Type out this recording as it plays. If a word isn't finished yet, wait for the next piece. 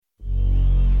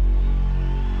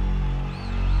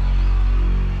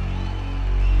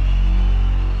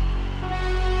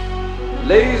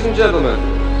Ladies and gentlemen,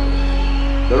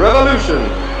 the revolution.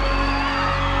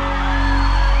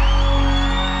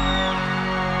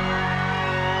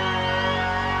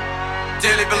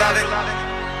 Dearly beloved,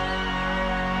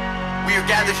 we are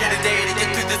gathered here today to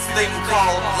get through this thing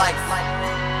called life.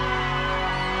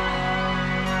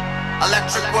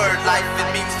 Electric word, life,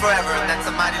 it means forever, and that's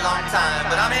a mighty long time.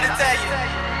 But I'm here to tell you,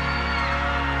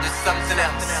 there's something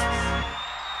else.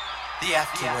 The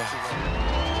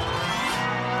afterworld.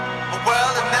 A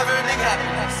world of never-ending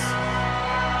happiness.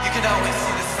 You can always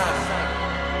see the sun,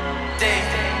 day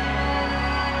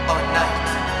or night.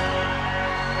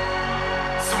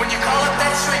 So when you call up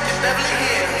that shrink in Beverly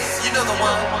Hills, you know the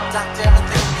one. Doctor,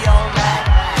 everything will be alright.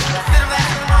 Instead of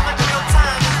asking how much of your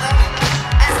time is left,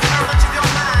 asking how much of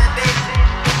your mind, baby.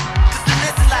 'Cause in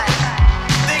this life,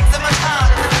 things are much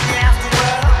harder than in the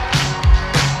afterworld.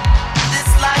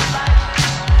 This life,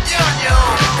 you're on your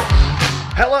own.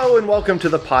 Hello and welcome to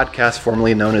the podcast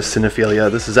formerly known as Cinephilia.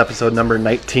 This is episode number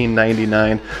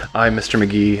 1999. I'm Mr.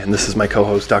 McGee, and this is my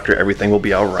co-host, Dr. Everything Will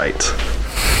Be Alright.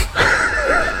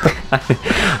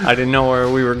 I didn't know where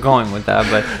we were going with that,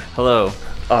 but hello.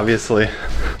 Obviously.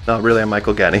 No, really, I'm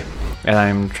Michael Gaddy. And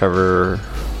I'm Trevor,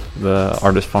 the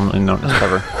artist formerly known as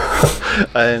Trevor.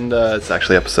 And it's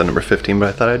actually episode number 15, but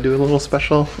I thought I'd do a little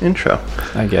special intro.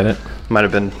 I get it. Might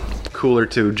have been cooler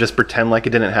to just pretend like it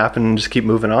didn't happen and just keep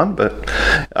moving on, but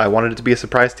I wanted it to be a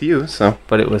surprise to you, so.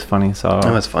 But it was funny, so.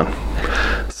 It was fun.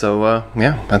 So,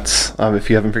 yeah, that's, if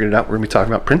you haven't figured it out, we're going to be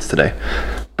talking about Prince today.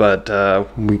 But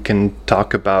we can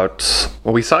talk about,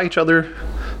 well, we saw each other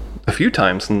a few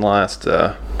times in the last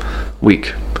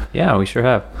week. Yeah, we sure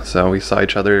have. So we saw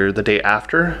each other the day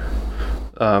after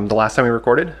the last time we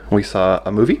recorded. We saw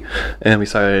a movie, and we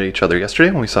saw each other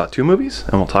yesterday when we saw two movies,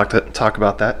 and we'll talk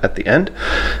about that at the end.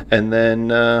 And then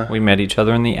we met each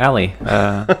other in the alley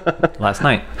last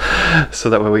night.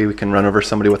 So that way we can run over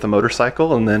somebody with a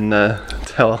motorcycle and then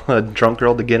tell a drunk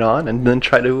girl to get on and then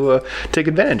try to take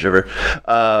advantage of her.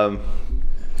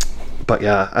 But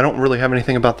yeah, I don't really have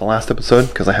anything about the last episode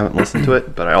because I haven't listened to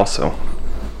it, but I also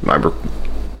remember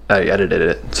I edited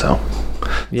it, so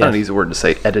it's not an easy word to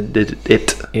say, edited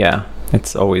it. Yeah,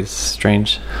 it's always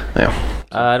strange. Yeah.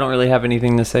 I don't really have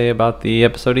anything to say about the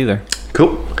episode either.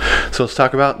 Cool. So let's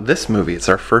talk about this movie. It's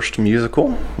our first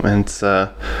musical, and it's I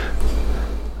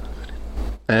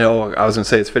know I was going to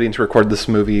say it's fitting to record this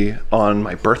movie on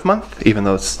my birth month, even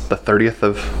though it's the 30th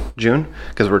of June,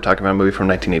 because we're talking about a movie from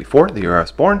 1984, the year I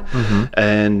was born. Mm-hmm.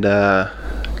 And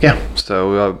yeah,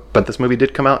 so, but this movie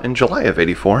did come out in July of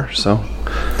 84, so.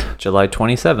 July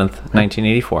 27th,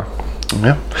 1984.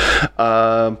 Yeah.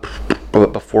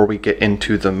 But before we get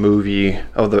into the movie,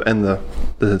 the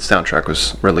soundtrack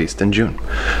was released in June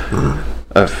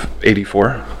of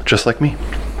 84, just like me.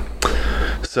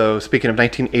 So speaking of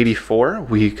 1984,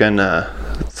 we can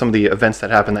some of the events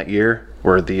that happened that year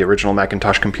were the original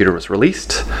Macintosh computer was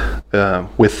released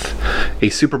with a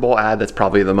Super Bowl ad that's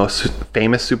probably the most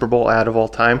famous Super Bowl ad of all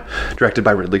time, directed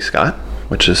by Ridley Scott,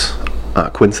 which is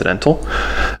coincidental.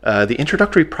 The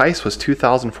introductory price was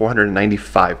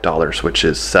 $2,495, which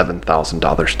is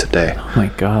 $7,000 today. Oh my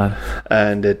God!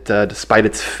 And it, despite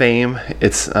its fame,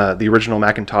 it's the original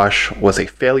Macintosh was a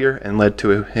failure and led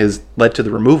to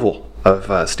the removal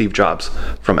of Steve Jobs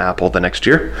from Apple the next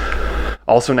year.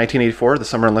 Also in 1984, the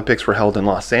Summer Olympics were held in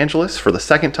Los Angeles for the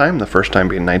second time, the first time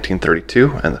being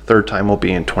 1932, and the third time will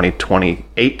be in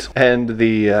 2028. And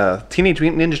the Teenage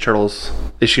Mutant Ninja Turtles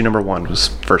issue number 1 was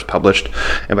first published,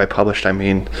 and by published I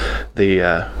mean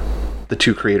the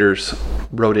two creators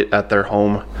wrote it at their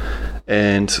home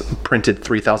and printed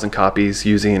 3,000 copies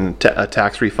using a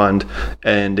tax refund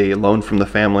and a loan from the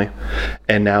family.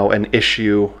 And now an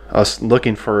issue, I was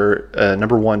looking for a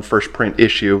number 1 first print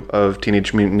issue of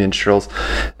Teenage Mutant Ninja Turtles.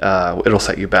 It'll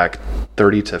set you back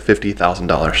 $30,000 to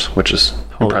 $50,000, which is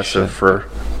impressive for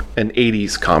an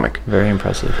 80s comic. Very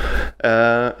impressive.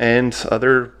 And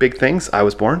other big things. I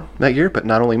was born that year, but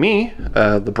not only me.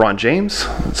 LeBron James,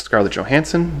 Scarlett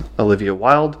Johansson, Olivia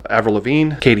Wilde, Avril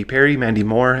Lavigne, Katy Perry, Mandy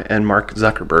Moore, and Mark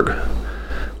Zuckerberg.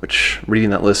 Which,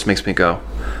 reading that list makes me go,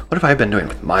 what have I been doing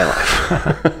with my life?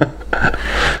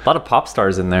 A lot of pop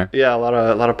stars in there. Yeah, a lot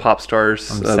of pop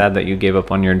stars. I'm sad that you gave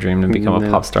up on your dream to become a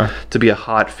pop star. To be a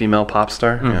hot female pop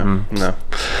star? Mm-hmm. Yeah,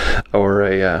 no. Or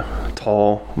a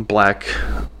tall, black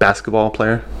basketball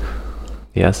player.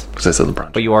 Yes. Because I said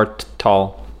LeBron. But you are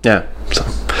tall. Yeah, so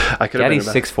I could have been.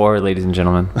 Daddy's 6'4", ladies and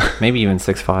gentlemen. Maybe even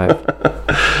 6'5".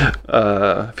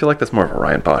 I feel like that's more of a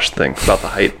Ryan Bosch thing about the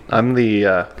height. I'm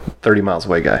the 30 miles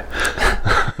away guy.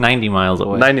 90 miles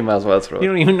away. 90 miles away. That's what it You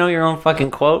was. don't even know your own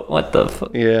fucking quote? What the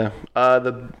fuck? Yeah.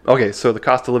 So the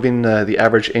cost of living, the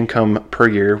average income per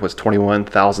year was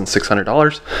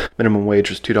 $21,600. Minimum wage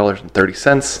was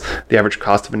 $2.30. The average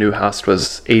cost of a new house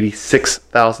was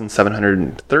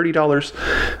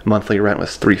 $86,730. Monthly rent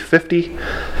was $350.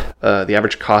 The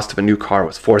average cost of a new car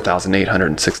was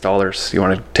 $4,806. You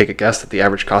want to take a guess at the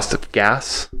average cost of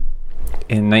gas?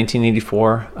 In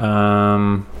 1984,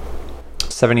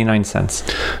 79 cents.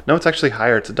 No, it's actually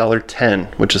higher. It's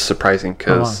 $1.10, which is surprising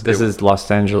because This is Los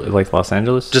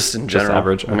Angeles? Just in general.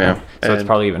 Average? Okay. Yeah. So it's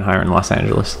probably even higher in Los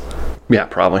Angeles. Yeah,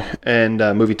 probably. And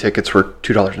movie tickets were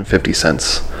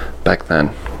 $2.50 back then,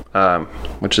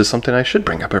 which is something I should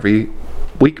bring up every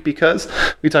week because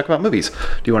we talk about movies. Do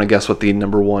you want to guess what the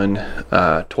number one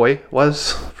toy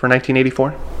was for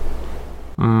 1984?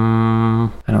 I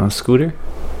don't know, scooter?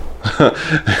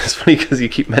 It's funny because you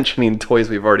keep mentioning toys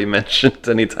we've already mentioned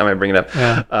anytime I bring it up.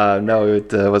 Yeah. No,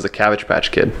 it was a Cabbage Patch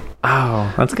Kid.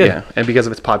 Oh, that's good. Yeah, and because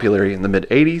of its popularity in the mid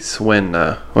 80s, when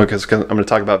because I'm going to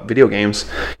talk about video games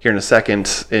here in a second.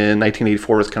 In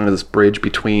 1984 was kind of this bridge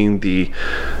between the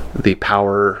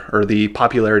power or the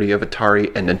popularity of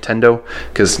Atari and Nintendo,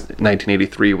 because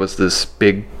 1983 was this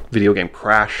big video game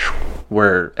crash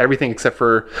where everything except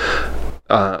for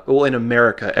in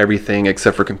America, everything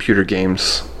except for computer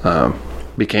games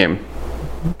became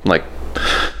like,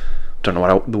 don't know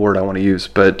what the word I want to use,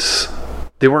 but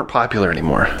they weren't popular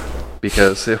anymore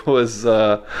because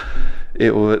the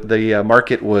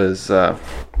market was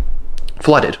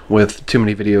flooded with too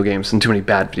many video games and too many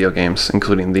bad video games,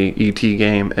 including the E.T.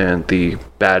 game and the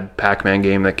bad Pac-Man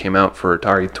game that came out for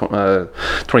Atari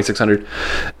 2600,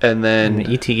 and then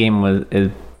the E.T. game was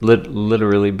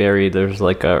literally buried. There's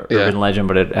like a urban legend,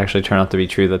 but it actually turned out to be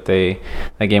true that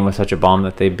that game was such a bomb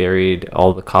that they buried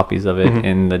all the copies of it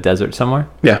in the desert somewhere.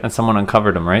 Yeah, and someone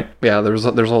uncovered them, right? Yeah, there's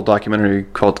a whole documentary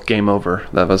called Game Over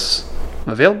that was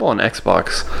available on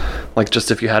Xbox. Like, just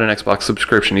if you had an Xbox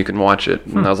subscription, you can watch it.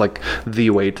 And that was like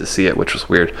the way to see it, which was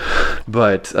weird.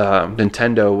 But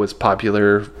Nintendo was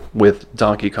popular with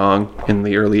Donkey Kong in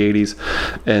the early 80s,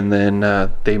 and then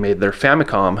they made their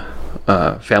Famicom.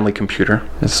 Family computer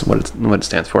is what it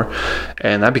stands for,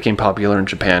 and that became popular in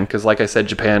Japan because, like I said,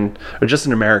 Japan, or just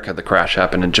in America, the crash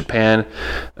happened. In Japan,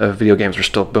 video games were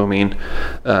still booming,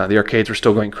 the arcades were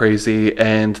still going crazy,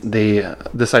 and they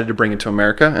decided to bring it to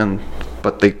America,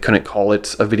 but they couldn't call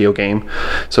it a video game,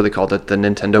 so they called it the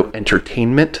Nintendo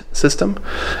Entertainment System.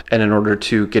 And in order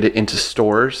to get it into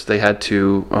stores, they had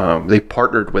to they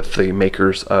partnered with the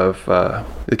makers of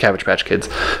the Cabbage Patch Kids,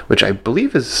 which I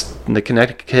believe is the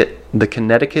Connecticut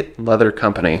Leather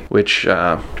Company, which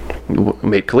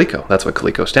made Coleco. That's what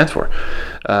Coleco stands for.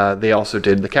 They also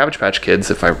did the Cabbage Patch Kids,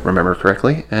 if I remember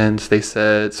correctly, and they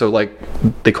said, so like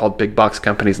they called big box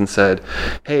companies and said,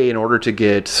 hey, in order to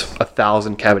get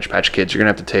 1,000 Cabbage Patch Kids, you're gonna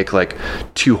have to take like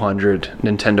 200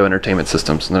 Nintendo Entertainment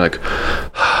Systems. And they're like,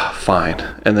 fine.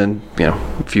 And then,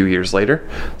 a few years later,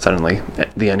 suddenly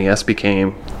the NES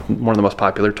became one of the most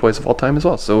popular toys of all time as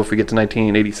well. So if we get to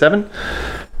 1987,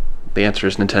 the answer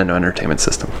is Nintendo Entertainment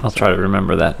System. I'll try to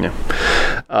remember that. Yeah.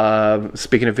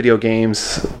 Speaking of video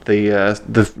games,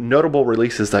 the notable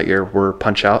releases that year were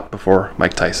Punch-Out! Before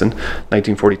Mike Tyson,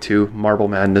 1942, Marble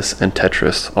Madness, and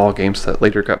Tetris, all games that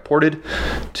later got ported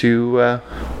to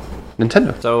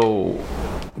Nintendo. So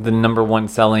the number one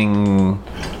selling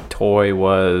toy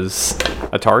was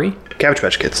Atari? Cabbage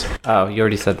Patch Kids. Oh, you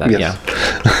already said that. Yes. Yeah.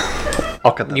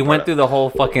 I'll cut that You part went out. through the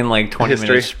whole fucking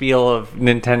 20-minute spiel of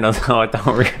Nintendo. So I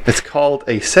thought we. It's called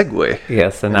a segue.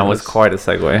 Yes, and that was quite a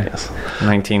segue. Yes.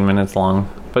 19 minutes long.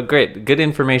 But great, good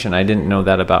information. I didn't know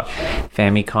that about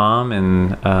Famicom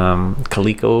and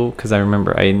Coleco, because I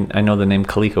remember I know the name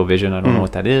ColecoVision. I don't know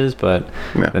what that is, but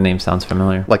the name sounds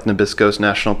familiar. Like Nabisco's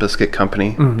National Biscuit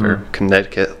Company, or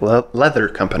Connecticut Leather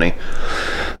Company.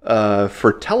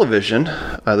 For television,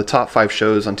 the top 5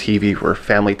 shows on TV were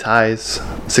Family Ties,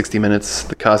 60 Minutes,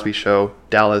 The Cosby Show,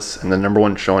 Dallas, and the number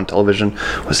 1 show on television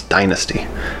was Dynasty.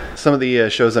 Some of the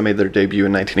shows that made their debut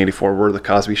in 1984 were The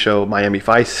Cosby Show, Miami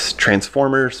Vice,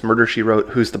 Transformers, Murder, She Wrote,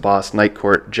 Who's the Boss, Night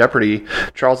Court, Jeopardy,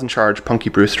 Charles in Charge, Punky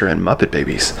Brewster, and Muppet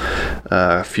Babies.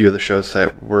 A few of the shows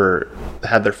that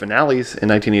had their finales in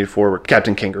 1984 were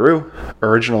Captain Kangaroo,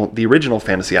 the original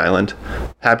Fantasy Island,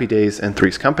 Happy Days, and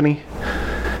Three's Company.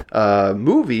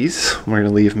 Movies, we're going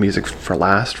to leave music for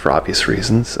last for obvious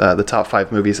reasons. The top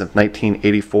 5 movies of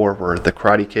 1984 were The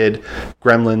Karate Kid,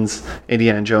 Gremlins,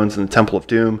 Indiana Jones and the Temple of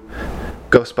Doom,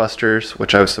 Ghostbusters,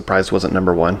 which I was surprised wasn't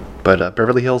number one, but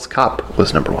Beverly Hills Cop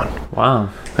was number one. Wow.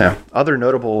 Yeah. Other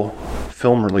notable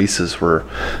film releases were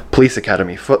Police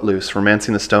Academy, Footloose,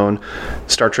 Romancing the Stone,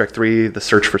 Star Trek III, The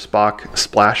Search for Spock,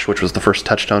 Splash, which was the first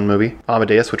Touchstone movie,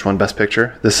 Amadeus, which won Best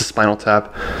Picture, This is Spinal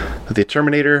Tap, The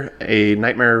Terminator, A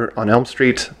Nightmare on Elm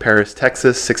Street, Paris,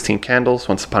 Texas, 16 Candles,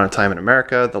 Once Upon a Time in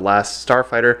America, The Last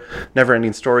Starfighter, Never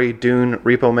Ending Story, Dune,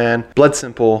 Repo Man, Blood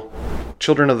Simple,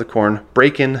 Children of the Corn,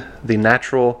 Breakin', The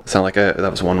Natural, sound like that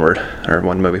was one word, or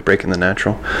one movie, Breakin' the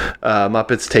Natural,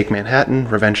 Muppets Take Manhattan,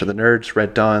 Revenge of the Nerds,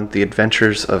 Red Dawn, The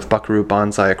Adventures of Buckaroo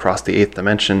Banzai Across the Eighth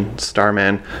Dimension,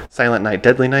 Starman, Silent Night,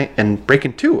 Deadly Night, and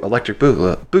Breakin' 2, Electric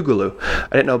Boogaloo.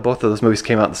 I didn't know both of those movies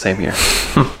came out the same year,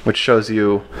 which shows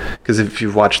you, because if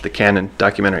you've watched the Canon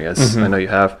documentary, as I know you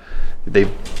have, they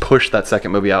pushed that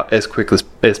second movie out as quickly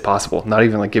as possible, not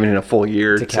even like giving it a full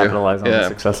year to capitalize on the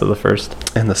success of the first.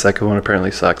 And the second one apparently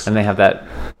sucks. And they have that.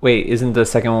 Wait, isn't the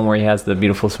second one where he has the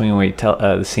beautiful swing where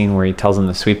the scene where he tells him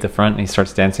to sweep the front and he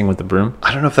starts dancing with the broom?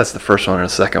 I don't know if that's the first one or the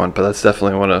second one, but that's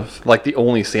definitely one of like the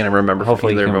only scene I remember.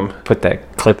 Hopefully from either you of can them. put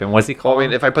that clip in. What's he called? Well, I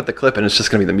mean, if I put the clip in, it's just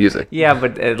gonna be the music. Yeah,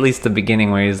 but at least the beginning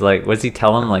where he's like, what's he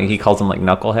tell him? Like he calls him like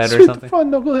knucklehead Sweep or something. the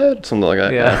front, knucklehead, something like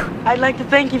that. Yeah. I'd like to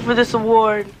thank you for this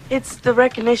award. It's the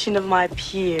recognition of my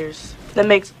peers that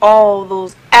makes all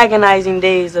those agonizing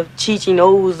days of teaching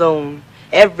ozone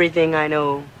everything I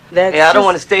know. That's Hey, I don't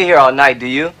want to stay here all night, do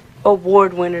you?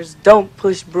 award winners don't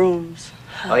push brooms.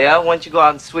 Oh, yeah? Why don't you go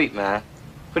out and sweep, man?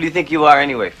 Who do you think you are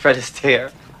anyway, Fred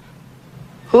Astaire?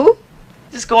 Who?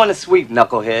 Just go on and sweep,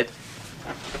 knucklehead.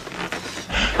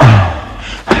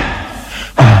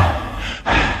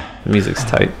 The music's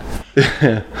tight.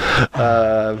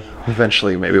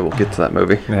 Eventually, maybe we'll get to that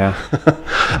movie. Yeah.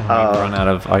 We run out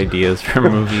of ideas for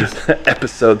movies.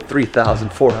 Episode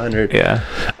 3,400.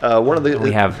 Yeah. One of the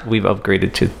We've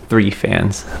upgraded to 3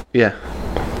 fans. Yeah.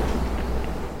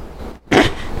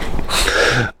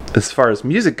 As far as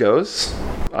music goes,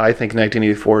 I think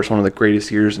 1984 is one of the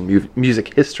greatest years in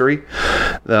music history.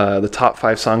 The top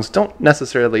 5 songs don't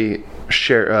necessarily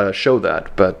show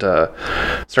that, but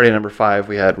starting at number 5,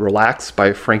 we had Relax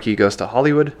by Frankie Goes to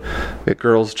Hollywood. We had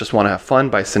Girls Just Want to Have Fun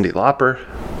by Cyndi Lauper.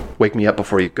 Wake Me Up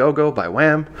Before You Go by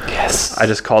Wham. Yes. I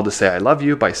Just Called to Say I Love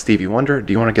You by Stevie Wonder.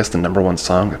 Do you want to guess the number 1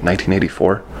 song of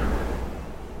 1984?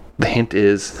 The hint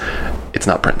is, it's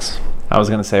not Prince. I was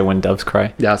going to say When Doves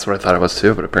Cry. Yeah, that's what I thought it was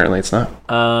too, but apparently it's not.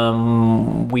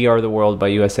 We Are the World by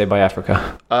USA by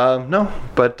Africa. No,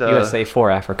 but... USA for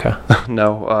Africa.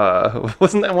 No,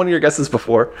 wasn't that one of your guesses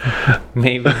before?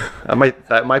 Maybe.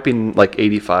 That might be like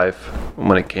 85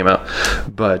 when it came out.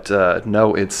 But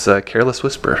no, it's Careless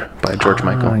Whisper by George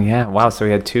Michael. Oh, yeah. Wow, so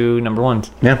we had 2 number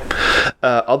 1s. Yeah.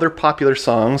 Other popular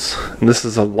songs, and this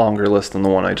is a longer list than the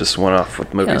one I just went off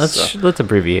with movies. Yeah, let's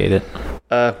abbreviate it.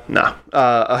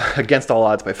 Against All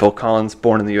Odds by Phil Collins,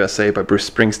 Born in the USA by Bruce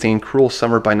Springsteen, Cruel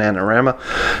Summer by Nanarama,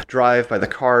 Drive by The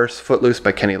Cars, Footloose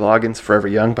by Kenny Loggins, Forever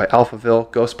Young by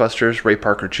Alphaville, Ghostbusters, Ray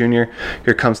Parker Jr.,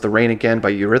 Here Comes the Rain Again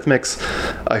by Eurythmics,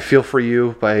 I Feel For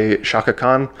You by Shaka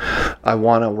Khan, I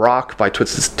Wanna Rock by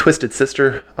Twisted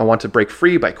Sister, I Want to Break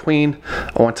Free by Queen,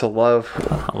 I Want to Love...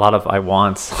 A lot of I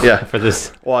wants for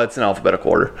this. Well, it's in alphabetical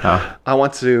order. Oh. I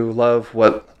Want to Love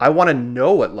What... I Want to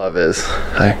Know What Love Is.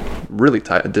 I really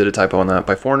did a typo on that.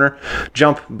 By Foreigner.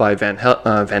 Jump by Van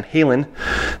Halen.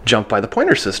 Jump by the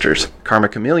Pointer Sisters. Karma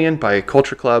Chameleon by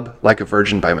Culture Club. Like a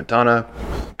Virgin by Madonna.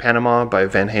 Panama by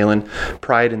Van Halen.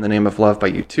 Pride in the Name of Love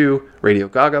by U2. Radio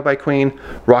Gaga by Queen.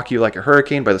 Rock You Like a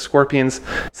Hurricane by the Scorpions.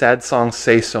 Sad Songs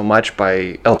Say So Much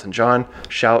by Elton John.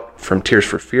 Shout from Tears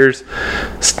for Fears.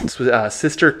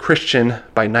 Sister Christian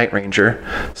by Night Ranger.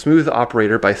 Smooth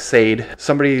Operator by Sade.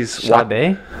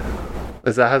 Sade?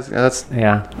 Is that how that's...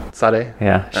 Yeah. Sade?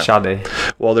 Yeah, Sade.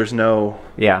 Well, there's no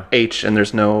H and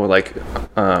there's no like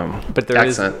but there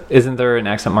accent. Isn't there an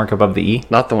accent mark above the E?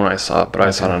 Not the one I saw, but I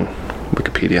saw it on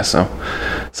Wikipedia. So,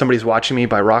 Somebody's Watching Me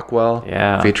by Rockwell,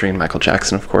 featuring Michael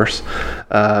Jackson, of course.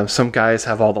 Some Guys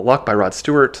Have All the Luck by Rod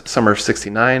Stewart. Summer of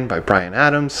 '69 by Bryan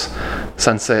Adams.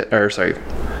 Sounded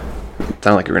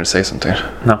like you were going to say something.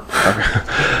 No.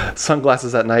 Okay.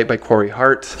 Sunglasses at Night by Corey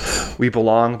Hart. We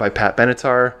Belong by Pat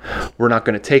Benatar. We're Not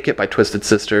Gonna Take It by Twisted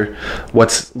Sister.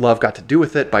 What's Love Got to Do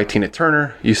with It by Tina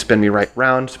Turner. You Spin Me Right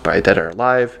Round by Dead or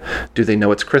Alive. Do They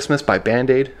Know It's Christmas by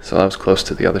Band-Aid. So that was close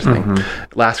to the other thing.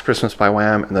 Mm-hmm. Last Christmas by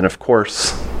Wham. And then, of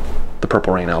course, the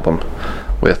Purple Rain album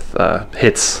with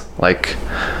hits like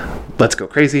Let's Go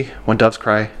Crazy, When Doves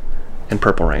Cry, and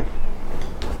Purple Rain.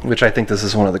 Which I think this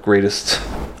is one of the greatest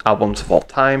albums of all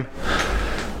time.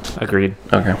 Agreed.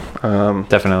 Okay.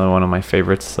 Definitely one of my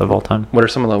favorites of all time. What are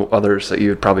some of the others that you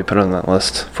would probably put on that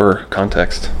list for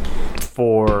context?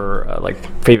 For like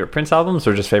favorite Prince albums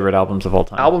or just favorite albums of all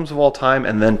time? Albums of all time,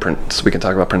 and then Prince. We can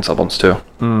talk about Prince albums too.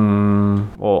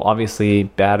 Well, obviously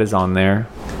Bad is on there,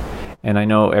 and I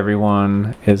know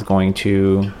everyone is going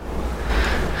to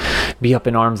be up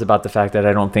in arms about the fact that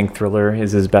I don't think Thriller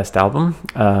is his best album.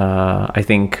 I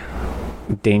think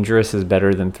Dangerous is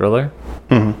better than Thriller.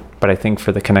 But I think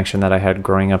for the connection that I had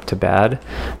growing up to Bad,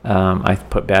 I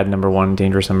put Bad number 1,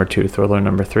 Dangerous number 2, Thriller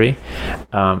number 3.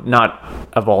 Not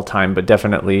of all time, but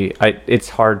definitely it's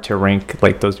hard to rank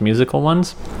like those musical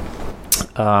ones.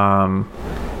 The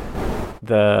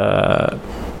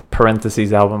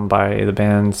Parentheses album by the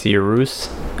band Sigur Rós,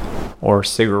 or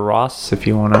Sigur Rós if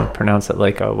you want to pronounce it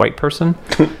like a white person.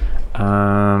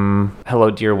 Hello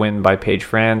Dear Wind by Paige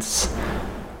France.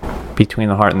 Between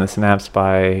the Heart and the Synapse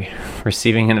by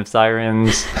Receiving End of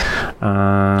Sirens.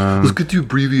 Let's get the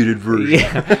abbreviated version.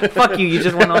 Yeah. Fuck you. You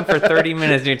just went on for 30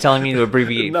 minutes and you're telling me to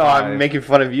abbreviate. No, 5. I'm making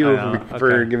fun of you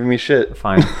for giving me shit.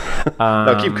 Fine.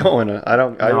 No, keep going. I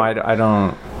don't.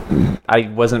 I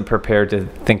wasn't prepared to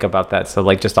think about that. So,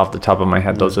 like, just off the top of my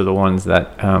head, those are the ones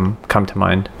that come to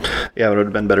mind. Yeah, it would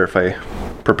have been better if I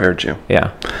prepared you.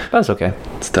 Yeah, that's okay.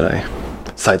 Instead, I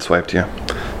sideswiped you.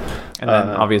 And then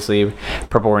obviously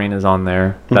Purple Rain is on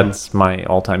there. That's my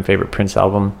all-time favorite Prince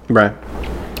album. Right.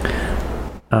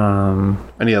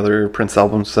 Any other Prince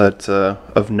albums that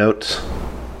of note?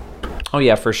 Oh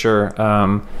yeah, for sure.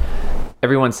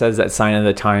 Everyone says that Sign of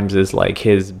the Times is like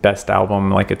his best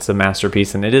album, like it's a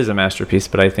masterpiece, and it is a masterpiece,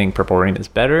 but I think Purple Rain is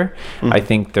better. I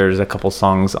think there's a couple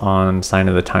songs on Sign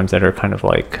of the Times that are kind of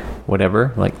like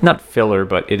whatever, like not filler,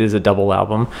 but it is a double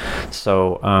album.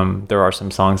 So there are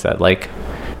some songs that like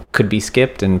could be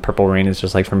skipped, and Purple Rain is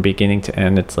just like from beginning to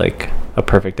end, it's like a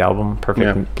perfect album,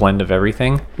 perfect blend of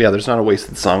everything. Yeah, there's not a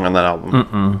wasted song on that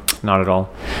album. Not at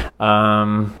all.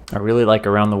 I really like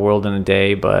Around the World in a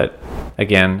Day, but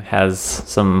again has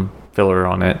some filler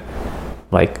on it,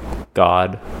 like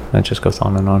God. That just goes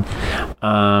on and on.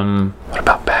 What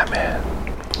about Batman?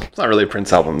 It's not really a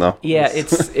Prince album though. Yeah,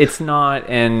 it's not,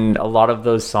 and a lot of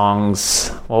those songs,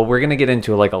 well, we're gonna get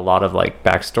into like a lot of like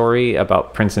backstory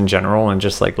about Prince in general and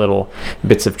just like little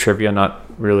bits of trivia not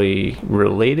really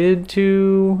related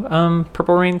to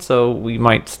Purple Rain, so we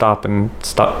might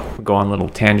go on little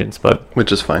tangents, but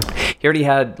which is fine. He already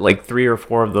had like 3 or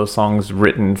 4 of those songs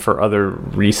written for other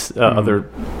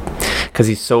because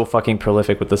he's so fucking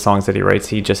prolific with the songs that he writes.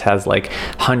 He just has like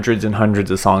hundreds and hundreds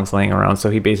of songs laying around,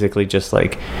 so he basically just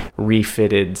like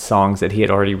refitted songs that he had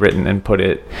already written and put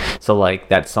it. So like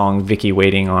that song Vicky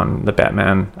Waiting on the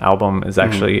Batman album is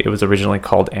actually it was originally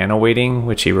called Anna Waiting,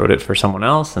 which he wrote it for someone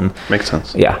else. And makes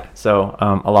sense. Yeah, so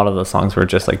a lot of those songs were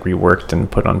just like reworked and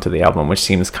put onto the album, which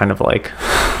seems kind of like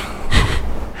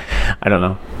I don't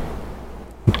know,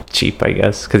 cheap, I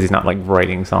guess, because he's not like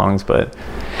writing songs, but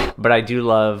I do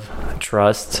love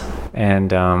Trust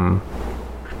and Not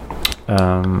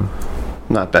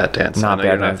Bad Dance. Not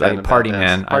Bad Dance. Like Party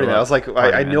Man. Party Man. I was like,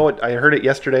 I know it. I heard it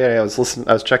yesterday. I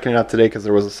was checking it out today because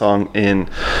there was a song in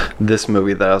this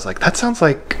movie that I was like, that sounds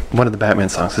like one of the Batman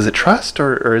songs. Is it Trust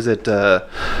or is it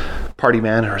Party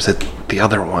Man, or is it the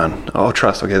other one? Oh,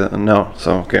 Trust. Okay, no.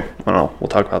 So okay, I don't know. We'll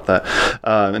talk about that.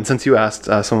 And since you asked,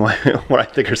 some of what I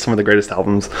think are some of the greatest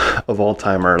albums of all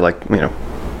time are like, you know,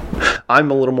 I'm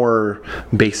a little more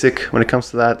basic when it comes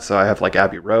to that. So I have like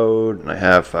Abbey Road, and I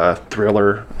have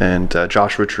Thriller, and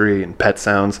Joshua Tree, and Pet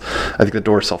Sounds. I think the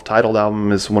Doors self-titled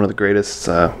album is one of the greatest.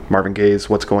 Marvin Gaye's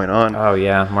What's Going On. Oh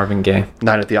yeah, Marvin Gaye.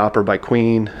 Night at the Opera by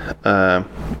Queen, and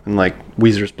like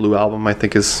Weezer's Blue Album, I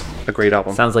think is a great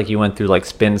album. Sounds like you went through like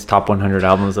Spin's top 100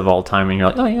 albums of all time, and you're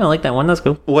like, oh yeah, I like that one. That's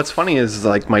cool. What's funny is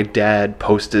like my dad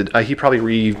posted. He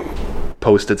probably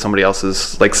posted somebody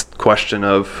else's like question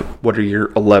of what are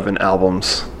your 11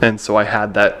 albums, and so I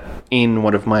had that in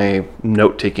one of my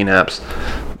note-taking apps,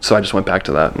 so I just went back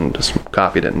to that and just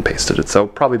copied it and pasted it. So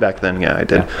probably back then, yeah, I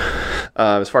did.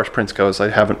 As far as Prince goes,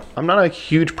 I'm not a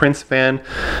huge Prince fan.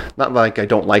 Not like I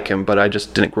don't like him, but I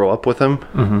just didn't grow up with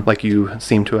him like you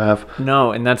seem to have.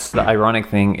 No, and that's the ironic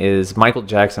thing is Michael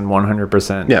Jackson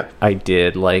 100%. Yeah, I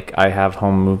did. Like I have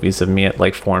home movies of me at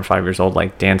like 4 and 5 years old,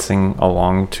 like dancing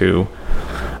along to,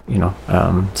 you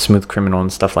know, Smooth Criminal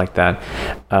and stuff like that.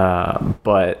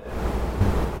 But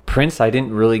Prince I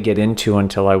didn't really get into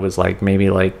until I was like maybe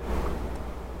like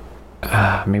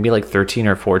 13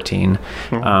 or 14.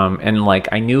 And like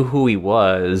I knew who he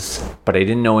was, but I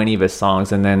didn't know any of his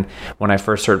songs. And then when I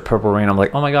first heard Purple Rain, I'm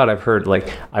like, oh my god, I've heard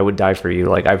like I Would Die For You.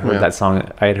 Like I've heard that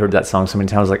song. I had heard that song so many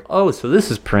times. I was like, oh, so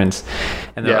this is Prince.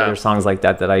 And there are other songs like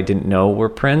that I didn't know were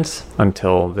Prince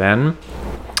until then.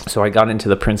 So I got into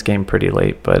the Prince game pretty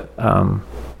late, but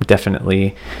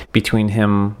definitely between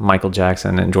him, Michael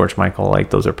Jackson, and George Michael, like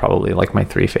those are probably like my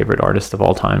 3 favorite artists of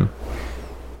all time.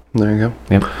 There you go.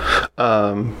 Yep.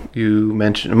 You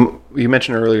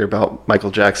mentioned earlier about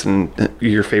Michael Jackson,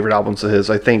 your favorite albums of his.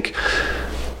 I think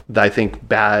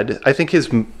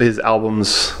his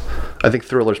albums. I think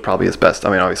Thriller's probably his best. I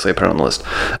mean, obviously, I put it on the list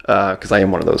because I am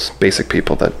one of those basic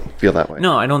people that feel that way.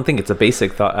 No, I don't think it's a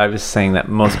basic thought. I was saying that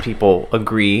most people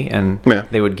agree, and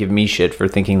they would give me shit for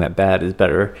thinking that Bad is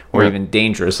better, or even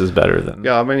Dangerous is better than.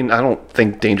 Yeah, I mean, I don't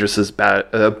think Dangerous is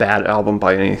a bad album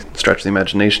by any stretch of the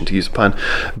imagination, to use a pun.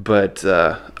 But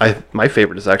my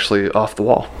favorite is actually Off the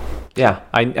Wall. Yeah,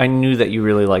 I knew that you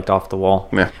really liked Off the Wall.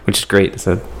 Yeah, which is great. It's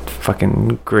a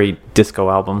fucking great disco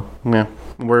album. Yeah.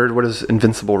 Where does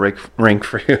Invincible rank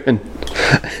for you?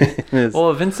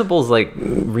 Well, Invincible's like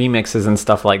remixes and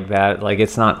stuff like that. Like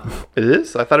it's not. It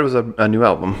is? I thought it was a new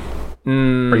album.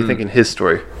 Or are you thinking His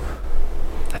Story?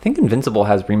 I think Invincible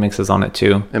has remixes on it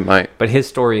too. It might. But His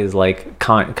Story is like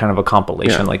kind of a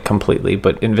compilation, like completely.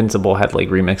 But Invincible had like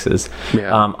remixes.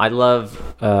 Yeah. I love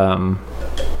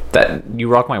that You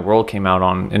Rock My World came out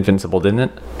on Invincible, didn't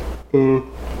it?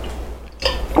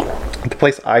 The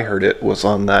place I heard it was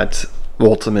on that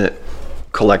Ultimate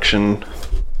Collection,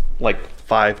 like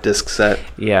 5-disc set.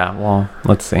 Yeah, well,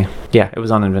 let's see. Yeah, it was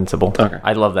on Invincible. Okay.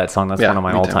 I love that song. That's one of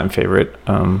my all-time favorite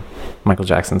Michael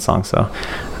Jackson songs, so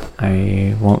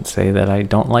I won't say that I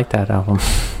don't like that album.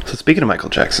 So speaking of Michael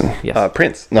Jackson, yes.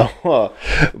 Prince, no,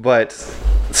 but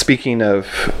speaking of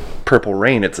Purple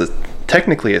Rain, it's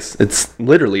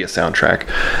literally a soundtrack,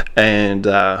 and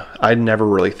I never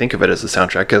really think of it as a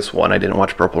soundtrack because one, I didn't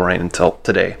watch Purple Rain until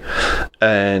today,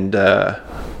 and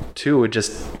two,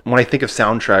 when I think of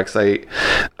soundtracks,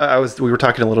 we were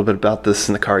talking a little bit about this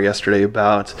in the car yesterday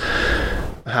about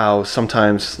how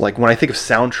sometimes, like, when I think of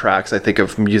soundtracks, I think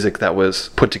of music that was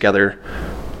put together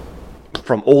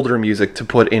from older music to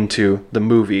put into the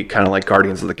movie, kind of like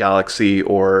Guardians of the Galaxy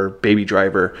or Baby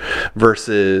Driver,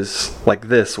 versus like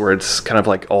this, where it's kind of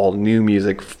like all new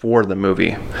music for the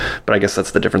movie. But I guess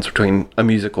that's the difference between a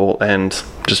musical and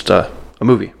just a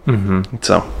movie. Mm-hmm.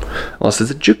 So, unless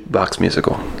it's a jukebox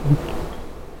musical.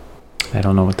 I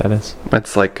don't know what that is.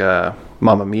 It's like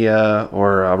Mamma Mia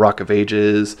or Rock of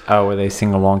Ages. Oh, where they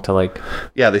sing along to like...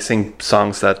 Yeah, they sing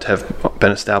songs that have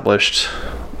been established.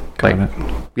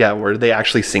 Yeah, where they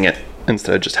actually sing it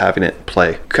instead of just having it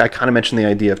play. I kind of mentioned the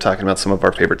idea of talking about some of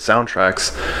our favorite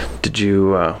soundtracks. Did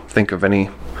you think of any?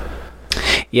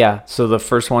 Yeah, so the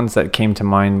first ones that came to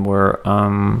mind were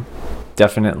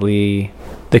definitely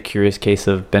The Curious Case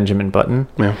of Benjamin Button.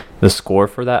 Yeah. The score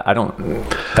for that,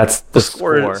 that's the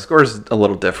score. The score is a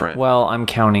little different. Well, I'm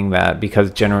counting that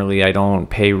because generally I don't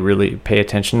pay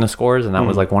attention to scores, and that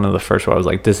was like one of the first where I was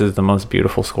like, this is the most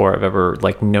beautiful score I've ever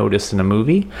like noticed in a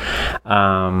movie.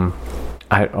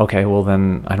 Okay, well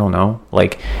then I don't know.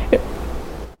 Like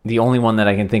the only one that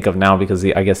I can think of now, because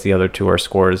I guess the other two are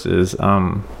scores, is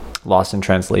Lost in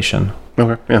Translation.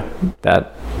 Okay, yeah.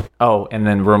 And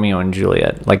then Romeo and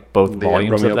Juliet, like both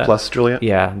volumes Romeo of that. plus Juliet?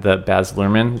 Yeah, the Baz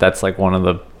Luhrmann. That's like one of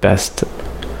the best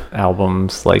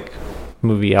albums, like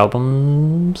movie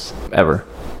albums ever.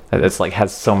 It's like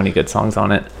has so many good songs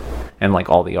on it, and like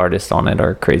all the artists on it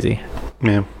are crazy.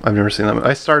 Yeah, I've never seen that movie.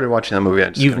 I started watching that movie.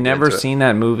 You've never seen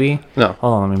that movie? No.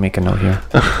 Hold on, let me make a note here.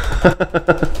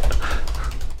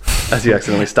 As you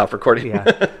accidentally stop recording.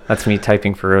 Yeah, that's me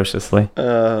typing ferociously.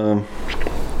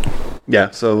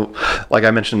 Yeah, so like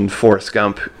I mentioned Forrest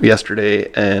Gump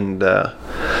yesterday, and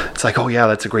it's like, oh yeah,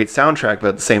 that's a great soundtrack, but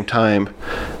at the same time,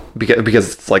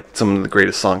 because it's like some of the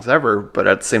greatest songs ever, but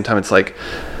at the same time, it's like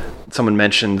someone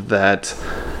mentioned that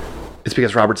it's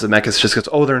because Robert Zemeckis just goes,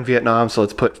 oh, they're in Vietnam, so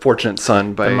let's put Fortunate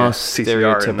Son by the most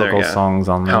CCR in there. Stereotypical songs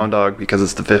on there. Hound Dog because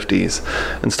it's the 50s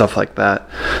and stuff like that.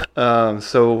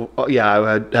 So yeah, I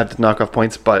would have to knock off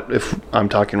points, but if I'm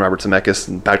talking Robert Zemeckis,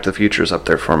 and Back to the Future is up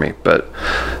there for me, but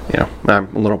you know,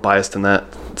 I'm a little biased in that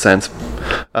sense.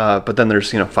 But then there's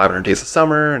 500 Days of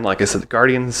Summer, and like I said, the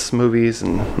Guardians movies,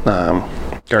 and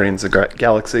Guardians of the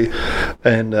Galaxy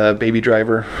and Baby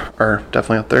Driver are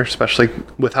definitely up there, especially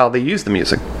with how they use the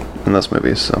music in those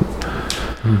movies. So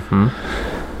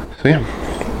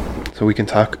so we can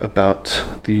talk about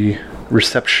the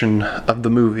reception of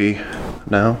the movie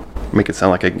now. make it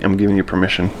sound like I'm giving you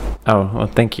permission. Oh, well,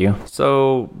 thank you.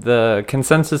 So the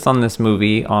consensus on this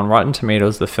movie on Rotten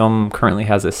Tomatoes, the film currently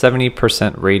has a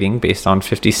 70% rating based on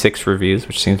 56 reviews,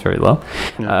 which seems very low,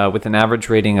 with an average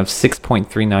rating of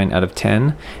 6.39 out of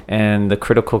 10. And the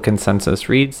critical consensus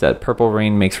reads that Purple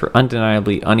Rain makes for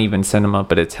undeniably uneven cinema,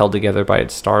 but it's held together by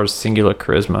its star's singular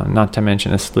charisma, not to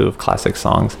mention a slew of classic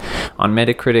songs. On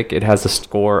Metacritic, it has a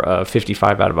score of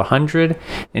 55 out of 100,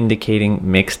 indicating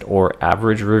mixed or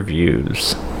average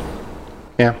reviews.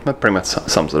 Yeah, that pretty much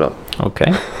sums it up.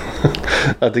 Okay.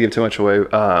 Not to give too much away.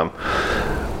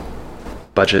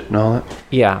 Budget and all that?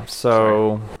 Yeah,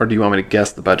 so... Or do you want me to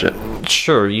guess the budget?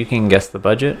 Sure, you can guess the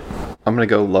budget. I'm going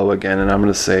to go low again, and I'm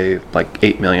going to say like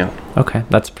 8 million. Okay,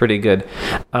 that's pretty good.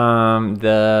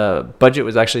 The budget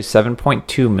was actually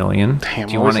 7.2 million. Damn,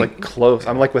 I was like close.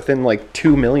 I'm like within like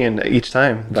 2 million each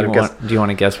time. Do you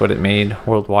want to guess what it made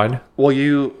worldwide? Well,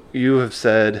 you have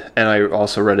said, and I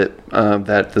also read it,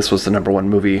 that this was the number one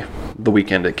movie the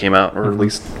weekend it came out, or at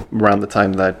least around the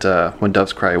time that When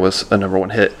Doves Cry was a number one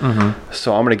hit.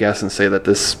 So I'm going to guess and say that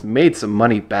this made some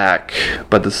money back,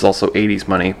 but this is also 80s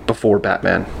money before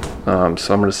Batman.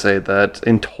 So I'm going to say that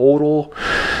in total,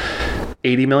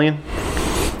 80 million.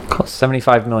 Close,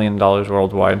 $75 million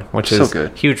worldwide, which is a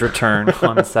huge return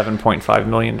on $7.5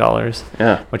 million.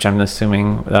 Yeah. Which I'm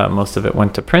assuming most of it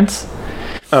went to Prince.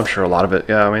 I'm sure a lot of it.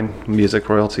 Yeah, I mean, music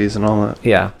royalties and all that.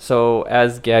 Yeah. So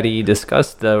as Gaddy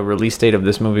discussed, the release date of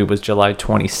this movie was July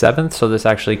 27th. So this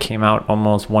actually came out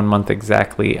almost 1 month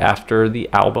exactly after the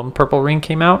album Purple Rain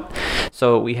came out.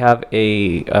 So we have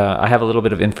I have a little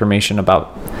bit of information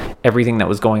about everything that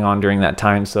was going on during that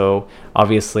time. So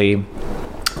obviously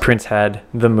Prince had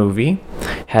the movie,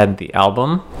 had the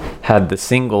album, had the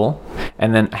single,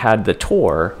 and then had the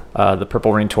tour, the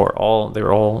Purple Rain tour. They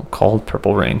were all called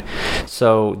Purple Rain.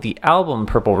 So the album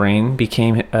Purple Rain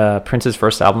became Prince's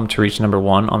first album to reach number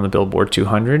one on the Billboard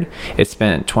 200. It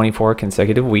spent 24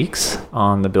 consecutive weeks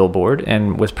on the Billboard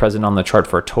and was present on the chart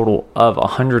for a total of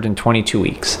 122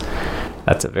 weeks.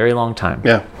 That's a very long time.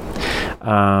 Yeah.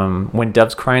 When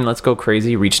Doves Cry and Let's Go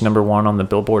Crazy reached number one on the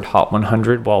Billboard Hot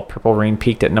 100, while Purple Rain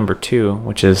peaked at number 2,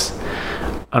 which is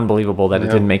unbelievable that it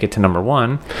didn't make it to number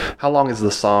 1. How long is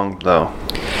the song, though?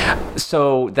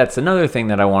 So that's another thing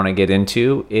that I want to get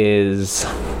into is...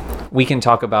 We can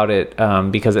talk about it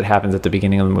because it happens at the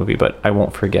beginning of the movie, but I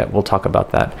won't forget. We'll talk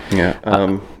about that.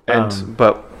 Yeah.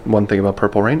 But one thing about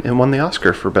Purple Rain, it won the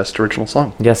Oscar for Best Original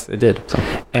Song. Yes, it did. So.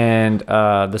 And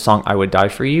the song I Would Die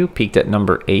For You peaked at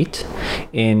number 8.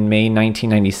 In May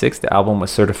 1996, the album was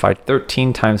certified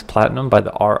 13 times platinum by the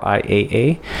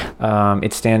RIAA.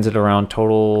 It stands at around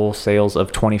total sales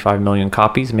of 25 million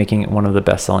copies, making it one of the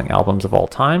best-selling albums of all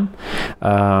time.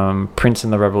 Prince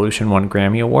and the Revolution won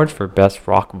Grammy Awards for Best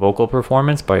Rock Vocal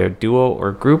Performance by a Duo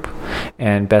or Group,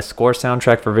 and Best Score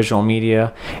Soundtrack for Visual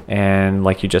Media, and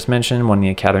like you just mentioned, won the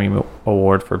Academy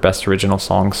Award for Best Original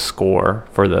Song Score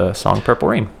for the song Purple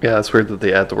Rain. Yeah, it's weird that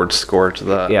they add the word score to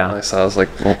that. Yeah. I was like,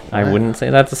 well, I wouldn't say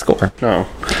that's a score. No.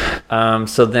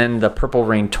 So then the Purple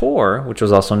Rain Tour, which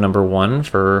was also number 1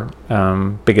 for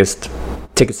biggest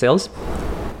ticket sales,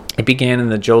 it began in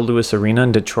the Joe Louis Arena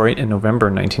in Detroit in November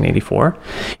 1984.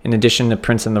 In addition to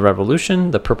Prince and the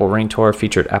Revolution, the Purple Rain Tour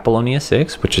featured Apollonia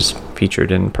 6, which is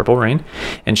featured in Purple Rain,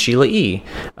 and Sheila E.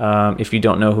 If you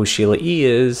don't know who Sheila E.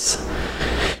 is,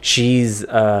 she's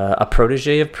a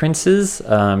protege of Prince's.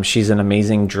 She's an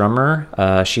amazing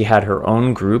drummer. She had her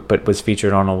own group, but was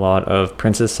featured on a lot of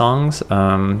Prince's songs.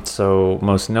 So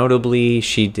most notably,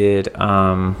 she did...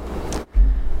 oh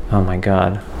my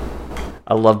God...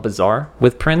 A Love Bazaar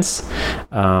with Prince.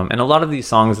 And a lot of these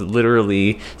songs,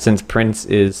 literally, since Prince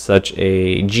is such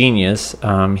a genius,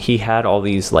 he had all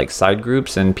these like side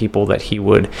groups and people that he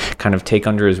would kind of take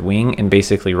under his wing and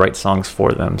basically write songs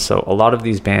for them. So a lot of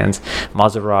these bands,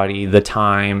 Maserati, The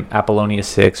Time, Apollonia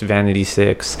 6, Vanity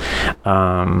 6,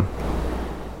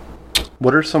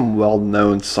 what are some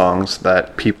well-known songs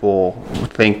that people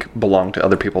think belong to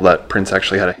other people that Prince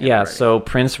actually had a hand in? So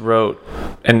Prince wrote,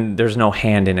 and there's no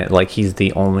hand in it, like he's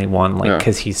the only one, like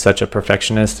because he's such a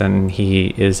perfectionist and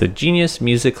he is a genius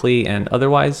musically and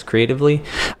otherwise creatively.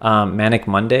 Manic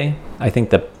Monday, I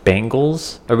think the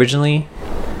Bangles originally.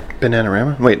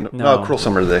 Bananarama? Wait, no. Cruel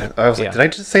Summer Day. I was like, did I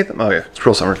just say that? Oh yeah, it's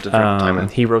Cruel Summer. Different timing.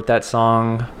 He wrote that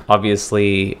song,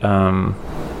 obviously.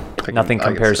 Nothing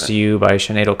Compares to You by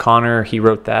Sinead O'Connor. He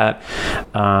wrote that.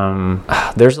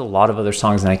 There's a lot of other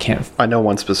songs, and I know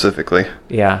one specifically.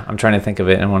 Yeah, I'm trying to think of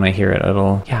it, and when I hear it,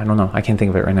 it'll... Yeah, I don't know. I can't think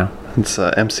of it right now. It's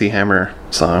a MC Hammer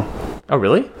song. Oh,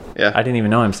 really? Yeah. I didn't even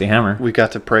know MC Hammer. We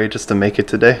got to pray just to make it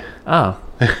today. Oh,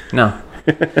 no.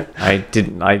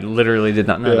 I literally did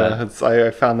not know that.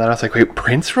 I found that. I was like, wait,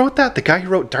 Prince wrote that? The guy who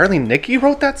wrote Darling Nikki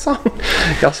wrote that song?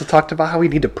 He also talked about how we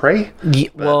need to pray?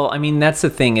 Well, I mean, that's the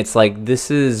thing. It's like,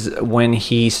 this is when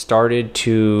he started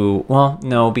to... Well,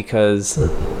 no, because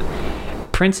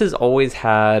Prince has always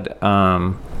had...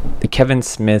 Kevin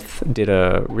Smith did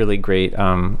a really great,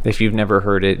 if you've never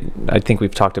heard it, I think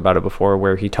we've talked about it before,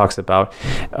 where he talks about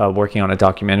working on a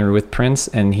documentary with Prince,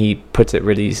 and he puts it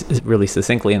really, really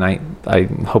succinctly, and I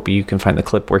hope you can find the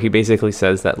clip, where he basically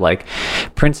says that, like,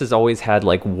 Prince has always had,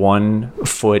 like, one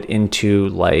foot into,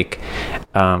 like,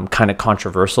 kind of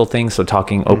controversial things, so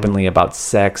talking openly about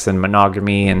sex and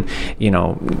monogamy and, you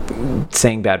know,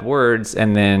 saying bad words,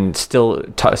 and then still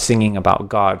singing about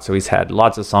God. So he's had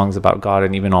lots of songs about God,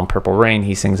 and even on Purple Rain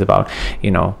he sings about, you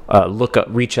know,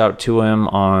 reach out to him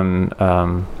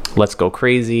on Let's Go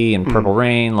Crazy and Purple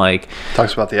Rain, like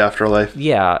talks about the afterlife.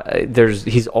 Yeah,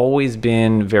 he's always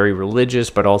been very religious,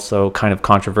 but also kind of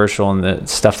controversial in the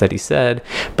stuff that he said.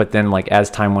 But then, like, as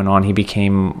time went on, he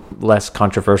became less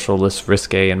controversial, less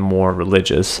risque, and more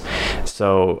religious.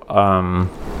 So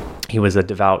he was a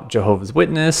devout Jehovah's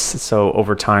Witness. So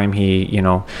over time, he, you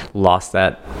know, lost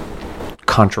that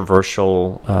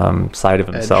controversial side of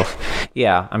himself. Edge.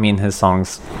 Yeah, I mean, his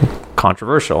songs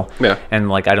controversial. Yeah. And,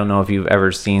 like, I don't know if you've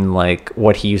ever seen, like,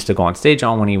 what he used to go on stage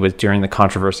on when he was during the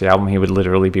Controversy album. He would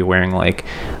literally be wearing, like,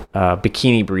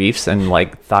 bikini briefs and,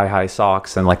 like, thigh-high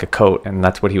socks and, like, a coat, and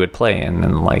that's what he would play. And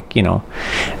then, like, you know,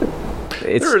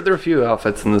 there are a few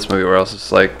outfits in this movie where I was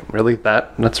just like, really,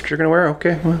 that's what you're gonna wear?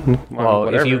 Okay, well,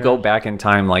 whatever. If you go back in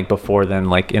time, like, before then,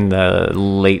 like in the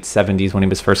late 70s when he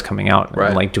was first coming out, right,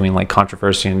 and, like, doing, like,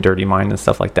 Controversy and Dirty Mind and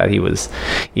stuff like that, he was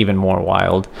even more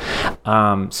wild.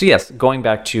 So yes, going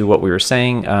back to what we were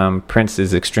saying, Prince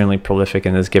is extremely prolific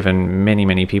and has given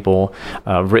many people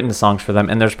written songs for them,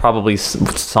 and there's probably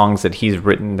songs that he's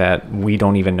written that we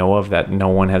don't even know of, that no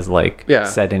one has, like,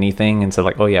 said anything and said,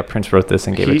 like, oh yeah, Prince wrote this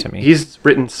and gave it to me. He's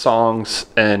written songs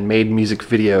and made music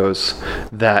videos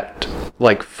that,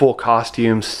 like, full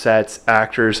costumes, sets,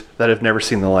 actors that have never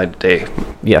seen the light of day.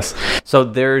 Yes. So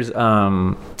there's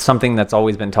something that's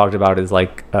always been talked about is,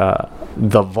 like,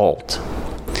 the vault.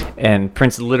 And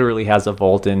Prince literally has a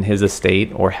vault in his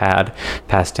estate, or had,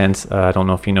 past tense. I don't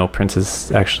know if you know, Prince is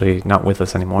actually not with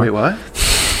us anymore. Wait, what?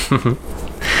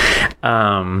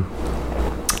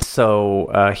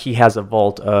 So he has a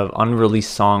vault of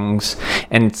unreleased songs,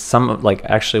 and some of, like,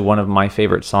 actually one of my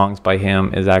favorite songs by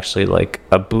him is actually, like,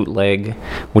 a bootleg,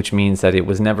 which means that it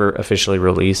was never officially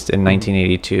released in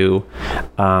 1982.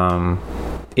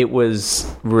 It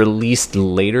was released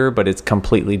later, but it's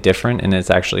completely different, and it's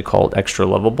actually called Extra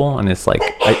Lovable, and it's like...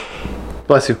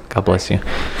 Bless you. God bless you.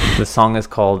 The song is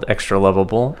called Extra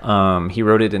Lovable. He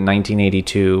wrote it in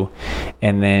 1982,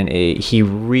 and then he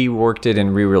reworked it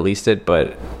and re-released it,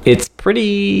 but it's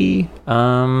pretty...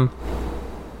 I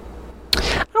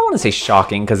don't want to say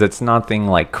shocking, because it's nothing,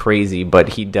 like, crazy, but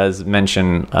he does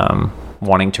mention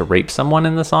wanting to rape someone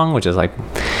in the song, which is, like,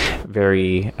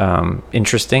 very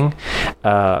interesting.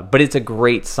 But it's a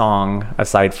great song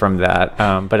aside from that.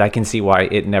 But I can see why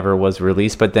it never was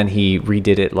released. But then he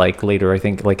redid it, like, later, I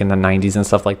think, like, in the 90s and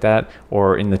stuff like that,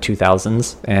 or in the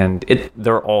 2000s. And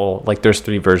they're all, like, there's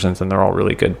 3 versions, and they're all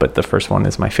really good. But the first one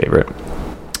is my favorite.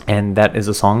 And that is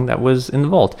a song that was in the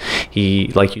vault.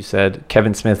 He, like you said,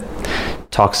 Kevin Smith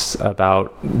talks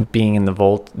about being in the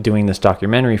vault, doing this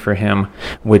documentary for him,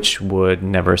 which would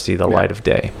never see the light of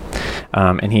day.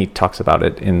 And he talks about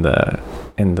it in the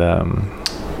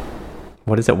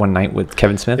what is it, One Night with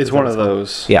Kevin Smith? It's one of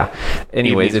those. Yeah.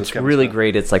 Anyways, it's really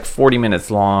great. It's like 40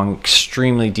 minutes long,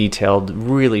 extremely detailed,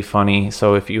 really funny.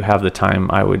 So if you have the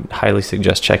time, I would highly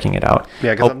suggest checking it out.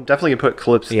 Yeah, because I'm definitely going to put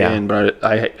clips in, but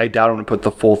I doubt I'm going to put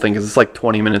the full thing, because it's like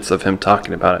 20 minutes of him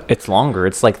talking about it. It's longer.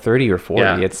 It's like 30 or 40.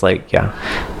 Yeah. It's like,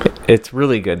 it's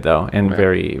really good, though, and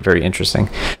very, very interesting.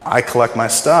 I collect my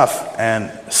stuff,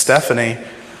 and Stephanie,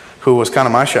 who was kind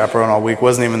of my chaperone all week,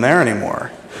 wasn't even there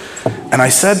anymore. And I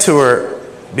said to her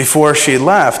before she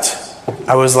left,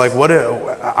 I was like,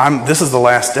 this is the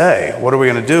last day. What are we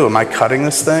going to do? Am I cutting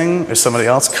this thing? Is somebody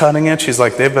else cutting it? She's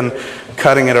like, they've been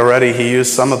cutting it already. He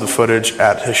used some of the footage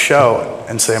at his show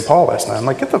in St. Paul last night. I'm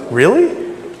like,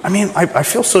 really? I mean, I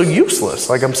feel so useless.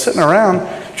 Like, I'm sitting around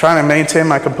trying to maintain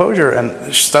my composure,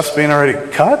 and stuff's being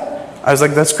already cut? I was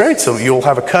like, that's great. So you'll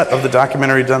have a cut of the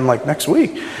documentary done, like, next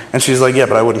week. And she's like, yeah,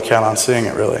 but I wouldn't count on seeing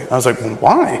it, really. I was like, well,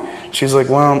 why? She's like,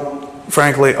 well,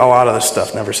 frankly, a lot of this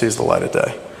stuff never sees the light of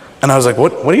day. And I was like,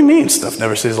 what do you mean stuff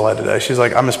never sees the light of day? She's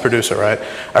like, I'm his producer, right?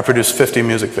 I produce 50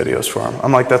 music videos for him.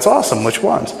 I'm like, that's awesome. Which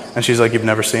ones? And she's like, you've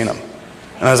never seen them.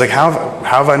 And I was like, how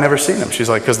have I never seen them? She's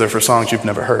like, because they're for songs you've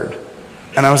never heard.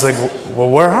 And I was like, well,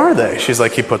 where are they? She's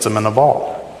like, he puts them in a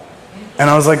vault. And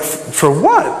I was like, for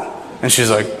what? And she's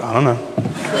like, I don't know.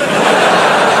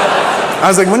 I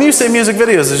was like, when you say music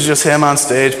videos, is it just him on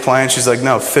stage playing? She's like,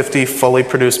 no, 50 fully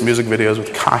produced music videos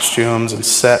with costumes and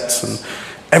sets and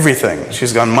everything.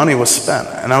 She's gone, money was spent.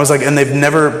 And I was like, and they've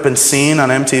never been seen on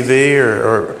MTV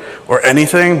or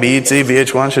anything, BET,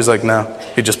 VH1? She's like, no,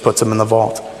 he just puts them in the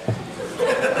vault.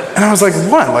 And I was like,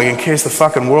 what? Like, in case the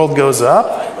fucking world goes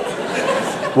up,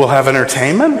 we'll have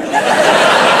entertainment?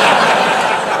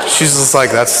 She's just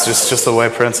like, that's just the way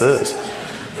Prince is.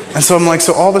 And so I'm like,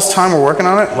 so all this time we're working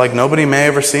on it, like nobody may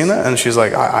have ever seen it? And she's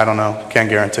like, I don't know, can't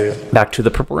guarantee it. Back to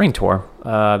the Purple Rain tour.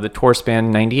 The tour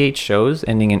spanned 98 shows,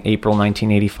 ending in April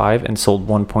 1985, and sold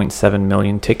 1.7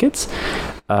 million tickets.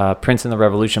 Prince and the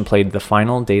Revolution played the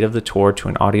final date of the tour to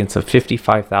an audience of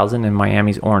 55,000 in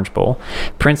Miami's Orange Bowl.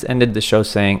 Prince ended the show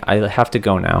saying, I have to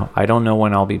go now. I don't know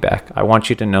when I'll be back. I want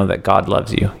you to know that God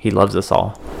loves you. He loves us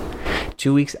all.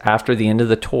 2 weeks after the end of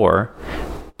the tour,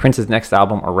 Prince's next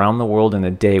album, Around the World in a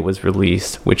Day, was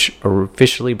released, which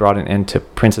officially brought an end to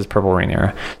Prince's Purple Rain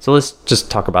era. So let's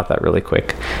just talk about that really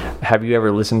quick. Have you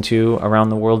ever listened to Around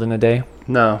the World in a Day?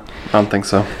 No, I don't think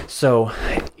so. So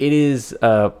it is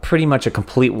pretty much a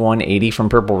complete 180 from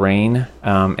Purple Rain.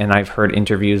 And I've heard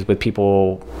interviews with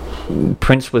people.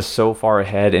 Prince was so far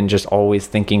ahead and just always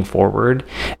thinking forward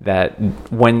that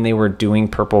when they were doing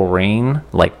Purple Rain,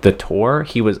 like the tour,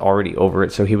 he was already over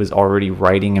it. So he was already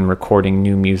writing and recording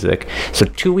new music. So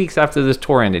 2 weeks after this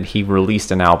tour ended, he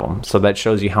released an album. So that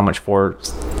shows you how much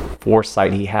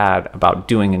foresight he had about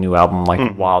doing a new album,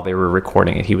 like while they were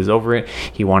recording it. He was over it.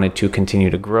 He wanted to continue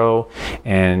to grow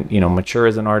and, mature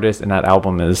as an artist. And that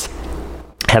album has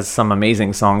some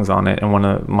amazing songs on it. And one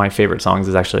of my favorite songs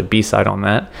is actually a B-side on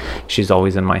that, She's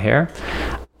Always in My Hair.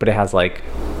 But it has like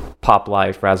Pop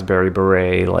Life, Raspberry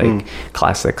Beret, like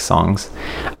classic songs.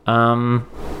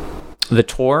 The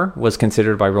tour was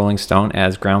considered by Rolling Stone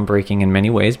as groundbreaking in many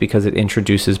ways because it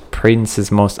introduces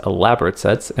Prince's most elaborate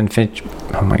sets and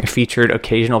featured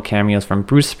occasional cameos from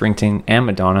Bruce Springsteen and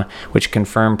Madonna, which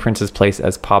confirmed Prince's place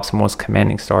as pop's most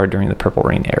commanding star during the Purple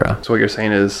Rain era. So what you're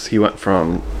saying is he went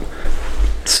from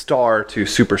star to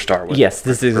superstar. Yes,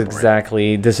 this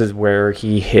is where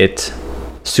he hit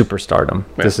superstardom.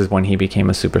 Yeah. This is when he became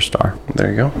a superstar. There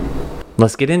you go.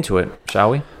 Let's get into it, shall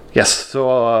we? Yes. So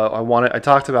I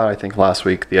talked about, I think last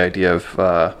week, the idea of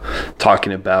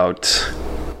talking about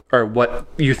or what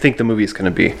you think the movie is going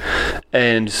to be.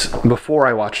 And before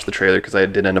I watched the trailer, because I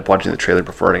did end up watching the trailer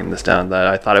before writing this down, that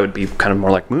I thought it would be kind of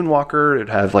more like Moonwalker. It'd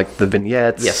have like the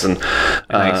vignettes. Yes. And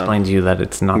I explained to you that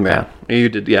it's not that. You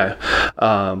did, yeah.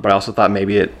 But I also thought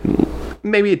maybe it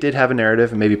did have a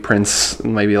narrative, and maybe Prince,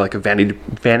 maybe like a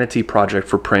vanity project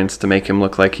for Prince to make him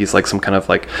look like he's like some kind of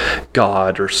like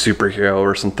god or superhero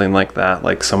or something like that,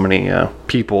 like so many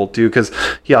people do, because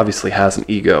he obviously has an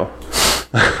ego.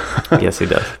 Yes, he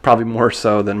does. Probably more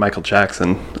so than Michael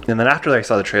Jackson. And then after I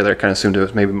saw the trailer, I kind of assumed it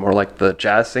was maybe more like the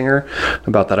jazz singer,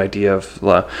 about that idea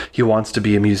of he wants to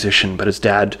be a musician, but his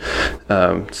dad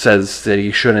says that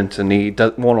he shouldn't, and he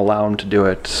won't allow him to do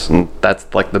it. And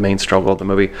that's like the main struggle of the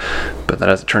movie. But that,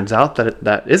 as it turns out,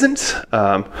 that isn't.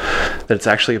 That it's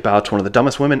actually about one of the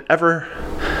dumbest women ever.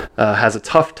 Has a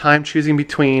tough time choosing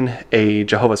between a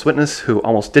Jehovah's Witness who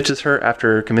almost ditches her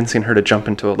after convincing her to jump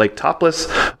into a lake topless,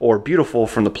 or Beautiful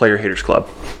from the Player Haters Club.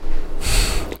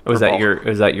 Was that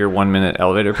your 1 minute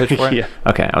elevator pitch for it? Yeah.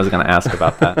 Okay, I was going to ask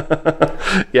about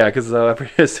that. Yeah, because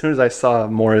as soon as I saw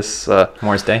Morris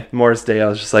Day, I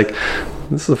was just like,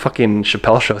 this is a fucking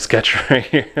Chappelle Show sketch right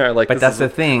here. Like, but that's the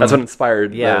thing. That's what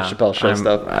inspired the Chappelle Show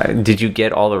stuff. Did you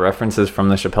get all the references from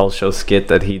the Chappelle Show skit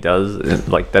that he does,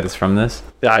 like that is from this?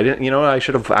 Yeah, I didn't. I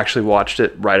should have actually watched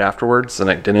it right afterwards,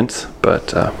 and I didn't.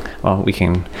 But well,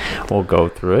 we'll go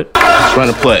through it.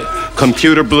 Trying to play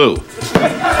Computer Blue,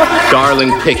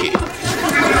 Darling Picky.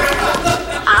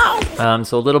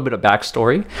 So a little bit of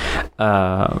backstory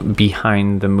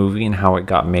behind the movie and how it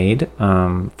got made.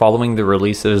 Following the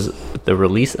release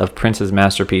of Prince's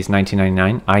masterpiece,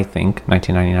 1999, I think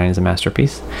 1999 is a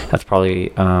masterpiece. That's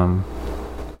probably,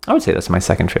 I would say that's my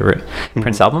second favorite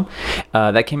Prince album.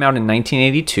 That came out in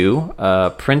 1982.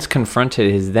 Prince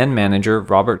confronted his then manager,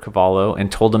 Robert Cavallo,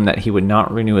 and told him that he would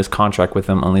not renew his contract with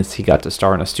him unless he got to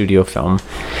star in a studio film.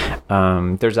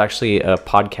 There's actually a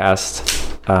podcast,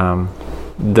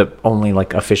 the only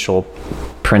like official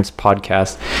Prince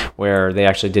podcast, where they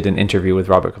actually did an interview with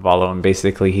Robert Cavallo, and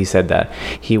basically he said that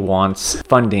he wants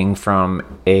funding from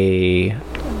a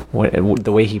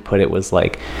the way he put it was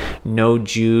like, no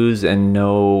Jews and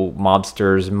no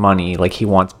mobsters money. Like, he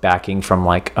wants backing from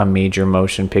like a major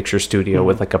motion picture studio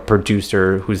with like a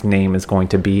producer whose name is going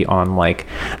to be on like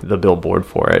the billboard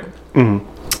for it.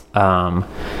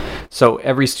 So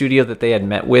every studio that they had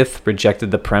met with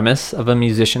rejected the premise of a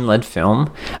musician-led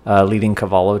film, leading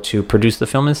Cavallo to produce the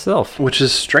film himself. Which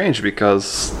is strange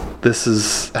because this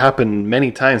has happened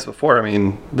many times before. I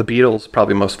mean, the Beatles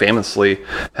probably most famously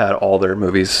had all their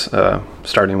movies,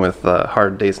 starting with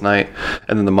Hard Day's Night,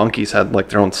 and then the Monkees had like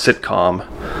their own sitcom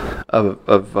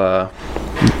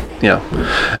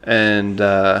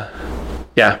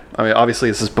yeah, I mean, obviously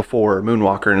this is before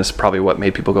Moonwalker, and it's probably what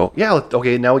made people go, yeah,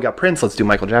 okay, now we got Prince, let's do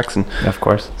Michael Jackson. Of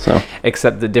course. So,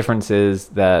 except the difference is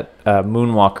that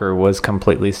Moonwalker was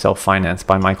completely self-financed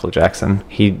by Michael Jackson.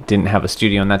 He didn't have a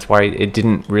studio, and that's why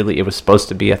it was supposed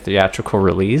to be a theatrical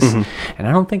release. And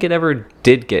I don't think it ever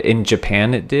did get, in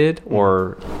Japan it did,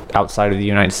 or outside of the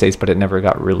United States, but it never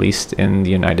got released in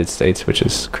the United States, which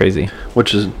is crazy.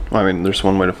 I mean, there's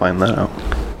one way to find that out.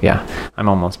 Yeah, I'm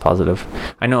almost positive.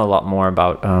 I know a lot more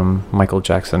about Michael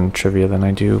Jackson trivia than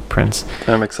I do Prince.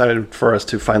 I'm excited for us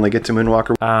to finally get to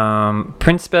Moonwalker.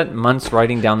 Prince spent months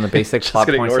writing down the basic plot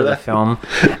points of the film.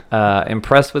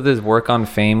 Impressed with his work on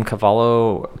Fame,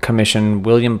 Cavallo commissioned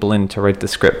William Blind to write the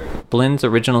script. Blind's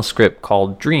original script,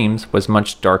 called Dreams, was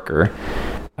much darker.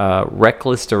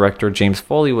 Reckless director James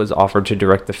Foley was offered to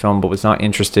direct the film, but was not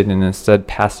interested, and instead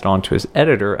passed it on to his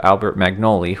editor, Albert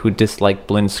Magnoli, who disliked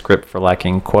Blind's script for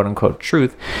lacking quote-unquote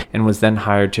truth, and was then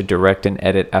hired to direct and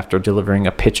edit after delivering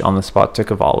a pitch on the spot to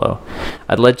Cavallo.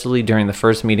 Allegedly, during the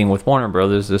first meeting with Warner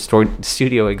Brothers, the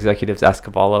studio executives asked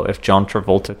Cavallo if John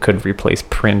Travolta could replace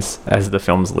Prince as the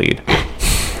film's lead.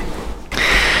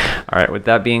 All right, with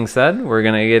that being said, we're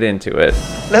going to get into it.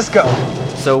 Let's go.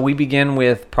 So we begin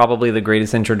with probably the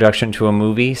greatest introduction to a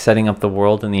movie, setting up the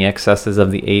world and the excesses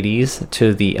of the 80s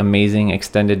to the amazing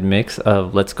extended mix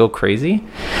of Let's Go Crazy.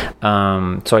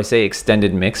 So I say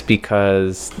extended mix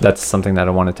because that's something that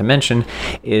I wanted to mention,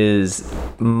 is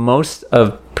most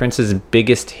of Prince's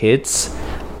biggest hits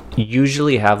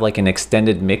usually have like an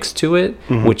extended mix to it,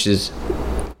 which is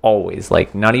always,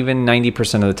 like, not even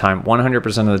 90% of the time, 100%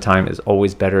 of the time is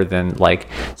always better than like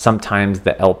sometimes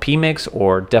the LP mix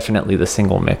or definitely the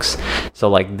single mix. So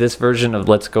like this version of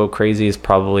Let's Go Crazy is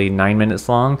probably 9 minutes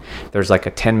long. There's like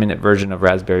a 10-minute version of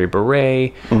Raspberry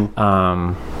Beret.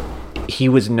 He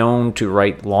was known to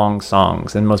write long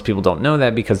songs, and most people don't know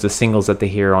that because the singles that they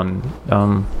hear on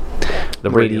the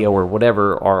radio or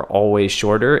whatever are always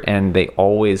shorter, and they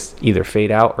always either fade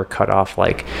out or cut off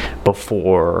like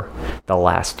before the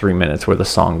last 3 minutes where the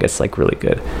song gets like really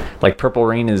good. Like Purple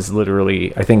Rain is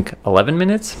literally, I think, 11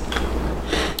 minutes.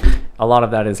 A lot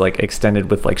of that is like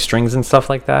extended with like strings and stuff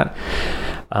like that.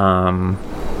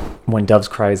 When Doves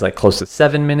Cry is like close to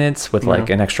 7 minutes with like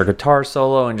an extra guitar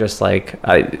solo, and just like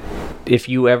if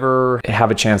you ever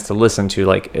have a chance to listen to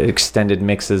like extended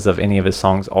mixes of any of his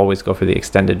songs, always go for the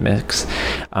extended mix.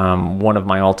 One of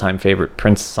my all-time favorite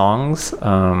Prince songs,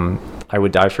 I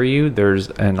Would Die For You, there's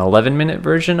an 11-minute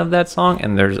version of that song,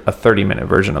 and there's a 30-minute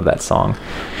version of that song.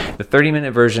 The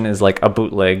 30-minute version is like a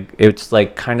bootleg. It's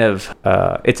like kind of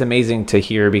it's amazing to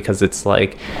hear because it's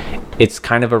like it's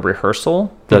kind of a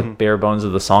rehearsal. The bare bones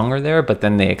of the song are there, but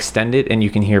then they extend it, and you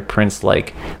can hear Prince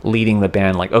like leading the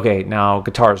band, like, okay, now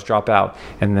guitars drop out,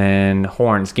 and then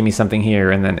horns, give me something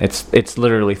here, and then it's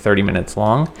literally 30 minutes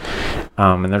long.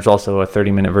 And there's also a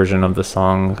 30-minute version of the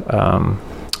song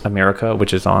America,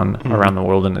 which is on Around the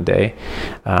World in a Day,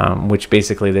 which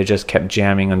basically they just kept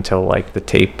jamming until like the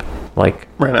tape like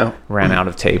ran out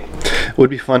of tape. It would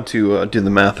be fun to do the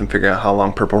math and figure out how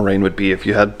long Purple Rain would be if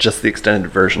you had just the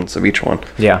extended versions of each one.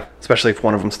 Yeah, especially if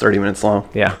one of them's 30 minutes long.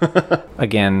 Yeah.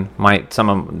 Again, some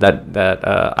of that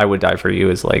I Would Die For You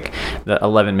is like the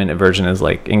 11-minute version is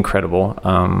like incredible.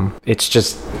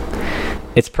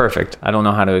 It's perfect. I don't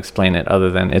know how to explain it other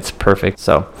than it's perfect.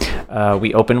 So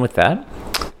we open with that.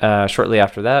 Shortly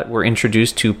after that, we're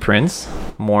introduced to Prince,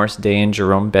 Morris Day and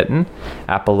Jerome Benton,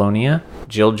 Apollonia,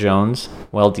 Jill Jones,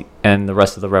 and the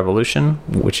rest of the Revolution,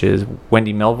 which is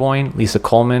Wendy Melvoin, Lisa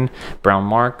Coleman, Brown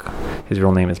Mark. His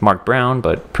real name is Mark Brown,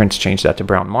 but Prince changed that to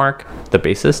Brown Mark, the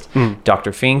bassist,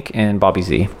 Dr. Fink, and Bobby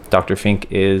Z. Dr.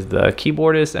 Fink is the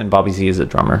keyboardist, and Bobby Z is the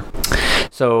drummer.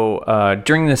 So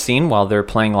during the scene, while they're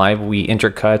playing live, we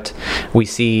intercut.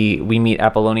 We meet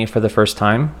Apollonia for the first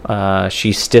time.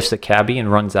 She stiffs a cabbie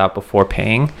and runs out before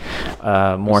paying.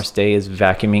 Morris Day is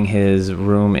vacuuming his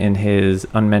room in his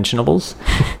unmentionables,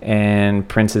 and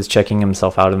Prince is checking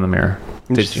himself out in the mirror.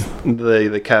 Did you?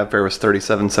 The cab fare was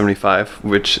 $37.75,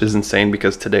 which is insane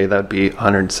because today that'd be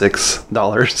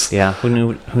 $106. Yeah,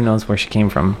 who knows where she came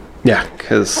from? Yeah,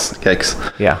 because yikes.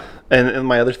 Yeah. And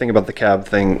my other thing about the cab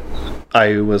thing,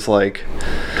 I was like,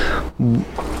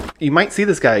 you might see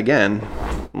this guy again.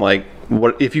 Like,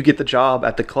 what if you get the job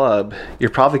at the club? You're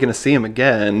probably going to see him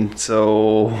again.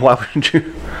 So why wouldn't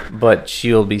you? But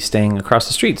she'll be staying across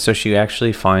the street, so she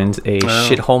actually finds a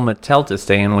shithole motel to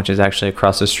stay in, which is actually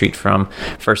across the street from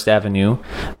First Avenue,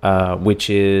 which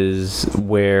is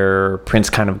where Prince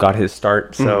kind of got his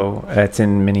start. So it's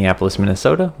in Minneapolis,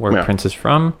 Minnesota, where Prince is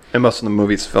from. And most of the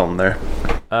movies filmed there.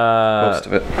 Most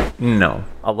of it. No,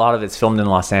 a lot of it's filmed in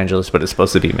Los Angeles, but it's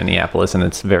supposed to be Minneapolis, and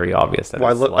it's very obvious that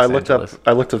it's Los Angeles.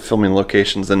 I looked up filming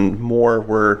locations, and more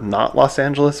were not Los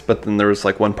Angeles. But then there was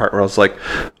like one part where I was like,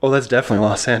 "Oh, that's definitely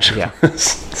Los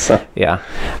Angeles." Yeah.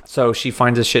 So she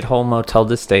finds a shithole motel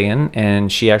to stay in, and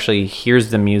she actually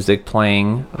hears the music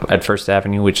playing at First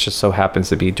Avenue, which just so happens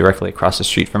to be directly across the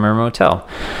street from her motel.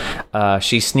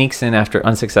 She sneaks in after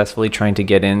unsuccessfully trying to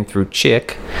get in through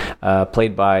Chick,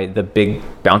 played by the big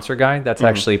bouncer guy. That's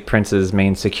actually Prince's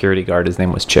main security guard. His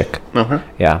name was Chick.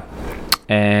 Yeah.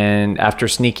 And after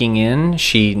sneaking in,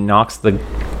 she knocks the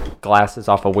glasses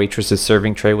off a waitress's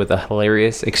serving tray with a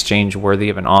hilarious exchange worthy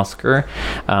of an Oscar.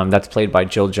 That's played by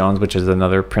Jill Jones, which is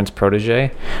another Prince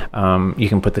protege. You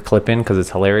can put the clip in because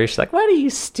it's hilarious. She's like, "What, are you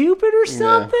stupid or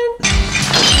something?"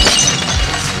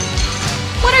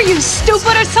 What, are you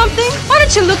stupid or something? Why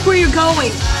don't you look where you're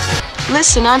going?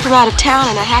 Listen, I'm from out of town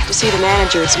and I have to see the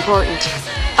manager. It's important.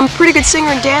 I'm a pretty good singer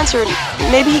and dancer,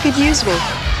 and maybe he could use me.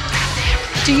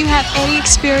 Do you have any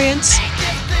experience?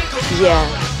 Yeah.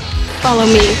 Follow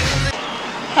me.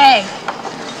 Hey,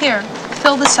 here,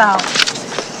 fill this out.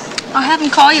 I'll have him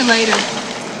call you later.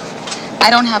 I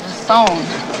don't have a phone.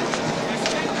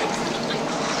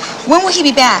 When will he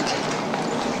be back?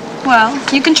 Well,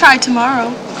 you can try tomorrow.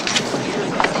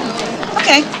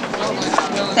 Okay.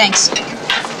 Thanks.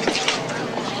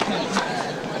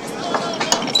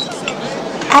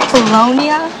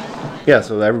 Apollonia? Yeah,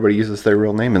 so everybody uses their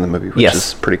real name in the movie, which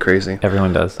is pretty crazy.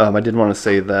 Everyone does. I did want to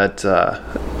say that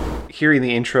hearing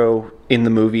the intro in the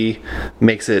movie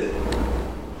makes you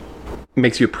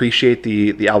appreciate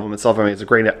the album itself. I mean, it's a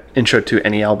great intro to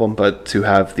any album, but to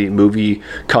have the movie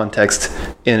context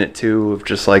in it too, of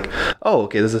just like, oh,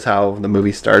 okay, this is how the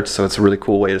movie starts. So it's a really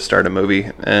cool way to start a movie.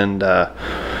 And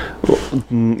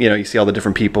you see all the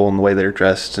different people and the way they're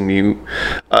dressed, and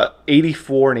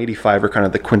 84 and 85 are kind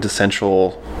of the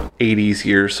quintessential 80s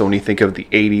years. So when you think of the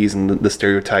 80s and the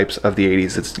stereotypes of the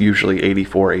 80s, it's usually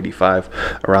 84,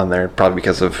 85, around there, probably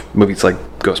because of movies like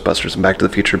Ghostbusters and Back to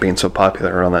the Future being so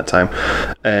popular around that time.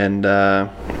 And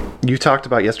you talked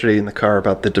about yesterday in the car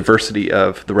about the diversity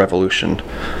of the Revolution,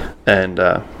 and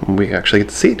we actually get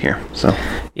to see it here.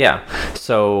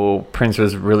 So Prince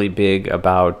was really big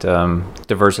about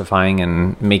diversifying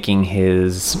and making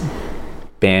his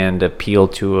band appeal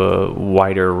to a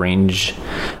wider range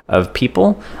of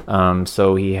people.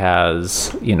 So he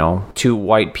has, 2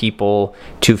 white people,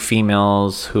 2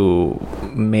 females who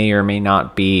may or may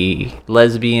not be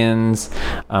lesbians.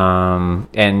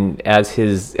 And as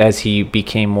he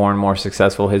became more and more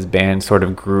successful, his band sort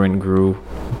of grew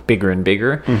bigger and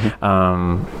bigger.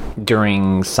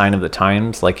 During Sign of the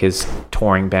Times, like, his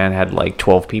touring band had like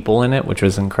 12 people in it, which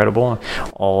was incredible.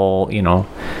 All,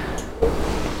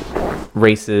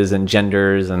 races and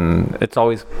genders, and it's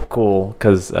always cool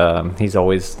because he's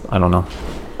always, I don't know,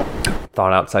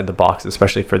 thought outside the box,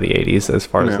 especially for the 80s as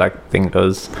far as that thing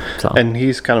goes. So. And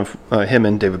he's kind of him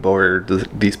and David Bowie are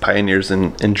these pioneers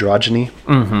in androgyny.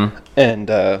 And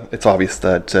it's obvious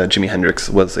that Jimi Hendrix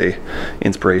was a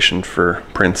inspiration for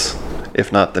Prince.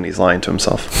 If not, then he's lying to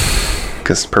himself,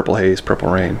 because Purple Haze,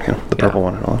 Purple Rain, the purple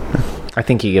one and all. I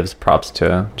think he gives props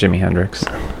to Jimi Hendrix,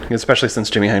 especially since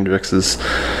Jimi Hendrix is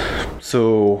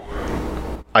so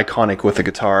iconic with the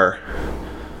guitar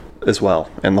as well,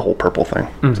 and the whole purple thing.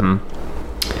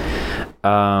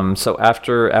 So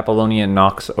after Apollonia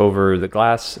knocks over the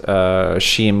glass,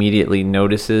 she immediately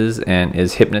notices and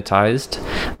is hypnotized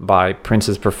by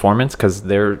Prince's performance, because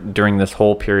they're, during this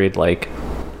whole period, like,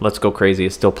 Let's Go Crazy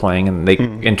is still playing, and they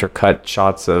intercut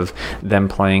shots of them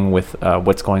playing with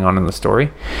what's going on in the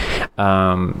story.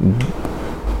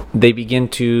 They begin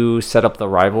to set up the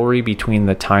rivalry between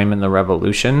the Time and the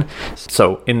Revolution.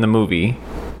 So in the movie,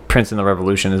 Prince and the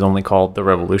Revolution is only called The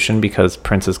Revolution because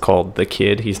Prince is called the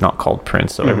Kid. He's not called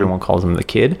Prince, so everyone calls him the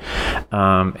Kid.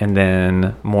 And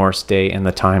then Morris Day and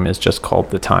the Time is just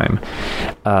called The Time.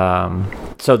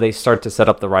 So they start to set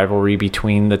up the rivalry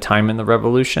between the Time and the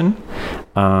Revolution.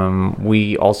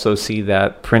 We also see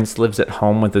that Prince lives at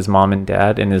home with his mom and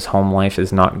dad, and his home life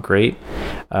is not great.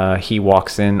 He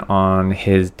walks in on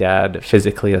his dad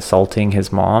physically assaulting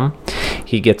his mom.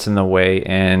 He gets in the way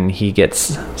and he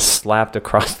gets slapped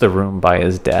across the room by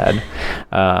his dad.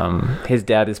 His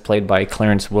dad is played by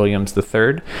Clarence Williams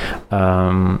III.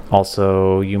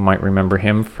 Also, you might remember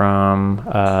him from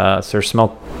Sir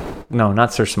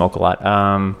Smoke-A-Lot.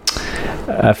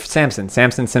 Samson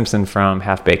Simpson from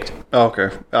Half Baked. Oh,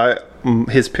 okay.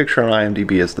 His picture on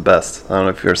IMDb is the best. I don't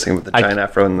know if you've ever seen with the giant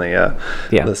afro and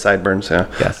the sideburns. Yeah.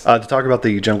 Yes. To talk about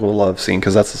the Jungle Love scene,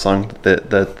 because that's the song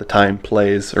that the Time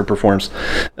plays or performs.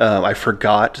 I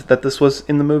forgot that this was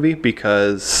in the movie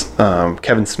because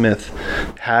Kevin Smith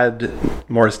had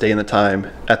Morris Day in the Time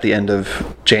at the end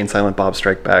of Jay and Silent Bob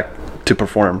Strike Back to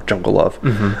perform Jungle Love.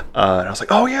 And I was like,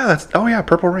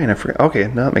 Purple Rain. I forgot. Okay,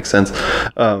 no, that makes sense.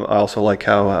 I also like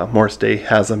how Morris Day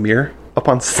has a mirror up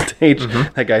on stage.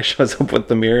 That guy shows up with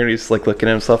the mirror and he's like looking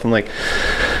at himself. I'm like,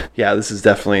 yeah, this is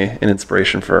definitely an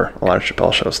inspiration for a lot of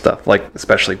Chappelle Show stuff, like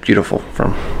especially Beautiful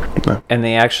from. And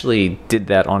they actually did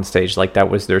that on stage. Like that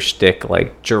was their shtick.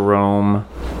 Like Jerome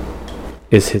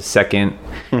is his second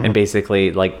and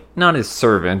basically like not his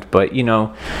servant, but you know,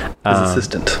 his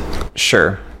assistant.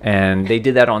 Sure. And they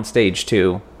did that on stage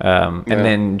too. And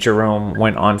then Jerome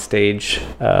went on stage,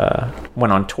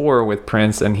 went on tour with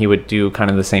Prince, and he would do kind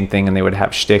of the same thing, and they would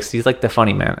have shticks. He's like the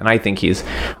funny man, and I think he's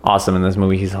awesome in this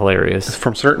movie. He's hilarious.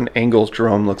 From certain angles,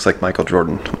 Jerome looks like Michael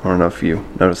Jordan. I don't know if you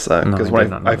noticed that. Because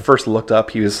when I first looked up,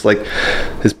 he was like,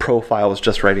 his profile was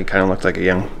just right. He kind of looked like a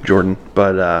young Jordan.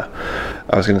 But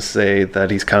I was going to say that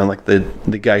he's kind of like the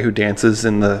guy who dances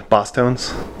in the Boss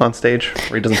Tones on stage,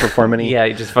 where he doesn't perform any. Yeah,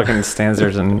 he just fucking stands there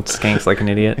and skanks like an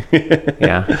idiot.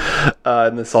 Yeah.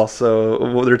 And this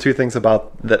also, there are two things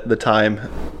about the Time,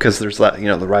 because there's that,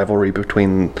 the rivalry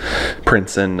between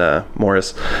Prince and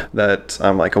Morris, that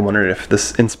I'm wondering if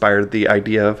this inspired the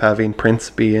idea of having Prince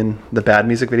be in the Bad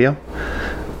music video.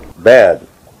 Bad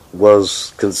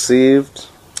was conceived.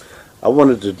 I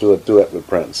wanted to do a duet with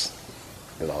Prince.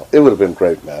 It would have been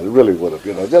great, man. It really would have,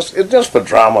 just for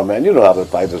drama, man. You know how the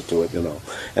fighters do it, and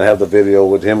have the video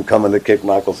with him coming to kick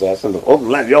Michael's ass and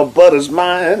your butt is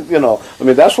mine, I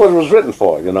mean, that's what it was written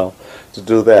for, to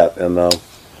do that. And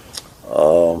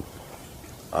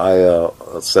I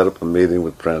set up a meeting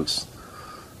with Prince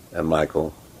and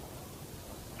Michael,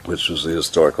 which was the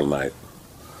historical night.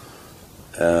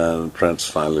 And Prince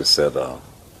finally said,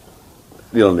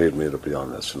 you don't need me to be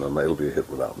on this, it'll be a hit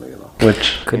without me,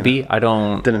 Which could be.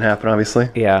 Didn't happen, obviously.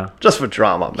 Yeah. Just for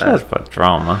drama, man. Just for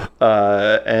drama.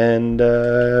 And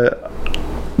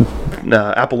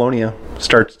Apollonia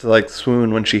starts to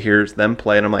swoon when she hears them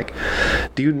play, and I'm like,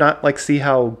 do you not see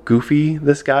how goofy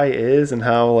this guy is and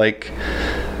how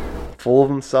full of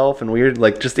himself and weird?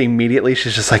 Just immediately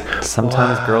she's just like,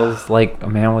 sometimes wow. Girls like a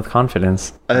man with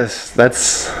confidence.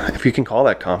 That's if you can call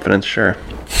that confidence, sure.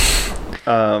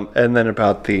 And then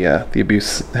about the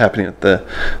abuse happening at the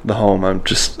home,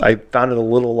 I found it a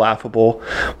little laughable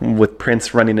with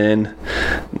Prince running in,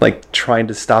 trying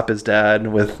to stop his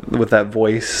dad with that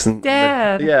voice. And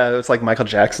Dad. It was like Michael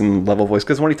Jackson level voice,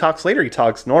 because when he talks later, he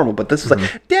talks normal, but this was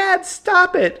like, Dad,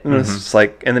 stop it! And it's just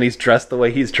and then he's dressed the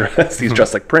way he's dressed. He's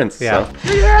dressed like Prince. Yeah. So.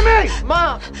 Do you hear me?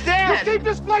 Mom, Dad! You keep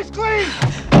this place clean!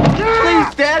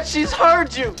 Please, Dad, she's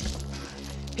heard you!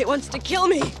 He wants to kill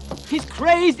me. He's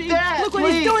crazy. Dad, Look what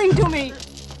please. he's doing to me.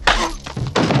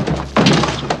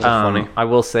 Funny. I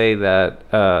will say that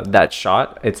that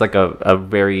shot, it's like a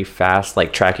very fast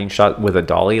tracking shot with a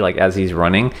dolly, as he's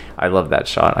running. I love that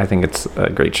shot. I think it's a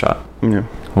great shot. Yeah.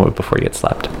 Before he gets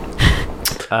slapped.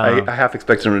 I half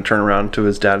expected him to turn around to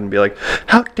his dad and be like,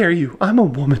 how dare you? I'm a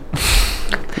woman.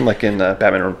 Like in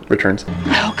Batman Returns.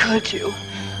 How could you?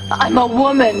 I'm a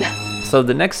woman. So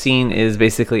the next scene is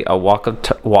basically a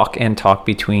walk and talk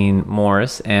between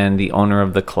Morris and the owner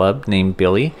of the club named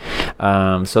Billy.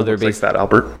 So they're basically Fat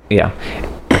Albert. Yeah,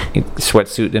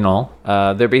 sweatsuit and all.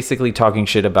 They're basically talking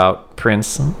shit about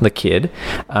Prince, the Kid,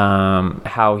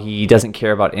 how he doesn't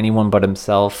care about anyone but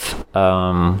himself.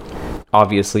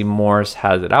 Obviously, Morris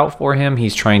has it out for him.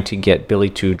 He's trying to get Billy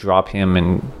to drop him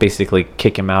and basically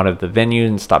kick him out of the venue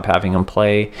and stop having him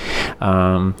play.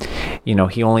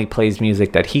 He only plays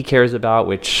music that he cares about,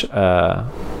 which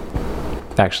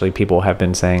actually people have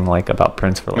been saying like about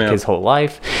Prince for like his whole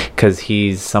life, because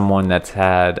he's someone that's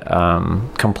had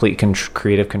complete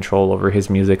creative control over his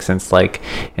music since like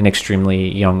an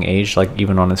extremely young age. Like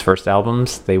even on his first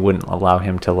albums, they wouldn't allow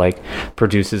him to like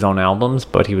produce his own albums,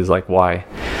 but he was like, why?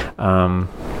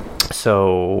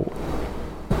 So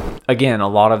again, a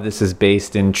lot of this is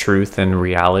based in truth and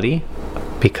reality,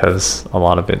 because a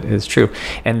lot of it is true.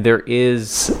 And there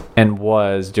is and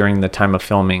was during the time of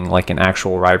filming like an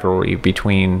actual rivalry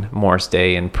between Morris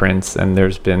Day and Prince, and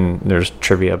there's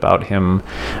trivia about him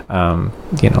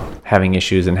having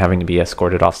issues and having to be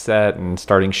escorted off set and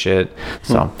starting shit.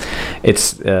 So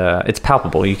it's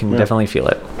palpable. You can definitely feel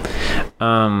it.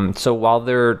 So while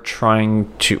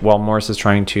Morris is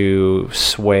trying to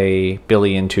sway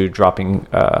Billy into dropping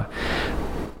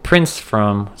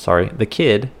the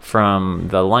kid from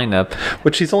the lineup,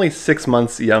 which he's only 6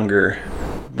 months younger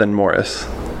than Morris.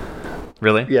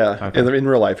 Really? Yeah, okay. In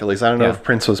real life at least. I don't know if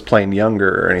Prince was playing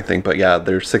younger or anything, but yeah,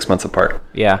 they're 6 months apart.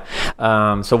 Yeah.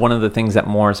 So one of the things that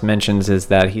Morris mentions is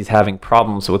that he's having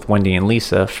problems with Wendy and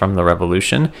Lisa from the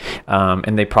Revolution,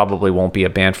 and they probably won't be a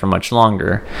band for much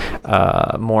longer.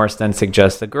 Morris then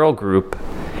suggests a girl group,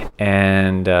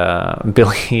 and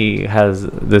Billy has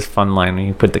this fun line when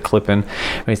you put the clip in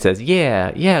where he says,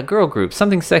 yeah, girl group,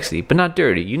 something sexy but not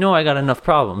dirty, you know I got enough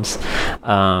problems.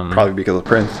 Probably because of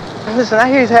Prince. Listen, I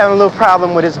hear he's having a little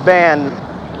problem with his band,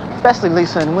 especially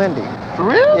Lisa and Wendy. For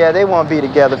real? Yeah, they won't be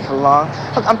together for long.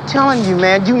 Look, I'm telling you,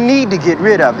 man, you need to get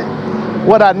rid of it.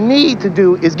 What I need to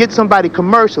do is get somebody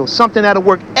commercial, something that'll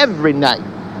work every night.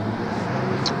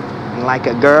 Like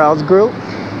a girls group?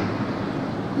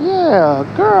 Yeah,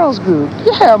 girls group.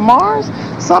 Yeah, Mars.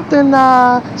 Something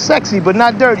sexy but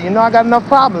not dirty. You know I got enough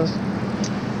problems.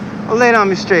 Well, lay it on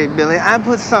me straight, Billy. I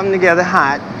put something together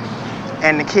hot,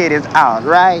 and the kid is out,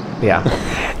 right? Yeah.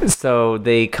 So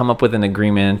they come up with an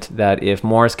agreement that if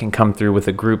Morris can come through with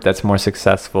a group that's more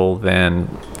successful than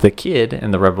the kid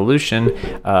and the Revolution,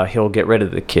 he'll get rid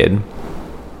of the kid.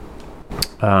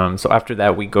 So after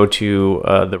that, we go to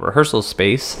the rehearsal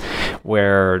space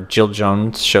where Jill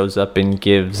Jones shows up and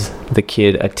gives the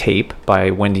kid a tape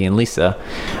by Wendy and Lisa.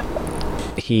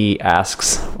 He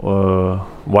asks,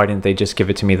 why didn't they just give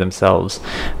it to me themselves?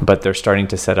 But they're starting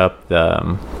to set up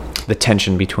the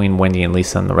tension between Wendy and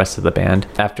Lisa and the rest of the band.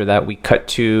 After that, we cut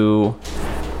to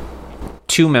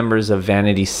two members of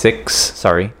Apollonia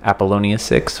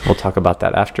 6. We'll talk about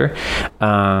that after.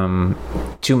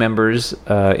 Two members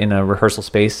in a rehearsal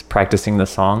space practicing the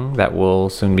song that will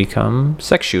soon become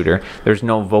Sex Shooter. There's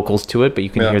no vocals to it, but you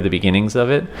can hear the beginnings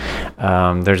of it.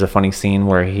 There's a funny scene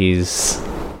where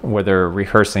they're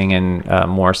rehearsing and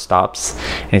Morris stops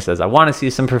and he says, I want to see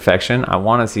some perfection. I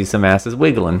want to see some asses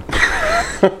wiggling.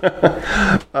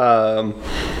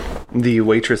 The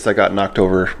waitress that got knocked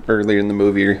over earlier in the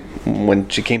movie, when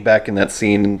she came back in that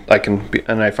scene, I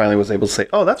finally was able to say,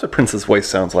 oh, that's what Prince's voice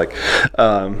sounds like,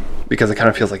 because it kind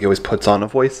of feels like he always puts on a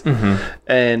voice. Mm-hmm.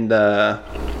 And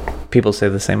people say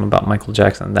the same about Michael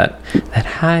Jackson, that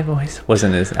high voice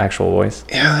wasn't his actual voice.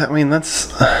 Yeah, I mean,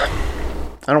 that's I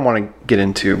don't want to get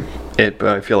into it, but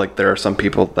I feel like there are some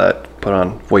people that put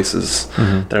on voices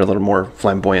that are a little more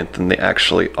flamboyant than they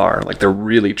actually are. Like, they're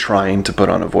really trying to put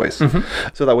on a voice. Mm-hmm.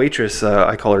 So that waitress,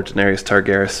 I call her Daenerys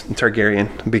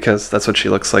Targaryen, because that's what she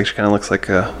looks like. She kind of looks like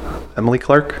Emily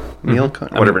Clark?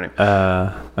 Whatever her name.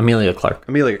 Amelia Clark.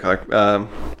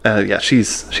 Yeah,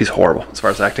 she's horrible as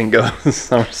far as acting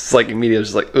goes. I'm just like immediately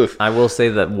just like, oof. I will say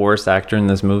that worst actor in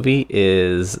this movie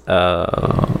is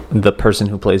the person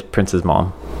who plays Prince's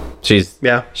mom. She's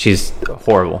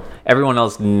horrible.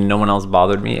 No one else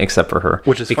bothered me except for her,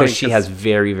 which is because funny, she has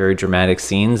very, very dramatic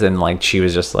scenes, and like she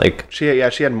was just like she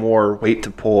had more weight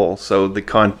to pull. So the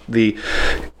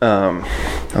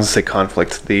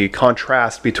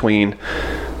contrast between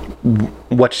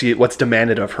what's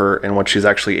demanded of her and what she's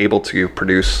actually able to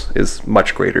produce is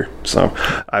much greater. So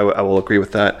I will agree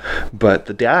with that. But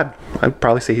the dad, I'd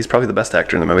probably say he's probably the best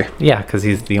actor in the movie. Yeah, because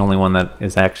he's the only one that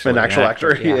is actually an actual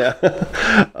actor. Yeah.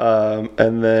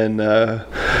 And then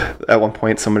at one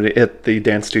point, somebody at the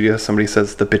dance studio, somebody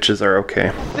says the bitches are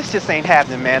okay. This just ain't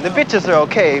happening, man. The bitches are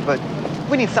okay, but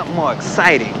we need something more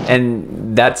exciting.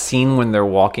 And that scene when they're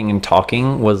walking and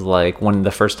talking was like, when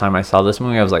the first time I saw this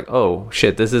movie, I was like, oh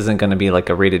shit, this isn't going to be like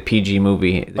a rated PG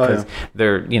movie, because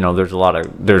there's a lot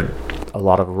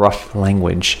of rough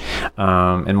language,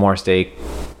 and Morris Day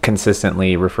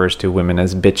consistently refers to women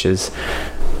as bitches.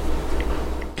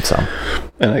 So,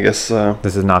 and I guess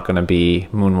this is not going to be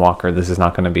Moonwalker. This is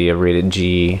not going to be a rated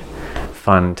G,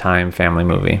 fun time family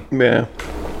movie. Yeah.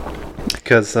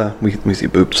 Because we see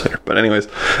boobs later. But anyways,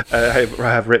 I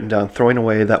have written down throwing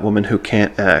away that woman who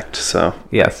can't act. So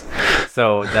yes.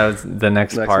 So that was the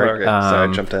next part. Okay. Sorry,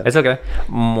 I jumped in. It's okay.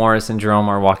 Morris and Jerome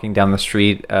are walking down the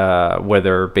street where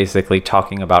they're basically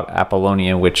talking about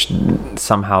Apollonia, which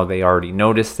somehow they already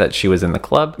noticed that she was in the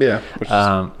club. Yeah, which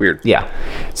is weird. Yeah.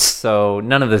 So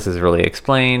none of this is really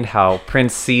explained. How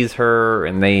Prince sees her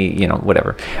and they,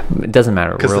 whatever. It doesn't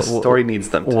matter. Because the story needs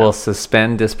them to. We'll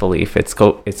suspend disbelief. It's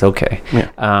okay.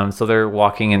 Yeah. So they're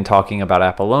walking and talking about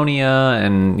Apollonia,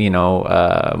 and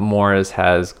Morris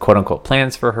has quote unquote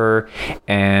plans for her,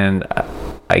 and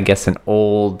I guess an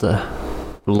old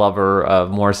lover of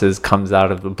Morris's comes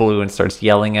out of the blue and starts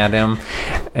yelling at him,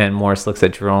 and Morris looks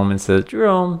at Jerome and says,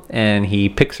 "Jerome," and he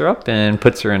picks her up and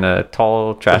puts her in a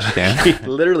tall trash can. He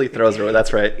literally throws her away.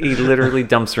 That's right. He literally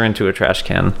dumps her into a trash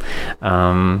can.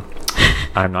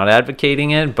 I'm not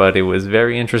advocating it, but it was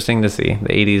very interesting to see.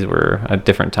 The 80s were a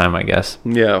different time, I guess.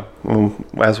 Yeah, well,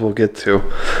 as we'll get to.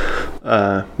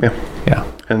 Yeah.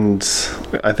 And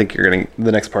I think you're getting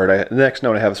the next part. The next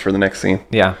note I have is for the next scene.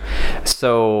 Yeah.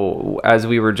 So, as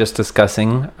we were just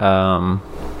discussing,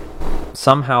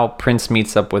 somehow Prince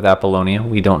meets up with Apollonia.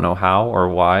 We don't know how or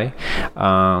why.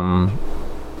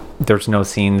 There's no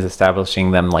scenes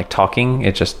establishing them like talking.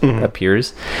 It just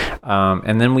appears.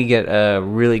 And then we get a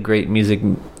really great music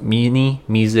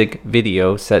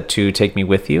video set to Take Me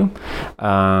With You,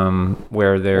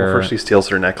 where they're... Well, first she steals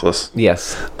her necklace.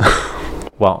 Yes.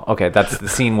 Well, okay, that's the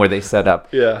scene where they set up.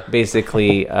 Yeah.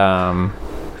 Basically...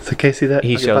 So Casey, that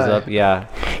he shows up. Yeah,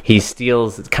 he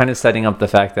steals, kind of setting up the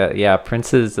fact that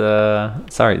Prince is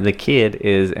the kid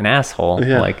is an asshole.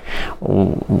 Yeah. Like,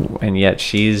 and yet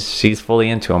she's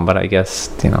fully into him. But I guess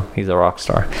he's a rock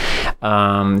star.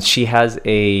 She has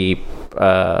a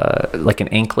like an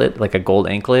anklet, like a gold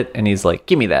anklet, and he's like,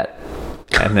 "Give me that."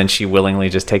 And then she willingly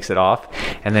just takes it off,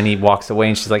 and then he walks away,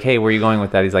 and she's like, "Hey, where are you going with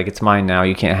that?" He's like, "It's mine now.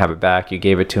 You can't have it back. You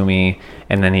gave it to me."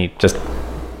 And then he just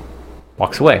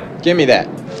walks away. Give me that.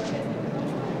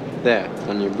 There,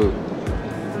 on your boot.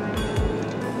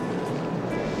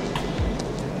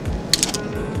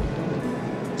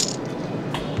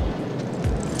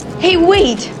 Hey,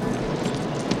 wait!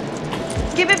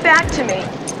 Give it back to me.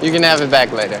 You can have it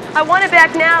back later. I want it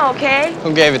back now, okay?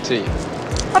 Who gave it to you?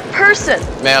 A person.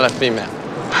 Male or female?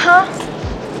 Huh?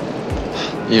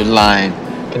 You're lying.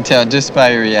 I can tell just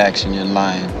by your reaction you're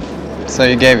lying. So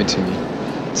you gave it to me.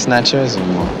 It's not yours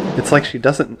anymore. It's like she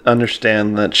doesn't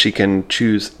understand that she can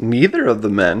choose neither of the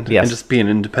men and just be an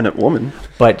independent woman.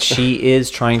 But she is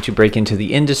trying to break into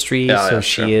the industry, so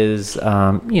she true. is,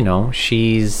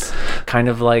 she's kind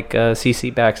of like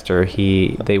CC Baxter.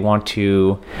 They want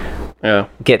to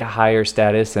get higher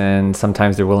status, and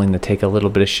sometimes they're willing to take a little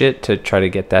bit of shit to try to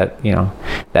get that,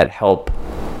 that help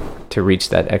to reach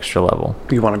that extra level.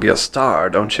 You want to be a star,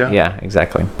 don't you? Yeah,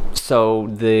 exactly. So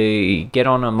they get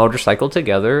on a motorcycle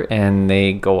together and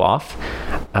they go off.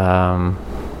 I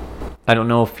don't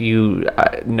know if you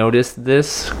noticed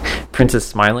this. Prince is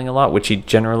smiling a lot, which he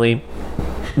generally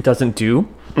doesn't do.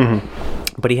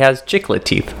 Mm-hmm. But he has chiclet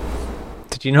teeth.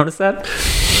 Did you notice that?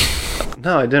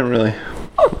 No, I didn't really.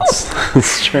 It's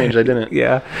strange. I didn't.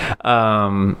 Yeah.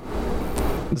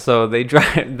 So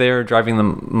they're driving the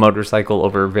motorcycle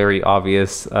over very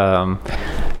obvious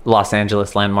Los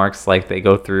Angeles landmarks. Like they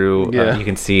go through, you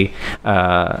can see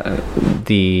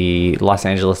the Los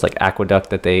Angeles like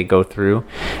aqueduct that they go through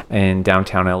in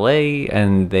downtown LA,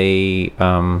 and they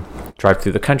drive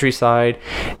through the countryside,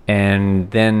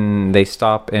 and then they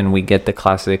stop, and we get the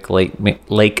classic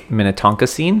Lake Minnetonka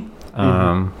scene.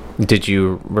 Did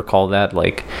you recall that?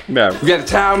 Like, yeah. You got a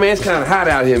towel, man? It's kind of hot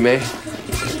out here, man.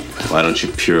 Why don't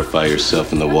you purify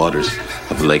yourself in the waters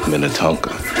of Lake Minnetonka?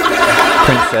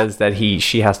 Prince says that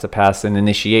she has to pass an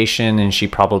initiation, and she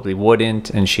probably wouldn't.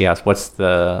 And she asks,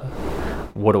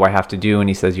 what do I have to do? And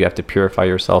he says, you have to purify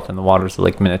yourself in the waters of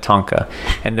Lake Minnetonka.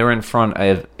 And they're in front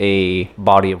of a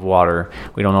body of water.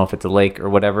 We don't know if it's a lake or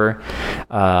whatever.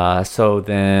 So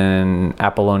then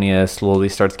Apollonia slowly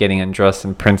starts getting undressed,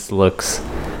 and Prince looks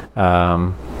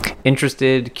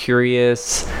interested,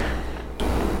 curious,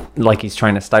 like he's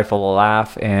trying to stifle a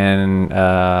laugh, and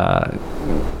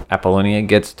Apollonia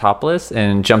gets topless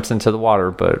and jumps into the water.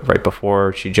 But right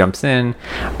before she jumps in,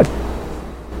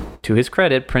 to his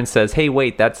credit, Prince says, "Hey,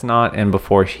 wait, that's not," and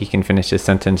before he can finish his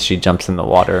sentence, she jumps in the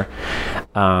water.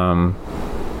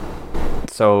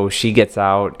 So she gets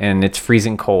out, and it's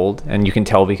freezing cold, and you can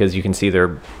tell because you can see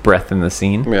their breath in the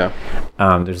scene. Yeah.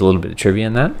 There's a little bit of trivia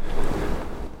in that.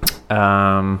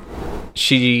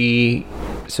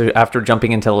 So after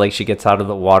jumping into the lake, she gets out of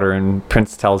the water, and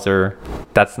Prince tells her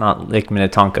that's not Lake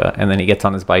Minnetonka, and then he gets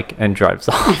on his bike and drives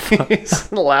off. He's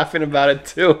laughing about it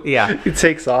too. Yeah. He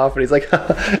takes off, and he's like,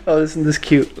 "Oh, isn't this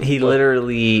cute?" He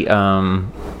literally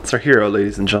It's our hero,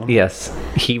 ladies and gentlemen. Yes.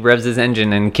 He revs his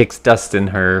engine and kicks dust in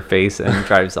her face and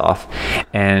drives off.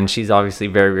 And she's obviously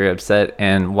very, very upset.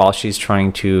 And while she's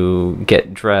trying to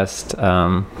get dressed,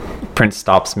 Prince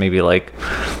stops maybe like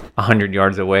 100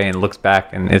 yards away and looks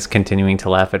back and is continuing to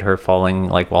laugh at her falling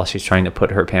like while she's trying to put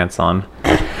her pants on.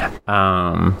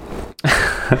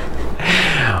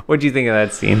 What do you think of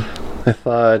that scene? I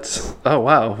thought, oh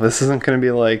wow, this isn't going to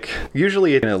be like...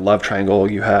 Usually in a love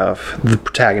triangle, you have the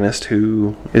protagonist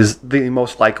who is the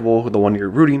most likable, the one you're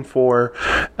rooting for,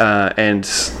 and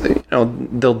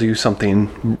they'll do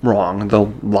something wrong.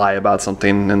 They'll lie about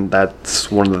something, and that's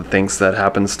one of the things that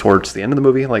happens towards the end of the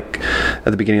movie, like at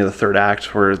the beginning of the third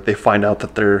act, where they find out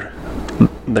that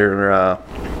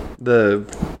the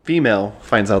female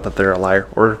finds out that they're a liar,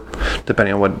 or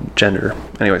depending on what gender.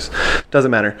 Anyways,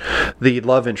 doesn't matter. The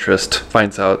love interest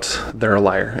finds out they're a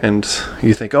liar, and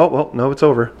you think, oh, well, no, it's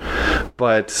over.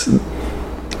 But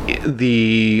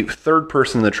the third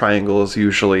person in the triangle is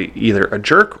usually either a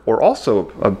jerk or also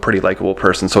a pretty likable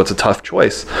person, so it's a tough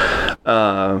choice.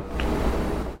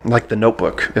 Like The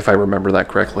Notebook, if I remember that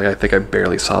correctly. I think I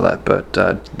barely saw that, but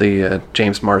the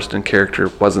James Marsden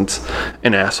character wasn't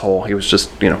an asshole. He was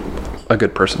just, a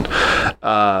good person.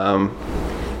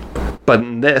 But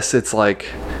in this, it's like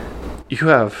you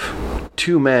have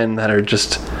two men that are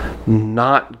just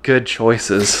not good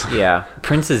choices. Yeah,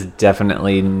 Prince is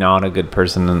definitely not a good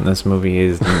person in this movie.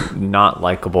 He's not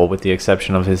likable, with the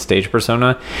exception of his stage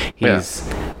persona. He's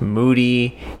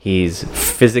moody. He's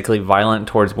physically violent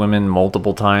towards women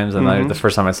multiple times. And the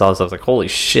first time I saw this, I was like, "Holy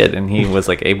shit!" And he was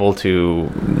like able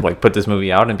to like put this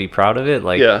movie out and be proud of it.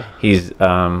 Like, he's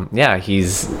an egomaniac.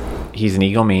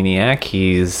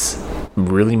 He's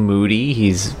really moody.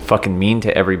 He's fucking mean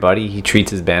to everybody. He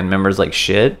treats his band members like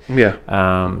shit.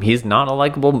 Yeah. He's not a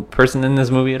likable person in this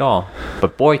movie at all.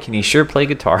 But boy, can he sure play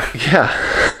guitar. Yeah.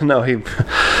 No,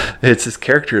 it's his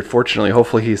character, fortunately.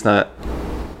 Hopefully he's not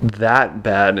that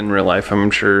bad in real life. I'm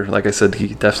sure, like I said, he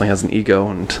definitely has an ego,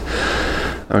 and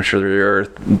I'm sure there are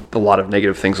a lot of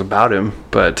negative things about him,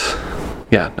 but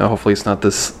yeah, no, hopefully it's not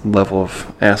this level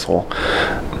of asshole.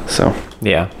 So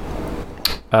yeah.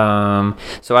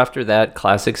 So after that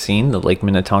classic scene, the Lake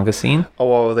Minnetonka scene.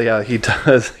 Oh, well, yeah, he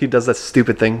does that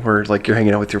stupid thing where like you're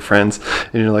hanging out with your friends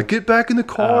and you're like, get back in the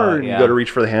car, and you go to reach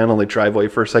for the handle and they drive away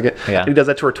for a second. Yeah. And he does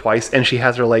that to her twice, and she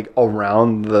has her like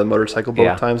around the motorcycle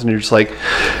both times, and you're just like,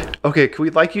 okay, can we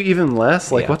like you even less?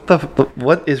 Like,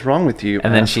 what is wrong with you?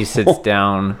 And then she sits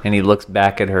down and he looks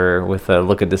back at her with a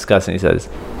look of disgust, and he says,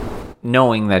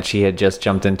 knowing that she had just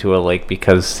jumped into a lake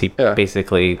because he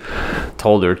basically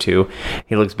told her to,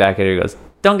 he looks back at her and goes,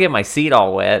 "Don't get my seat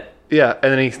all wet." Yeah,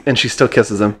 and then she still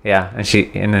kisses him. Yeah,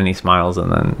 and then he smiles,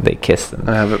 and then they kiss, and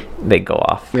they go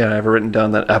off. Yeah, I have it written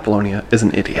down that Apollonia is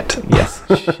an idiot. Yes,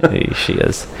 she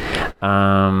is.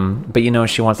 But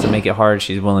she wants to make it hard.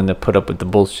 She's willing to put up with the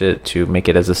bullshit to make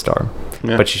it as a star,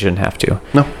 but she shouldn't have to.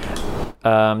 No.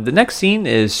 The next scene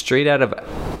is straight out of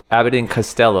Abbott and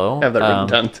Costello. I have that written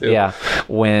down too. Yeah,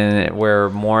 where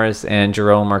Morris and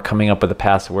Jerome are coming up with a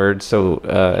password. So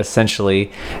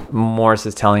essentially, Morris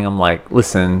is telling him like,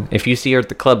 "Listen, if you see her at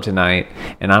the club tonight,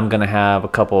 and I'm gonna have a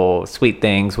couple sweet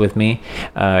things with me,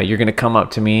 you're gonna come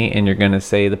up to me and you're gonna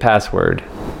say the password."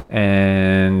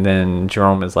 And then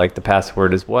Jerome is like, "The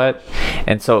password is what?"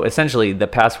 And so essentially, the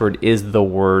password is the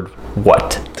word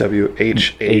what?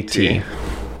 WHAT.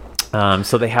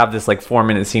 So they have this like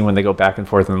 4-minute scene when they go back and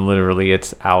forth, and literally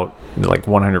it's out like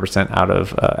 100% out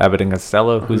of Abbott and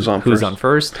Costello, who's on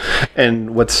first.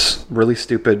 And what's really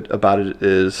stupid about it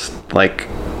is like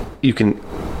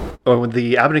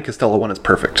the Abbott and Costello one is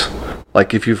perfect.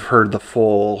 Like if you've heard the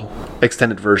full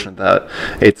extended version of that,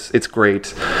 it's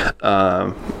great.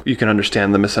 You can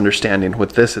understand the misunderstanding.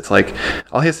 With this, it's like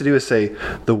all he has to do is say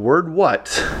the word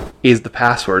 "what" is the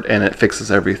password, and it fixes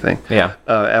everything. Yeah.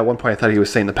 At one point, I thought he was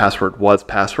saying the password was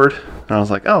password, and I was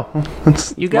like, oh,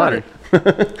 you got modern.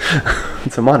 It.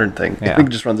 It's a modern thing. Yeah. He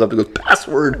just runs up and goes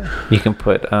password. You can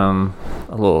put a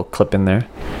little clip in there.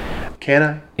 Can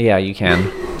I? Yeah, you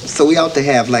can. So we ought to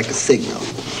have like a signal.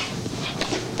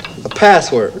 A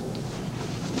password.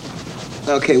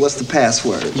 Okay, what's the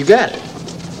password? You got it.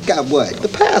 Got what? The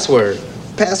password.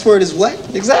 Password is what?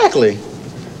 Exactly.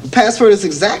 The password is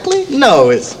exactly? No,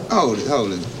 it's... Hold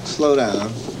it. Slow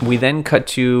down. We then cut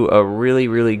to a really,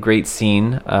 really great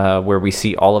scene where we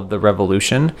see all of the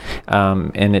revolution,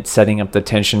 and it's setting up the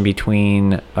tension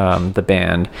between the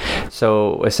band.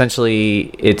 So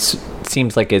essentially, it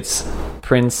seems like it's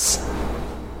Prince,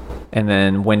 and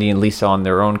then Wendy and Lisa on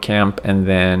their own camp, and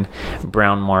then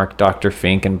Brown Mark, Dr.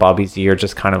 Fink, and Bobby Z are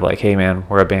just kind of like, hey man,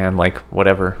 we're a band, like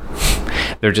whatever.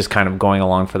 they're just kind of going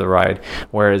along for the ride.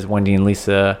 Whereas Wendy and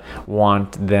Lisa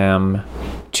want them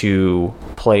to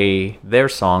play their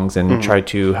songs and try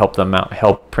to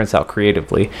help Prince out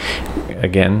creatively.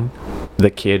 Again, the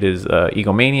kid is an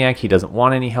egomaniac. He doesn't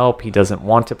want any help. He doesn't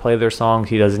want to play their songs.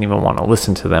 He doesn't even want to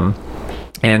listen to them.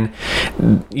 And,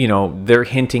 you know, they're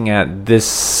hinting at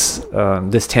this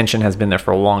tension has been there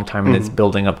for a long time, and it's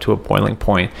building up to a boiling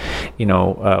point. You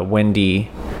know, Wendy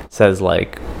says,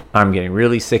 like, I'm getting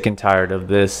really sick and tired of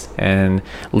this. And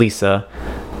Lisa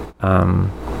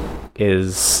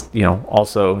is, you know,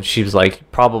 also, she was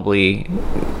like, probably,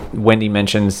 Wendy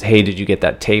mentions, hey, did you get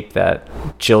that tape that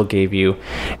Jill gave you?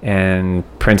 And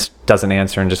Prince doesn't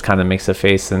answer and just kind of makes a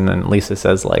face, and then Lisa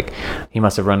says, like, he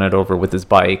must have run it over with his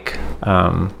bike.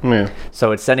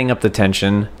 So it's setting up the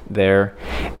tension there.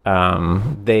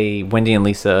 Wendy and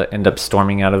Lisa end up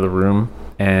storming out of the room,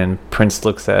 and Prince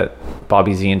looks at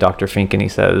Bobby Z and Dr. Fink, and he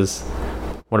says,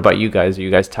 what about you guys? Are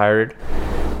you guys tired?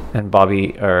 And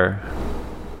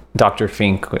Dr.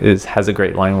 Fink has a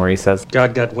great line where he says,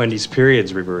 God got Wendy's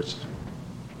periods reversed.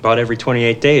 About every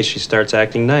 28 days, she starts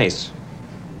acting nice.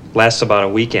 Lasts about a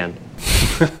weekend.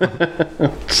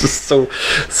 It's just so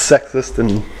sexist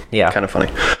and kind of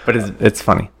funny. But it's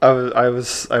funny.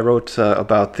 I wrote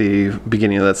about the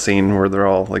beginning of that scene where they're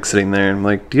all like sitting there, and I'm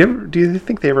like, do you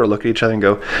think they ever look at each other and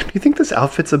go, do you think this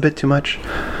outfit's a bit too much?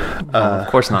 Of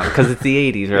course not, because it's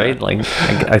the 80s, right? Yeah. Like,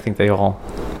 I think they all...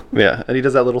 Yeah, and he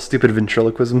does that little stupid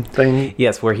ventriloquism thing.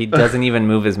 Yes, where he doesn't even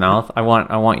move his mouth. I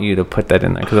want you to put that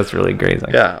in there because that's really great.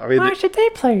 Like, yeah, I mean, why should they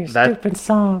play your stupid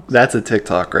songs? That's a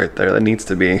TikTok right there. That needs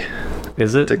to be.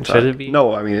 Is it? TikTok. Should it be?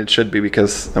 No, I mean it should be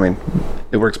because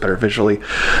it works better visually.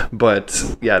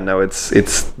 But yeah, no, it's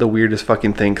the weirdest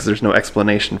fucking thing because there's no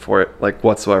explanation for it like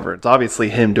whatsoever. It's obviously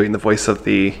him doing the voice of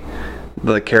the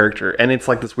character, and it's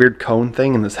like this weird cone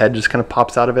thing, and his head just kind of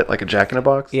pops out of it like a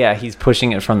jack-in-a-box. Yeah, he's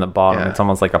pushing it from the bottom. It's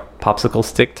almost like a popsicle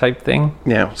stick type thing.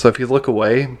 Yeah, so if you look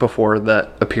away before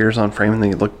that appears on frame, and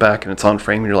then you look back and it's on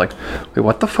frame, and you're like, wait,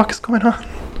 what the fuck is going on?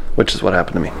 Which is what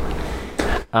happened to me.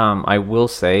 I will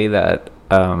say that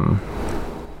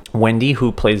Wendy,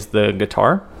 who plays the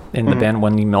guitar in the band,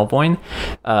 Wendy Melvoin,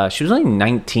 she was only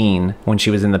 19 when she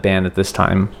was in the band at this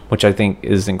time, which I think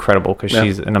is incredible because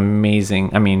she's an amazing,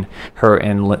 her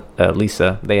and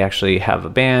Lisa, they actually have a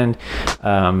band,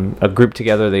 a group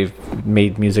together. They've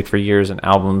made music for years and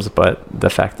albums, but the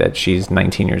fact that she's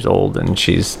 19 years old and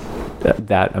she's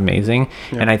that amazing.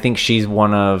 And I think she's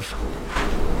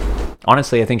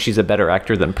honestly, I think she's a better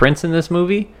actor than Prince in this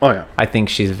movie. Oh yeah. I think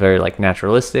she's very like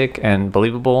naturalistic and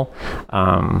believable.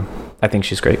 I think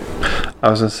she's great. I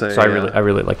was gonna say. So I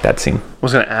really like that scene. I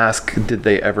was gonna ask,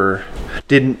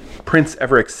 did Prince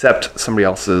ever accept somebody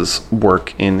else's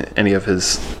work on any of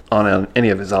his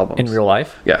albums in real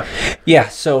life? Yeah. Yeah.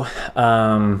 So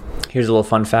here's a little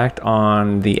fun fact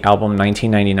on the album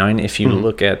 1999. If you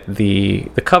look at the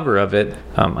cover of it,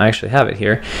 I actually have it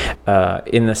here.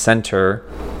 In the center,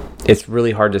 it's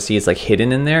really hard to see. It's like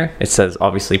hidden in there. It says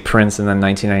obviously Prince and then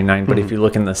 1999, but if you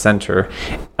look in the center,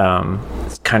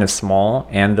 it's kind of small,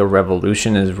 and the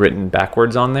Revolution is written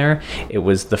backwards on there. It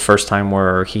was the first time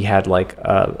where he had like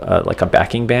a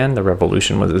backing band. The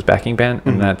Revolution was his backing band,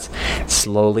 and that's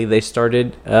slowly they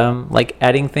started like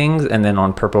adding things, and then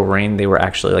on Purple Rain they were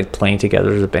actually like playing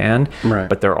together as a band. Right.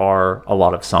 But there are a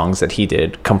lot of songs that he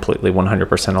did completely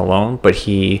 100% alone. But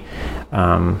he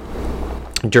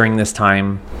during this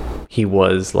time, he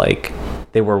was like,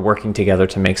 they were working together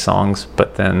to make songs,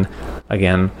 but then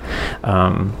again,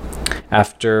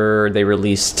 after they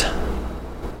released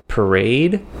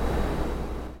Parade,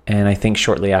 and I think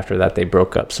shortly after that they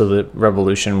broke up. So the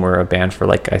Revolution were a band for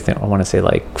like, I want to say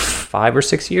like 5 or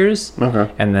 6 years. Okay.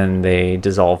 And then they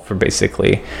dissolved for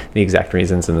basically the exact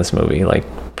reasons in this movie. Like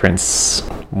Prince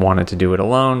wanted to do it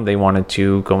alone. They wanted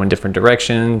to go in different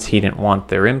directions. He didn't want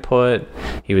their input.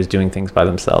 He was doing things by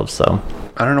themselves. So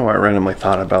I don't know why I randomly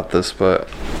thought about this, but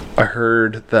I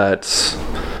heard that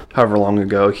however long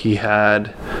ago he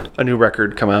had a new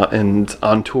record come out, and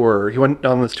on tour, he went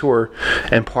on this tour,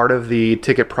 and part of the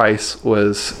ticket price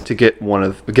was to get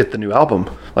the new album,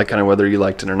 like kind of whether you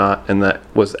liked it or not, and that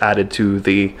was added to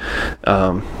the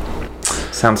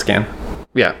SoundScan.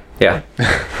 Yeah.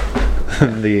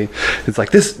 It's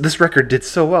like this record did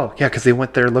so well, because they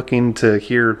went there looking to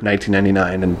hear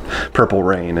 1999 and Purple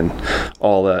Rain and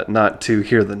all that, not to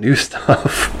hear the new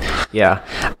stuff.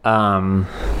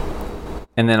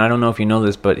 And then I don't know if you know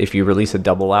this, but if you release a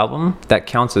double album, that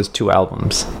counts as 2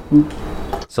 albums.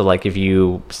 So like if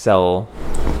you sell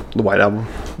the white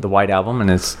album and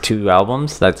it's 2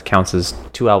 albums, that counts as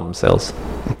 2 album sales,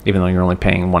 even though you're only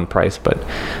paying one price. But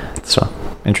so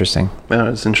interesting. Yeah,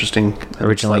 it's interesting.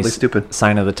 Originally, slightly stupid.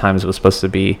 Sign of the Times was supposed to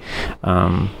be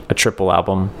a triple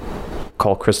album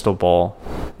called Crystal Ball,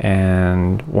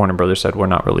 and Warner Brothers said we're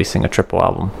not releasing a triple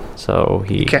album. So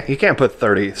you can't put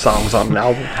 30 songs on an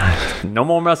album. No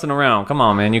more messing around. Come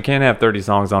on, man. You can't have 30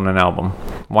 songs on an album.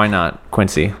 Why not,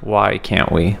 Quincy? Why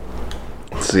can't we?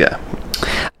 So, yeah.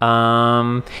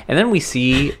 And then we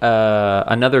see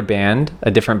another band,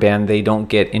 a different band. They don't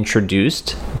get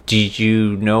introduced. Did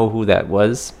you know who that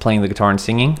was playing the guitar and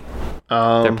singing?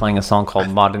 They're playing a song called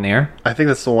Modern Air. I think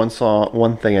that's the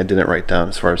one thing I didn't write down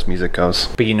as far as music goes.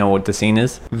 But you know what the scene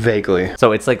is? Vaguely.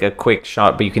 So it's like a quick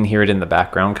shot, but you can hear it in the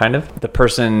background, kind of. The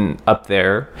person up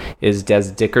there is Des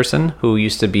Dickerson, who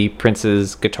used to be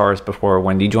Prince's guitarist before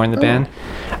Wendy joined the band.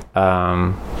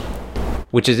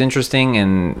 Which is interesting,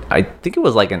 and I think it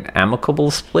was like an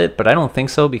amicable split, but I don't think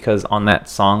so, because on that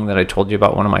song that I told you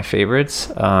about, one of my favorites,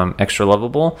 Extra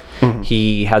Lovable,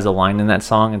 he has a line in that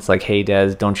song. It's like, hey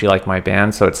Des, don't you like my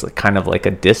band? So it's kind of like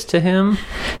a diss to him.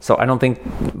 So I don't think,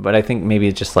 but I think maybe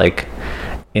it's just like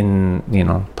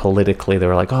politically they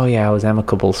were like, oh yeah, it was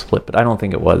amicable split, but I don't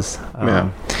think it was.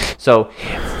 So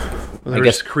I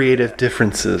guess creative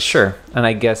differences. Sure. And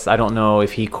I guess, I don't know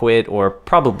if he quit, or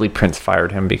probably Prince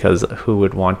fired him, because who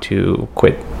would want to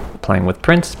quit playing with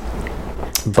Prince?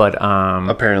 But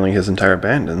apparently his entire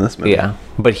band in this movie. Yeah.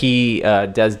 But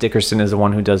Des Dickerson is the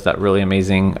one who does that really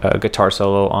amazing guitar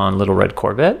solo on Little Red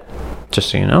Corvette, just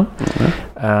so you know.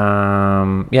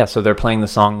 So they're playing the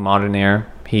song Modern Air.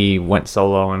 He went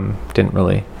solo and didn't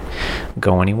really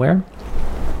go anywhere.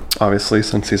 Obviously,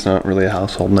 since he's not really a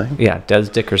household name. Yeah, Des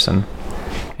Dickerson.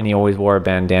 And he always wore a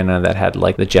bandana that had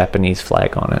like the Japanese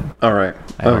flag on it. All right.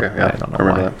 I don't know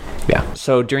why. That. Yeah.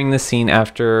 So during the scene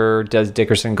after Des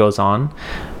Dickerson goes on,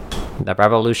 the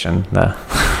revolution,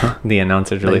 the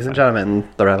announcer's really Ladies and gentlemen,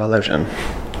 the revolution.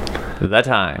 The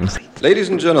Times. Ladies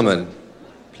and gentlemen,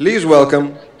 please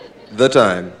welcome The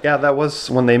Time. Yeah, that was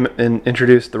when they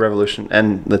introduced the Revolution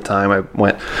and The Time. I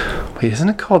went, wait, isn't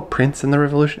it called Prince and the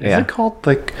Revolution? Isn't it called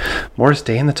like Morris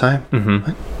Day and The Time?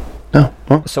 Mm-hmm. No.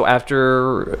 Well. So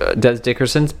after Des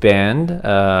Dickerson's band,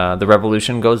 the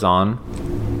Revolution goes on.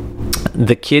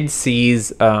 The kid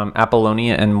sees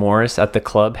Apollonia and Morris at the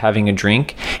club having a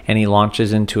drink, and he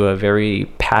launches into a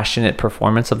very passionate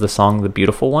performance of the song The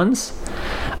Beautiful Ones.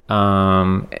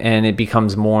 And it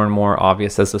becomes more and more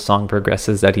obvious as the song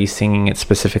progresses that he's singing it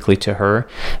specifically to her.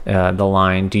 The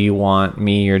line, do you want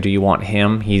me or do you want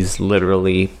him? He's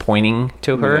literally pointing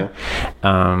to her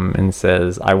and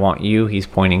says, I want you. He's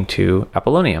pointing to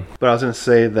Apollonia. But I was going to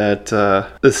say that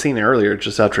the scene earlier,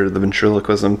 just after the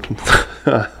ventriloquism,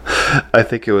 I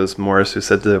think it was Morris who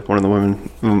said to one of the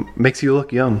women, makes you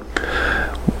look young,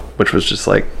 which was just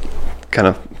like kind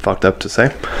of fucked up to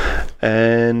say.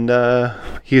 And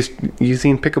he's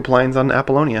using pickup lines on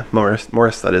Apollonia, Morris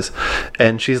that is,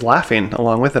 and she's laughing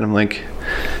along with it. I'm like,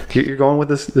 you're going with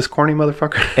this corny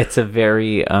motherfucker. It's a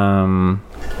very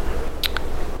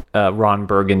Ron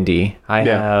Burgundy. I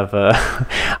have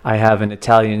an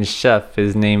Italian chef.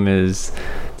 His name is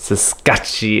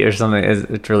Sascacci or something.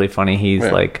 It's really funny. He's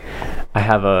like, I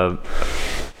have a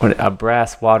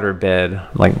brass water bed.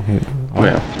 Like,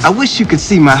 I wish you could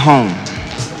see my home.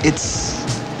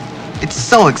 It's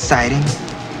so exciting.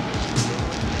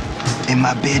 In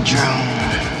my bedroom,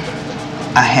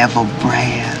 I have a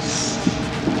brass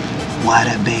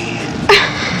water bed.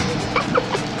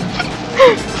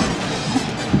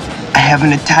 I have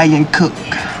an Italian cook,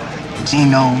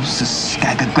 Gino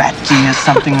Scagagratti or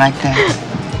something like that.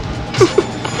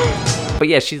 But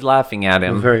yeah, she's laughing at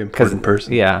him. A very important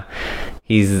person. Yeah.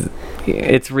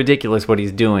 It's ridiculous what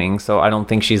he's doing, so I don't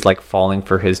think she's like falling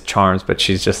for his charms, but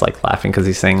she's just like laughing because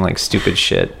he's saying like stupid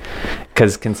shit.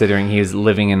 Because considering he's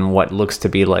living in what looks to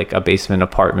be like a basement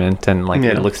apartment, and like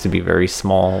it looks to be very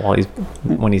small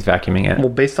when he's vacuuming it. Well,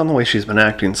 based on the way she's been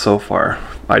acting so far,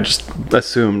 I just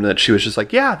assumed that she was just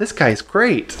like, yeah, this guy's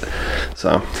great.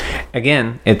 So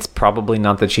again, it's probably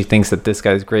not that she thinks that this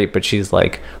guy's great, but she's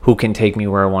like, who can take me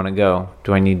where I want to go?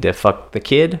 Do I need to fuck the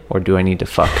kid, or do I need to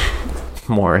fuck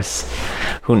Morris?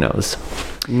 Who knows?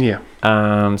 Yeah.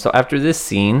 So after this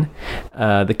scene,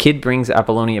 the kid brings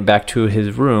Apollonia back to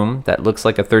his room that looks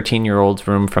like a 13-year-old's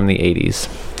room from the 80s.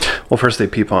 Well, first they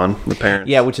peep on the parents.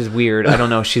 Yeah, which is weird. I don't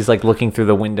know. She's like looking through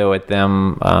the window at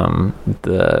them.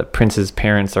 The prince's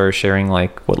parents are sharing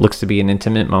like what looks to be an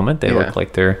intimate moment. They look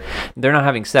like they're not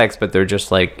having sex, but they're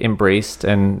just like embraced,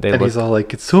 and he's all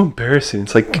like, it's so embarrassing.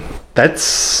 It's like,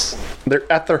 that's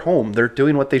They're at their home. They're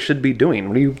doing what they should be doing.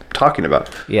 What are you talking about?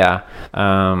 Yeah.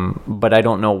 But I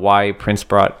don't know why Prince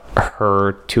brought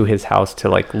her to his house to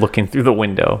like looking through the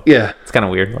window. Yeah. It's kind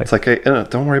of weird. It's like, hey,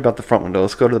 don't worry about the front window.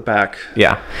 Let's go to the back.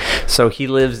 Yeah. So he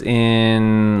lives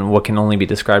in what can only be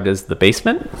described as the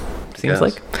basement, seems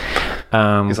like.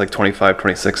 He's like 25,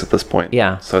 26 at this point.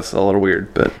 Yeah. So it's a little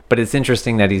weird, but it's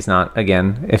interesting that he's not,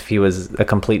 again, if he was a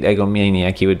complete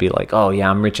egomaniac, he would be like, oh yeah,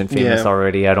 I'm rich and famous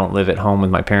already. I don't live at home with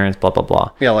my parents, blah, blah,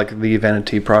 blah. Yeah, like the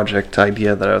vanity project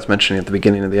idea that I was mentioning at the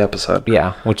beginning of the episode.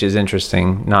 Yeah, which is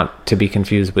interesting, not to be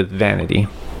confused with vanity.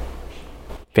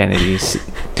 Vanities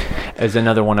is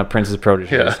another one of Prince's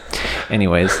proteges. Yeah.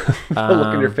 Anyways. The look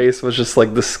on your face was just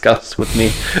like disgust with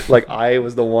me. Like I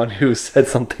was the one who said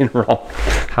something wrong.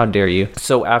 How dare you?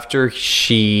 So after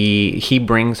he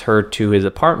brings her to his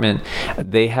apartment,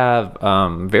 they have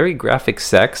very graphic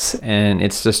sex, and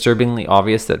it's disturbingly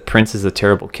obvious that Prince is a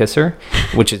terrible kisser,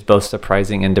 which is both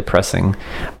surprising and depressing.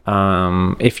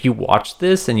 If you watch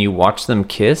this and you watch them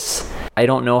kiss, I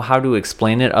don't know how to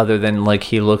explain it other than like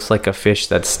he looks like a fish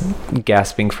that's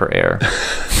gasping for air.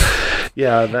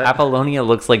 Yeah, Apollonia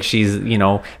looks like she's,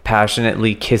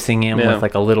 passionately kissing him with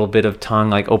like a little bit of tongue,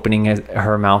 like opening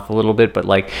her mouth a little bit, but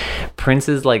like Prince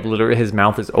is like literally his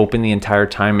mouth is open the entire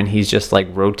time, and he's just like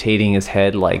rotating his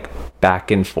head like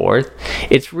back and forth.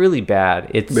 It's really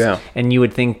bad. And you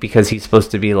would think because he's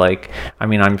supposed to be like,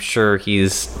 I'm sure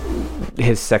his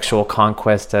sexual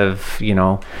conquests have,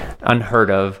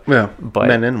 unheard of. Yeah, but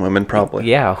men and women probably.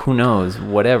 Yeah, who knows,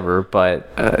 whatever.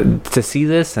 But to see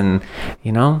this and,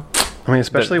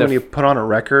 especially when you put on a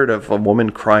record of a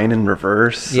woman crying in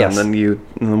reverse, yes. and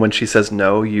then when she says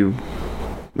no, you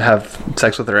have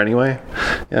sex with her anyway.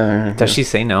 Yeah. Does she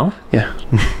say no? Yeah.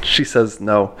 She says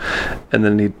no, and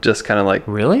then he just kind of like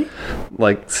really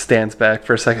stands back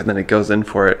for a second, then he goes in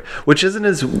for it, which isn't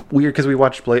as weird because we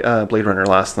watched Blade Runner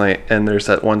last night, and there's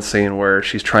that one scene where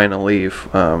she's trying to leave.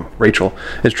 Rachel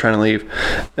is trying to leave,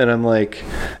 and I'm like,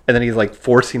 and then he's like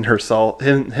forcing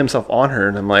himself on her,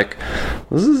 and I'm like,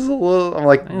 this is a little. I'm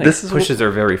like, this is pushes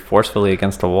her very forcefully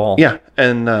against the wall. Yeah,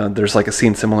 and there's like a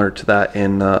scene similar to that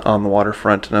in On the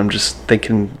Waterfront, and I'm just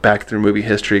thinking back through movie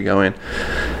history, going,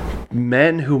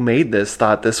 men who made this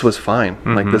thought this was fine.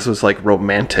 Mm-hmm. Like this was like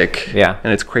romantic. Yeah.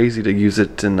 And it's crazy to use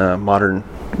it in a modern,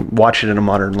 watch it in a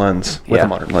modern lens, with a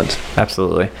modern lens.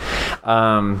 Absolutely.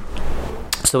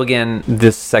 So again,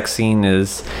 this sex scene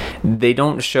they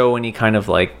don't show any kind of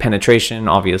like penetration,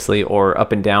 obviously, or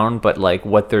up and down, but like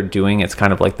what they're doing, it's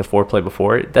kind of like the foreplay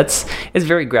before it. It's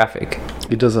very graphic.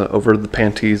 He does an over the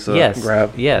panties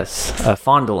grab. Yes.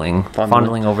 Fondling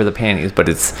over the panties, but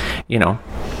it's,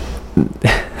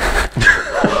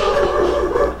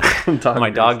 my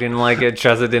dog didn't like it.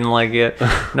 Tressa didn't like it.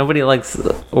 Nobody likes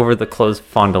over the clothes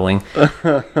fondling.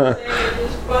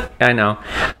 I know.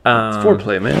 It's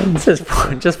foreplay, man. It's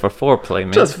just for foreplay,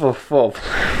 man. Just for foreplay.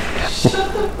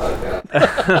 Shut the fuck up.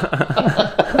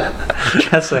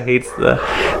 Tressa hates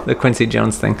the Quincy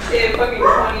Jones thing. Say it fucking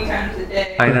 20 times a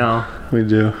day. I know. We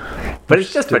do. But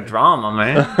it's just for drama,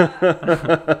 man.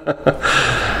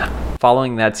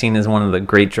 Following that scene is one of the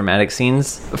great dramatic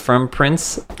scenes from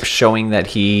Prince, showing that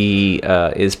he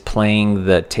is playing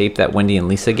the tape that Wendy and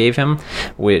Lisa gave him,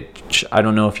 which I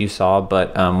don't know if you saw,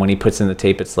 but when he puts in the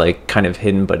tape, it's like kind of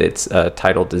hidden, but it's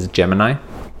titled as Gemini.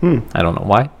 I don't know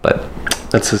why, but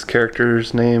that's his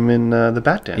character's name in the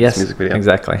Bat Dance music video.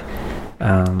 Exactly.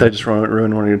 Did I just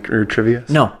ruin one of your trivia?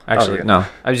 No, actually, no.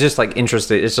 I was just like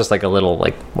interested. It's just like a little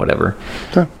like whatever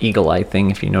eagle eye thing.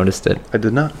 If you noticed it, I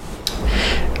did not.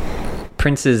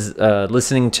 Prince is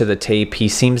listening to the tape. He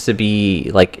seems to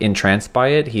be like entranced by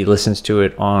it. He listens to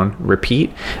it on repeat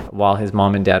while his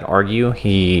mom and dad argue.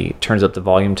 He turns up the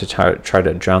volume to try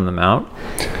to drown them out.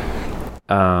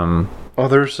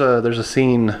 There's a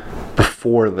scene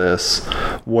before this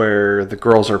where the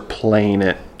girls are playing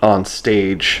it on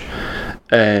stage,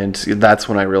 and that's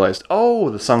when I realized,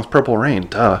 the song's Purple Rain.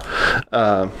 Duh.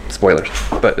 Spoilers.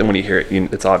 But when you hear it,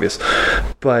 it's obvious.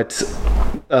 But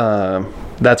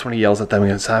that's when he yells at them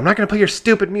and goes, I'm not going to play your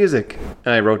stupid music.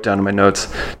 And I wrote down in my notes,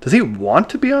 does he want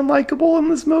to be unlikable in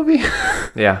this movie?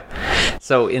 Yeah.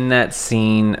 So in that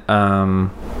scene,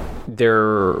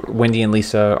 Wendy and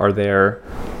Lisa are there.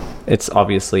 It's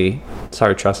obviously,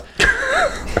 sorry, Truss.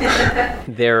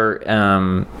 They're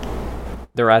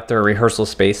at their rehearsal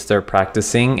space. They're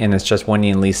practicing, and it's just Wendy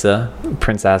and Lisa.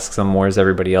 Prince asks them, where's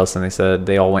everybody else? And they said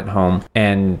they all went home.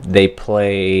 And they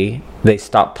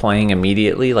stop playing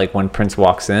immediately, like when Prince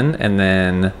walks in, and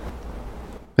then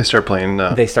they start playing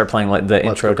like the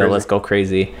intro to Let's Go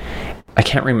Crazy. I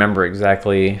can't remember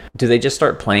exactly. Do they just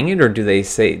start playing it, or do they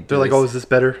say... They're like, is this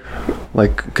better?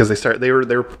 like because they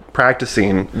were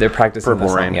practicing. They're practicing Purple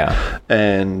the song, Rain, yeah.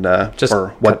 And Just or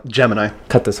what Gemini?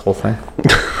 Cut this whole thing.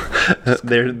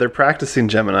 They're practicing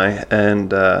Gemini,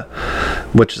 and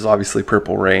which is obviously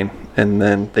Purple Rain. And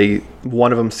then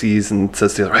one of them sees and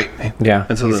says to the other, right, yeah.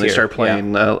 And so then they start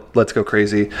playing Let's Go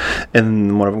Crazy,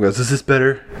 and one of them goes, is this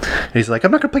better? And he's like,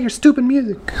 I'm not gonna play your stupid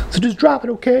music, so just drop it,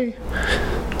 okay?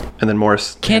 And then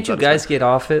Morris, can't you guys get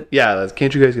off it? Yeah,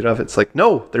 can't you guys get off it? It's like,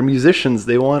 no, they're musicians.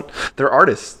 They're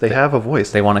artists. They have a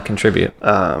voice. They want to contribute.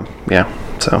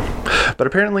 Yeah. So, but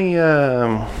apparently,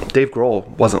 Dave Grohl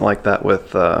wasn't like that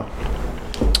with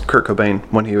Kurt Cobain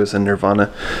when he was in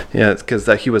Nirvana. Yeah, it's because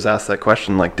he was asked that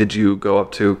question, like, did you go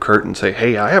up to Kurt and say,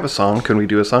 hey, I have a song, can we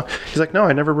do a song? He's like, no,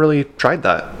 I never really tried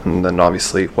that. And then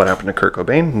obviously what happened to Kurt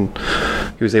Cobain,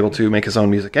 and he was able to make his own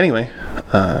music anyway,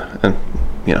 and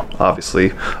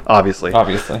obviously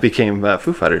became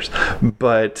Foo Fighters.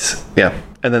 But yeah,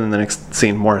 and then in the next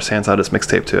scene, Morris hands out his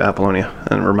mixtape to Apollonia,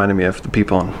 and it reminded me of the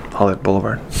people on Hollywood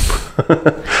Boulevard.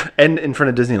 And in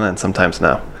front of Disneyland sometimes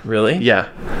now. Really? Yeah.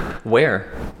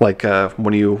 Where? Like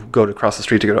when you go to cross the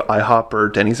street to go to IHOP or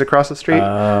Denny's across the street.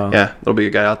 Yeah, there'll be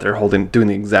a guy out there doing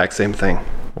the exact same thing.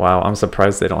 Wow, I'm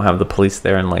surprised they don't have the police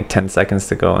there in like 10 seconds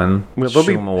to go and shoo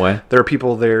them away. There are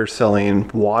people there selling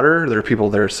water. There are people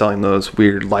there selling those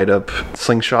weird light up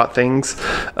slingshot things,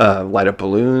 light up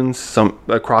balloons. Some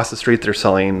across the street they're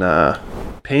selling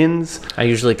pins. I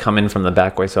usually come in from the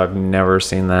back way, so I've never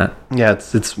seen that. Yeah,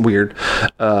 it's weird.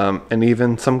 And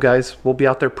even some guys will be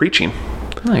out there preaching.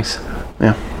 Nice.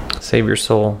 Yeah. Save your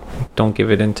soul. Don't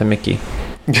give it into Mickey.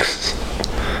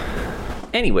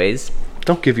 Anyways.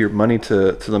 Don't give your money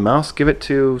to the mouse. Give it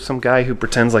to some guy who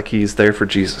pretends like he's there for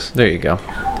Jesus. There you go.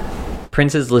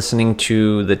 Prince is listening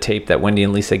to the tape that Wendy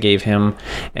and Lisa gave him,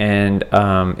 and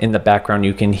in the background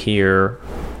you can hear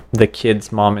the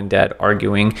kids' mom and dad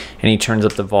arguing, and he turns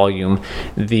up the volume.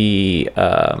 The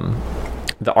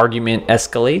argument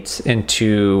escalates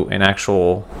into an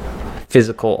actual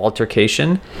physical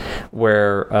altercation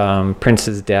where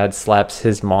Prince's dad slaps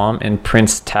his mom, and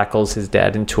Prince tackles his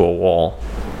dad into a wall.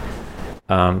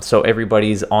 So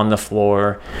everybody's on the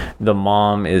floor. The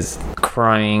mom is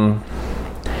crying.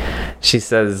 She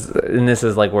says, and this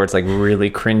is like where it's like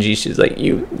really cringy. She's like,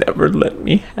 "You never let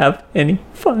me have any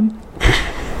fun."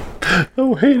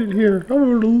 I hate it here. I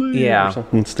want to leave. Yeah. Or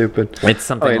something stupid. It's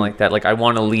something like that. Like, I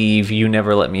want to leave. You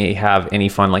never let me have any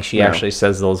fun. Like, she actually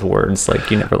says those words. Like,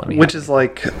 you never let me. Which is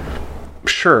like,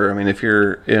 sure. I mean, if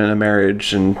you're in a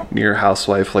marriage and you're a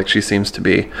housewife, like she seems to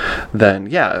be, then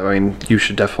yeah. I mean, you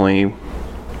should definitely,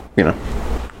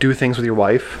 do things with your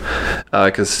wife,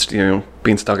 because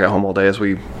being stuck at home all day, as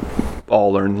we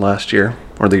all learned last year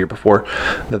or the year before,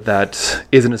 that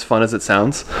isn't as fun as it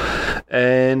sounds.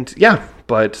 And yeah,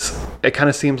 but it kind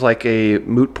of seems like a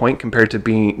moot point compared to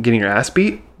getting your ass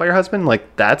beat by your husband.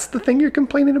 Like, that's the thing you're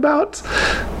complaining about.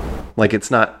 Like,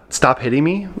 it's not stop hitting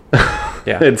me.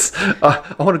 Yeah, it's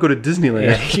I want to go to Disneyland.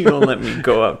 Yeah, you don't let me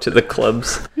go out to the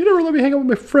clubs. You never let me hang out with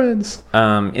my friends.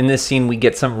 In this scene, we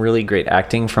get some really great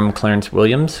acting from Clarence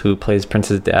Williams, who plays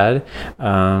Prince's dad.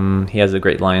 He has a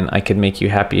great line: "I could make you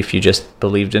happy if you just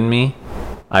believed in me.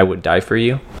 I would die for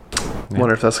you." I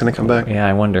wonder if that's going to come back. Yeah,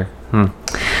 I wonder.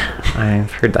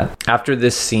 I've heard that. After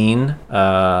this scene,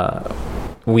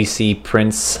 we see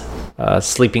Prince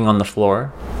sleeping on the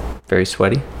floor, very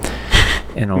sweaty,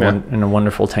 in a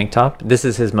wonderful tank top. This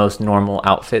is his most normal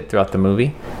outfit throughout the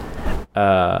movie.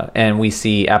 And we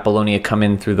see Apollonia come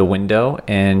in through the window,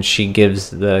 and she gives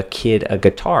the kid a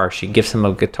guitar. She gives him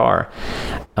a guitar.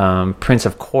 Prince,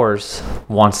 of course,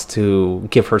 wants to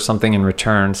give her something in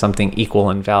return, something equal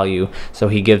in value. So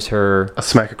he gives her a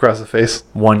smack across the face.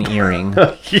 One earring.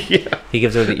 Yeah. He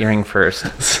gives her the earring first.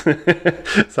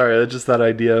 Sorry, just that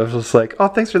idea of just like, oh,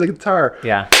 thanks for the guitar.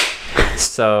 Yeah.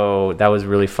 So that was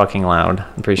really fucking loud.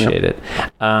 Appreciate it.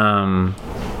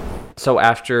 So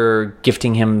after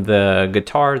gifting him the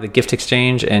guitar, the gift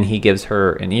exchange, and he gives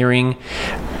her an earring,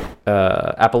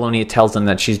 Apollonia tells him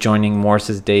that she's joining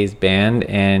Morris's Day's band,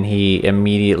 and he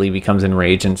immediately becomes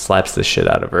enraged and slaps the shit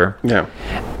out of her. Yeah.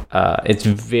 It's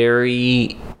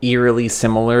very eerily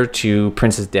similar to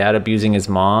Prince's dad abusing his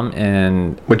mom,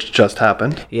 and which just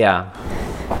happened. Yeah.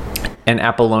 And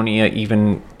Apollonia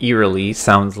even eerily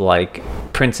sounds like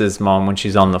Prince's mom when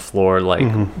she's on the floor,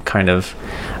 like kind of.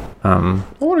 I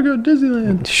want to go to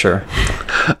Disneyland. Sure.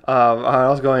 I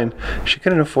was going, she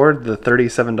couldn't afford the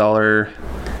 $37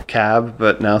 cab,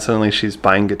 but now suddenly she's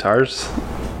buying guitars.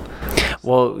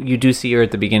 Well, you do see her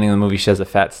at the beginning of the movie. She has a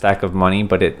fat stack of money,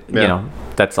 but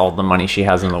that's all the money she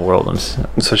has in the world.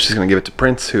 So she's going to give it to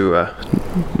Prince, who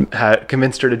had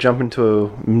convinced her to jump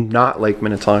into not Lake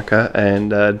Minnetonka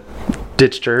and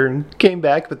ditched her and came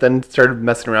back, but then started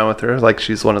messing around with her like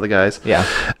she's one of the guys. Yeah.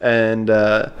 And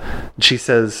she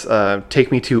says,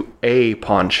 take me to a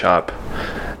pawn shop,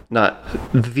 not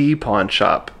the pawn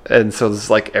shop. And so does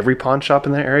like every pawn shop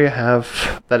in that area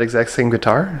have that exact same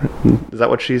guitar? Is that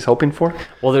what she's hoping for?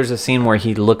 Well, there's a scene where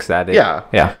he looks at it. Yeah.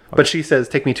 Yeah. But she says,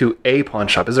 take me to a pawn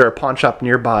shop. Is there a pawn shop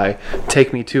nearby?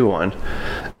 Take me to one.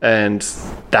 And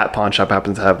that pawn shop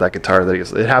happens to have that guitar that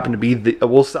it happened to be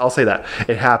I'll say that.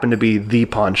 It happened to be the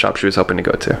pawn shop she was hoping to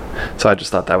go to. So I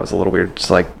just thought that was a little weird.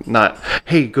 Just like, not,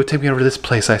 hey, go take me over to this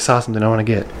place. I saw something I want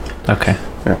to get. Okay.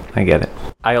 Yeah. I get it.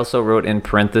 I also wrote in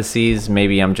parentheses,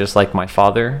 maybe I'm just like my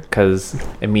father, because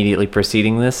immediately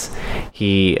preceding this,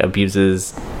 the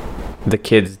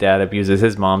kid's dad abuses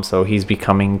his mom, so he's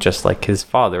becoming just like his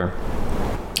father.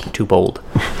 Too bold.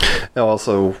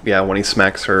 Also, yeah, when he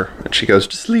smacks her and she goes,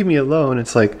 just leave me alone.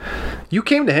 It's like, you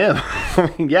came to him.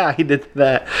 I mean, yeah, he did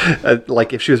that.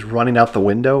 Like if she was running out the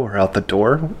window or out the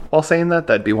door while saying that,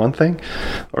 that'd be one thing.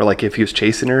 Or like if he was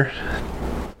chasing her.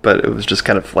 But it was just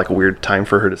kind of like a weird time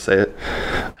for her to say it.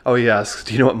 Oh, he asks,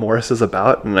 do you know what Morris is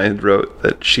about? And I wrote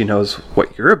that she knows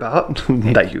what you're about,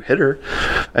 that you hit her.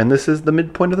 And this is the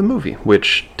midpoint of the movie,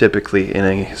 which typically in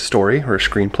a story or a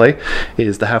screenplay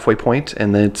is the halfway point,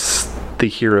 and it's the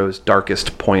hero's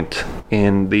darkest point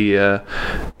in the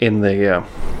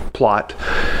plot.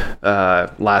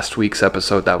 Last week's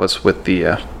episode, that was with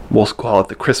the, we'll call it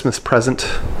the Christmas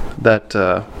present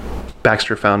that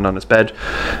Baxter found on his bed,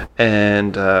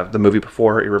 and the movie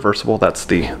before, Irreversible, that's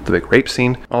the big rape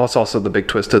scene. Oh, it's also the big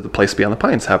twist of The Place Beyond the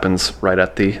Pines happens right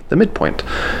at the midpoint.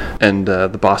 And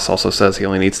the boss also says he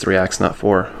only needs 3 acts, not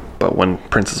 4. But when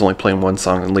Prince is only playing one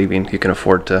song and leaving, he can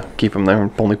afford to keep him there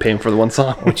and only pay him for the one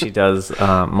song. Which he does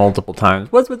multiple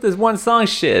times. What's with this one song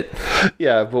shit?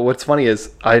 Yeah, but what's funny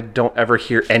is I don't ever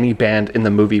hear any band in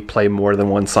the movie play more than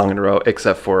one song in a row,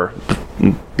 except for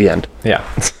the end. Yeah.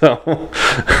 So...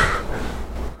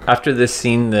 After this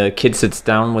scene, the kid sits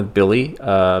down with Billy.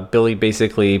 Billy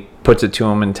basically puts it to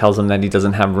him and tells him that he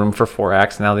doesn't have room for 4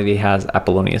 acts now that he has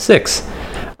Apollonia 6.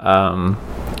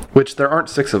 Which there aren't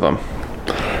 6 of them.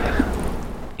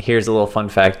 Here's a little fun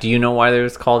fact. Do you know why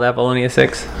it's called Apollonia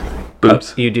 6?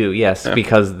 Boobs. You do, yes. Yeah.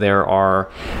 Because there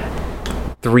are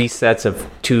 3 sets of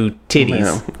 2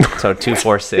 titties. Yeah. So 2,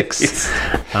 4, 6.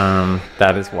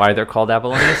 That is why they're called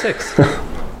Apollonia 6.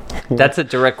 That's a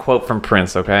direct quote from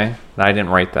Prince, okay? I didn't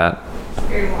write that.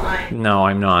 You're lying. No,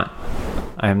 I'm not.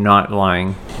 I am not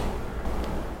lying.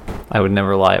 I would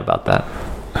never lie about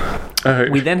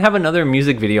that. We then have another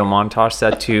music video montage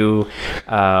set to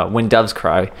When Doves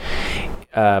Cry.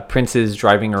 Prince is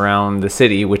driving around the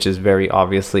city, which is very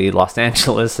obviously Los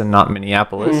Angeles and not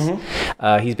Minneapolis.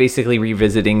 Mm-hmm. He's basically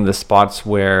revisiting the spots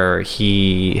where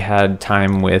he had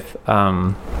time with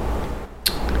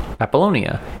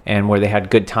Apollonia and where they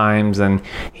had good times, and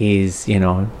he's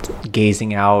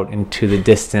gazing out into the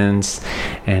distance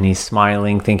and he's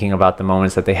smiling, thinking about the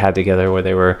moments that they had together where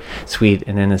they were sweet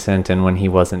and innocent and when he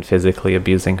wasn't physically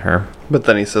abusing her. But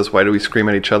then he says, why do we scream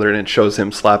at each other? And it shows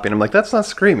him slapping. I'm like, that's not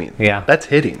screaming. Yeah, that's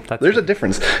hitting. There's a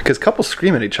difference, because couples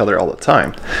scream at each other all the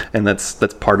time, and that's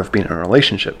part of being in a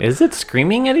relationship. Is it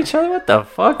screaming at each other? What the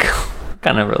fuck?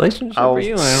 Kind of relationship are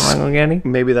you in?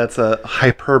 Maybe that's a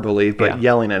hyperbole, but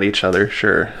yelling at each other,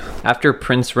 sure. After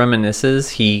Prince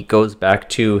reminisces, he goes back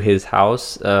to his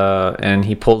house and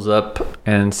he pulls up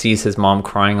and sees his mom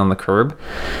crying on the curb.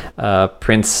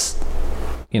 Prince,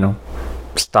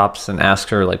 stops and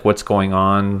asks her, like, what's going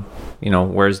on?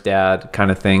 Where's dad, kind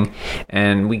of thing.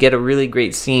 And we get a really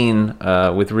great scene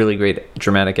with really great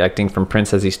dramatic acting from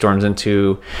Prince as he storms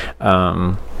into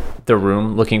the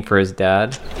room looking for his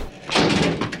dad.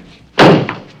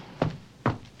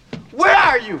 Where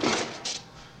are you?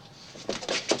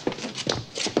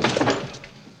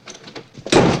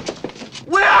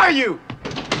 Where are you?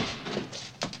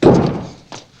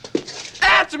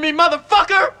 Answer me,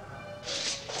 motherfucker!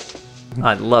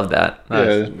 I love that.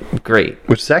 That's great.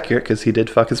 Which is accurate, because he did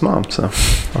fuck his mom, so.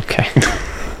 Okay.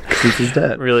 Because he's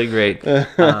dead. Really great.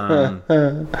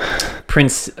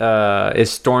 Prince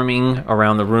is storming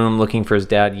around the room looking for his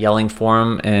dad, yelling for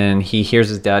him, and he hears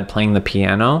his dad playing the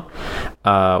piano,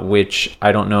 which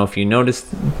I don't know if you noticed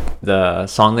the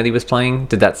song that he was playing.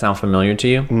 Did that sound familiar to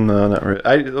you? No, not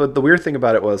really. The weird thing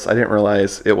about it was I didn't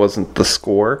realize it wasn't the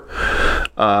score.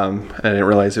 I didn't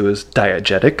realize it was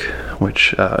diegetic,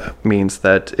 which means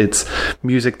that it's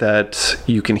music that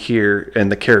you can hear and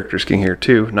the characters can hear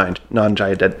too,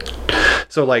 non-diegetic.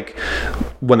 So like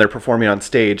when they're performing on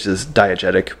stage is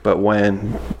diegetic, but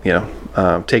when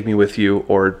Take Me With You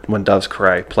or When Doves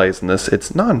Cry plays in this,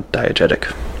 it's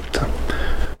non-diegetic. So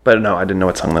But no, I didn't know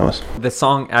what song that was. The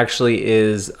song actually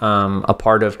is a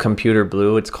part of Computer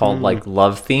Blue. It's called like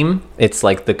Love Theme. It's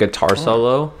like the guitar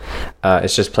solo.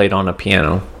 It's just played on a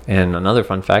piano. And another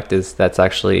fun fact is that's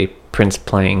actually Prince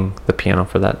playing the piano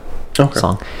for that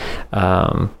song.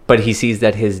 But he sees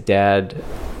that his dad...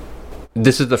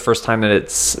 This is the first time that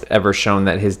it's ever shown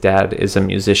that his dad is a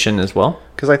musician as well.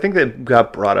 Because I think that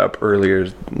got brought up earlier,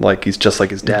 like he's just like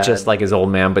his dad. Just like his old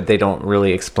man, but they don't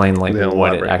really explain like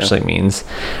what it actually means.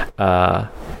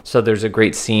 So there's a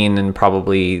great scene and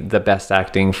probably the best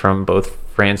acting from both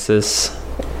Prince's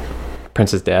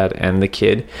dad and the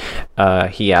kid.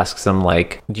 He asks him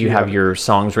like, do you have your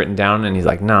songs written down? And he's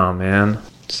like, nah, man.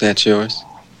 Is that yours?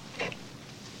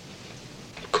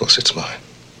 Of course it's mine.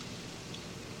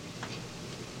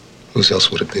 Whose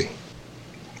else would it be?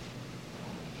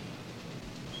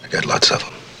 I got lots of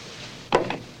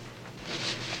them.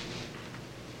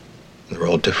 They're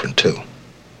all different, too.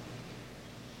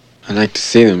 I'd like to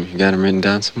see them. You got them written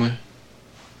down somewhere?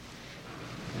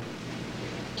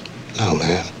 No,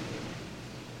 man.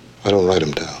 I don't write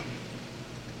them down.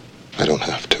 I don't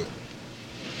have to.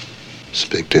 There's a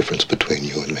big difference between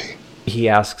you and me. He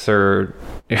asks her...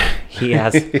 he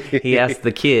asked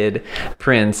the kid,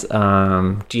 Prince,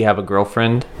 do you have a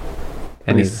girlfriend?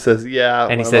 And he says, yeah.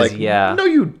 And he says, yeah. No,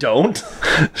 you don't.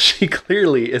 She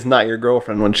clearly is not your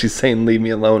girlfriend when she's saying, leave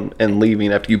me alone, and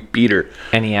leaving after you beat her.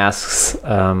 And he asks,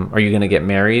 are you going to get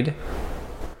married?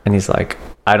 And he's like,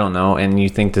 I don't know. And you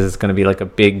think this is going to be like a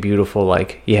big, beautiful,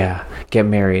 like, yeah, get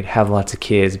married, have lots of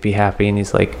kids, be happy. And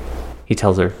he's like, he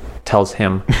tells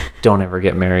him, don't ever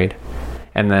get married.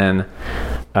 And then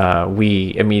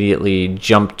we immediately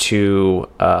jump to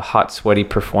a hot, sweaty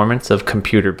performance of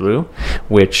Computer Blue,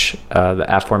 which the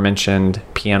aforementioned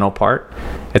piano part,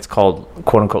 it's called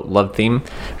quote-unquote Love Theme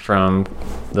from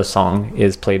the song,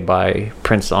 is played by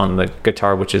Prince on the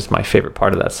guitar, which is my favorite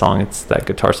part of that song. It's that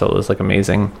guitar solo is like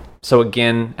amazing. So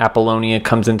again, Apollonia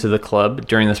comes into the club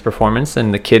during this performance,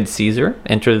 and the kid sees her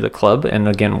enter the club, and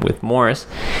again with Morris,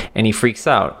 and he freaks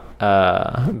out.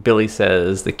 Billy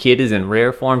says the kid is in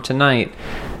rare form tonight.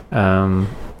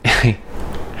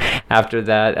 After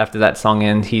that song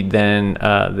ends, they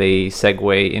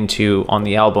segue into, on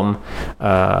the album,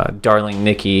 Darling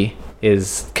Nikki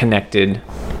is connected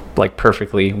like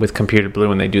perfectly with Computer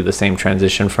Blue, and they do the same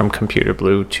transition from Computer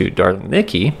Blue to Darling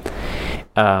Nikki.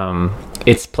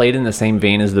 It's played in the same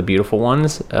vein as The Beautiful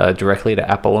Ones, directly to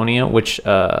Apollonia, which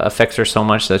affects her so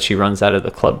much that she runs out of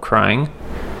the club crying.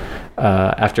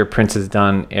 After Prince is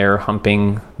done air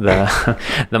humping the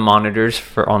monitors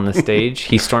on the stage,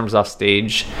 he storms off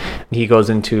stage. He goes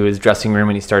into his dressing room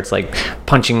and he starts like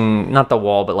punching, not the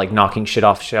wall, but like knocking shit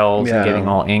off shelves and getting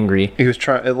all angry. He was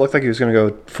trying. It looked like he was going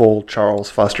to go full Charles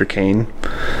Foster Kane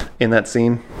in that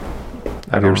scene.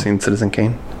 Have you ever seen Citizen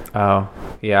Kane? Oh,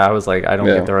 yeah. I was like, I don't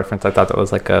get the reference. I thought that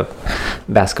was like a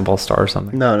basketball star or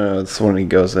something. No. It's when he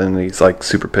goes in and he's like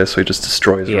super pissed, so he just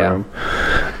destroys the room.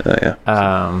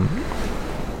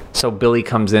 So Billy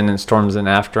comes in and storms in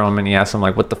after him, and he asks him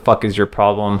like, what the fuck is your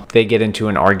problem? They get into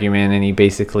an argument, and he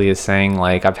basically is saying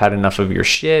like, I've had enough of your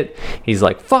shit. He's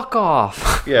like, fuck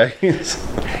off. Yeah.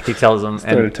 He tells him.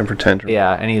 And a temper tantrum.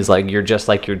 Yeah, and he's like, you're just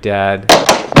like your dad.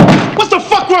 What the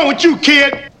fuck wrong with you,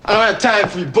 kid? I don't have time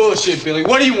for your bullshit, Billy.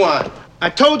 What do you want? I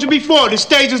told you before, the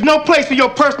stage is no place for your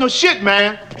personal shit,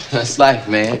 man. That's life,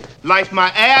 man. Life my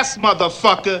ass,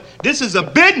 motherfucker. This is a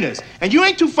business, and you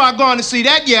ain't too far gone to see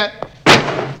that yet.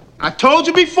 I told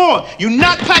you before, you're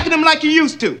not packing them like you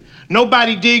used to.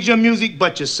 Nobody digs your music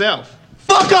but yourself.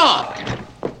 Fuck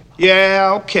off!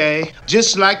 Yeah, okay.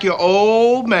 Just like your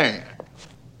old man.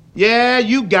 Yeah,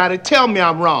 you got it. Tell me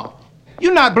I'm wrong.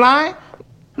 You're not blind.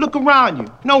 Look around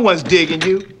you. No one's digging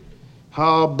you.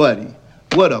 Oh, buddy,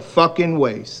 what a fucking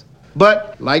waste.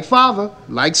 But like father,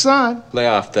 like son. Lay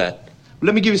off that.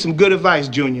 Let me give you some good advice,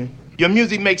 Junior. Your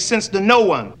music makes sense to no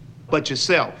one but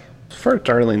yourself. As far as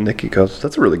Darling Nikki goes,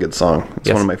 that's a really good song. It's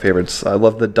one of my favorites. I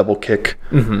love the double kick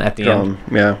at the drum.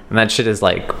 end. Yeah. And that shit is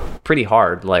like pretty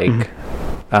hard. Like,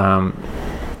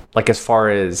 like as far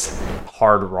as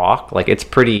hard rock, like it's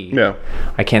pretty. Yeah.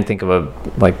 I can't think of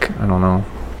I don't know.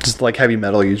 Just like heavy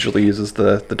metal usually uses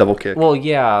the double kick. Well,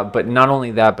 yeah, but not only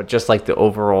that, but just like the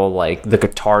overall, like the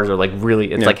guitars are like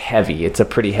really, it's like heavy. It's a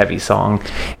pretty heavy song,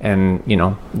 and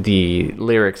the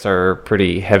lyrics are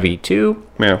pretty heavy too.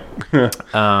 Yeah. There's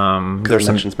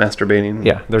some masturbating.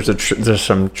 Yeah, there's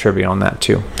some trivia on that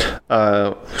too.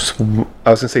 So I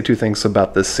was gonna say two things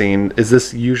about this scene. Is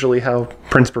this usually how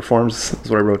Prince performs? Is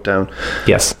what I wrote down.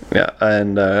 Yes. Yeah,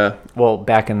 and well,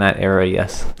 back in that era,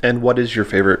 yes. And what is your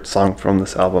favorite song from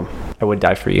this album? I Would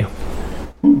Die for You.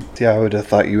 Yeah, I would have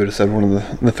thought you would have said one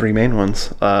of the three main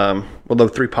ones. Well, the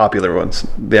three popular ones,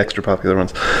 the extra popular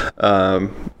ones.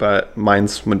 But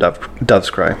mine's When Doves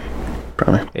Cry,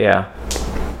 probably. Yeah.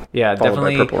 Yeah, Followed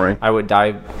definitely. by Purple Rain. I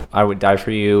would die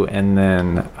for you, and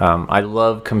then I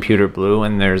love Computer Blue,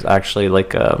 and there's actually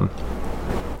like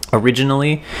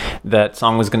originally that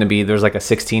song was going to be, there's like a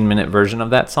 16-minute version of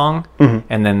that song,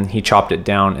 and then he chopped it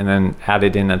down and then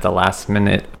added in at the last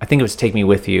minute. I think it was Take Me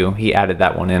With You. He added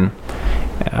that one in.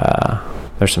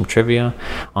 There's some trivia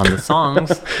on the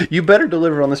songs. You better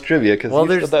deliver on this trivia, because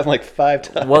you've said that like 5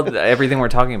 times. Well, everything we're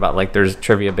talking about, like there's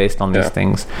trivia based on these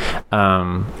things.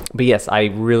 But yes, I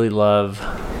really love,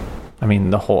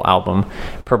 the whole album.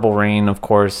 Purple Rain, of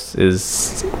course,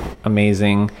 is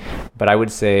amazing. But I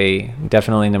would say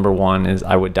definitely number one is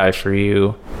I Would Die For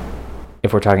You.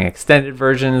 If we're talking extended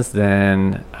versions,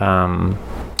 then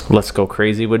Let's Go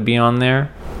Crazy would be on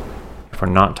there. If we're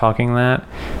not talking that,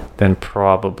 then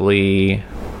probably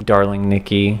Darling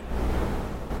Nikki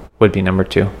would be number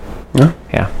 2.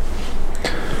 Yeah.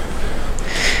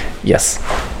 Yes.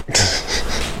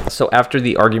 So after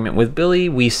the argument with Billy,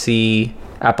 we see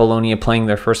Apollonia playing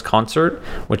their first concert,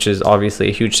 which is obviously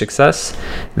a huge success.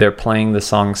 They're playing the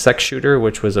song Sex Shooter,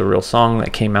 which was a real song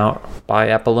that came out by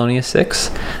Apollonia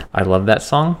 6. I love that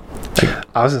song.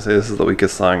 I was going to say this is the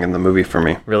weakest song in the movie for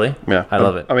me. Really? Yeah. I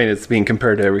love it. It's being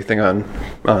compared to everything on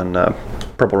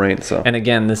Purple Rain. So. And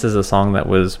again, this is a song that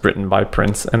was written by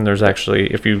Prince, and there's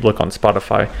actually, if you look on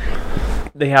Spotify,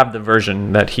 they have the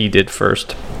version that he did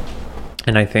first.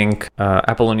 And I think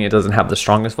Apollonia doesn't have the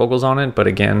strongest vocals on it, but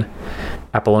again,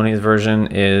 Apollonia's version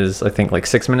is, I think, like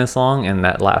 6 minutes long, and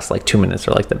that last like 2 minutes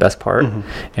are like the best part.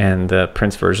 And the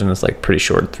Prince version is like pretty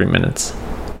short, 3 minutes.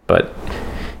 But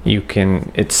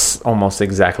it's almost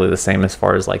exactly the same as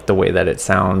far as like the way that it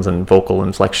sounds and vocal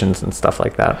inflections and stuff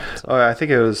like that. So. Oh, I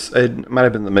think it might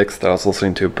have been the mix that I was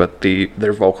listening to, but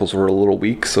their vocals were a little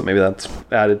weak, so maybe that's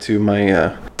added to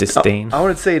my disdain. I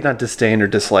would say not disdain or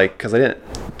dislike, because I didn't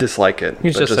dislike it.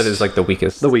 You just said it's like the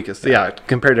weakest. The weakest, yeah.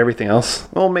 Compared to everything else.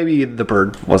 Well, maybe The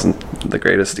Bird wasn't the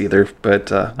greatest either,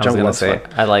 but I was gonna say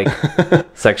I like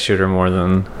Sex Shooter more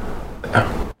than.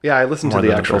 Yeah, I listened to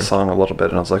the actual song a little bit,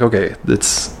 and I was like, okay,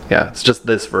 it's just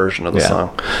this version of the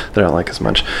song that I don't like as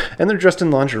much. And they're dressed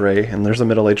in lingerie, and there's a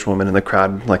middle-aged woman in the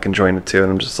crowd like enjoying it too,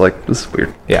 and I'm just like, this is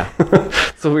weird. Yeah.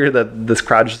 It's so weird that this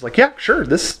crowd is just like, yeah, sure,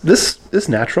 this is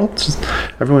natural. It's just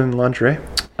everyone in lingerie.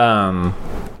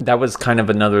 That was kind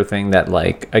of another thing that,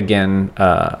 like, again,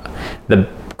 the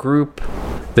group,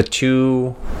 the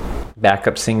two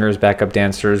backup singers, backup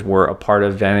dancers were a part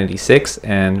of Vanity 6,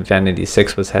 and Vanity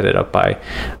 6 was headed up by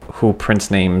who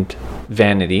Prince named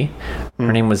Vanity.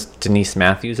 Her name was Denise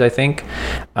Matthews, I think.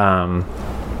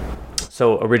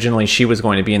 So originally she was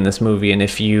going to be in this movie, and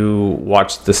if you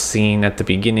watch the scene at the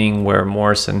beginning where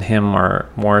Morris and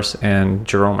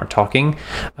Jerome are talking,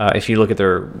 if you look at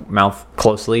their mouth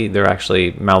closely, they're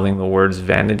actually mouthing the words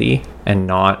Vanity and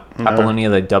not Apollonia.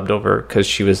 They dubbed over because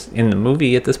she was in the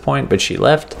movie at this point, but she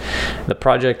left the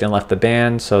project and left the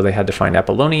band, so they had to find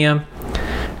Apollonia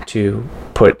to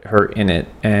put her in it.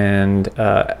 And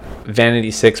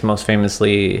Vanity 6 most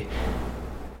famously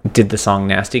did the song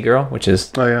Nasty Girl, which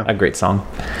is a great song.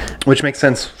 Which makes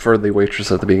sense for the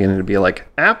waitress at the beginning to be like,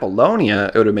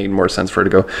 Apollonia. It would have made more sense for her to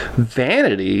go,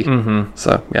 Vanity.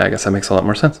 So, yeah, I guess that makes a lot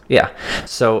more sense. Yeah.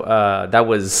 So, that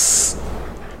was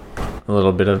a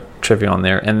little bit of trivia on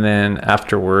there. And then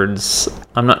afterwards,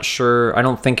 I'm not sure, I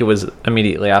don't think it was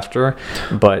immediately after,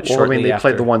 but shortly they after,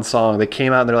 played the one song. They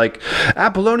came out and they're like,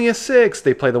 Apollonia 6.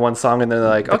 They play the one song and then they're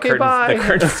like, okay, bye. The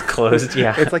curtain's closed,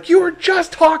 yeah. It's like, you were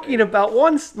just talking about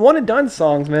one and done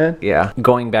songs, man. Yeah.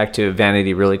 Going back to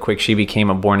Vanity really quick, she became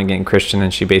a born again Christian,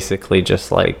 and she basically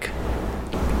just like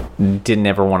didn't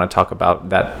ever want to talk about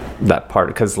that part,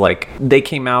 because like they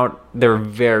came out, they're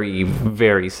very,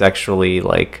 very sexually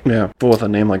like, yeah, but with a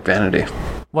name like Vanity.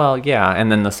 Well, yeah,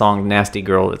 and then the song Nasty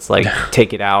Girl, it's like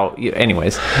take it out.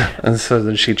 Anyways. And so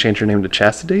did she change her name to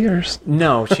Chastity or?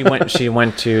 No, she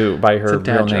went to by her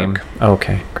real name.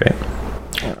 Okay, great.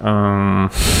 I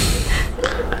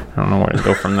don't know where to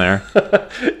go from there.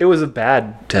 It was a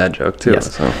bad dad joke too.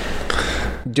 Yes. So.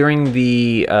 During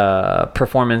the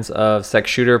performance of Sex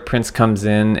Shooter, Prince comes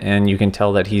in, and you can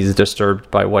tell that he's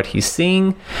disturbed by what he's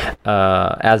seeing.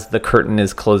 As the curtain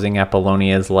is closing,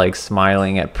 Apollonia is like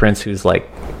smiling at Prince, who's like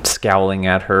scowling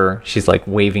at her. She's like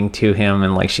waving to him,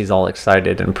 and like she's all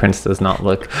excited, and Prince does not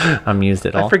look amused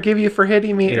at all. I forgive you for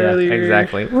hitting me earlier.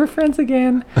 Exactly. We're friends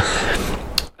again.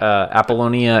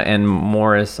 Apollonia and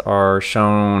Morris are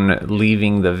shown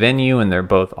leaving the venue, and they're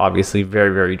both obviously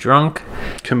very, very drunk.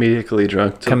 Comedically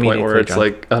drunk to the point where it's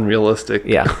like unrealistic.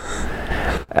 Yeah.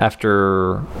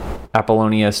 after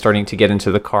Apollonia is starting to get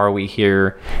into the car, we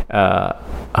hear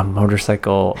a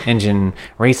motorcycle engine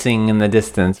racing in the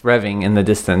distance, revving in the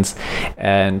distance,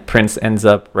 and Prince ends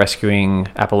up rescuing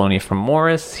Apollonia from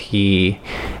Morris. He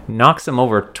knocks him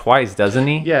over twice, doesn't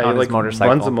he? Yeah, on he his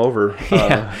motorcycle. runs him over.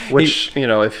 Yeah. Which,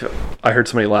 if I heard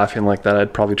somebody laughing like that,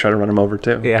 I'd probably try to run him over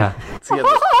too. Yeah. So,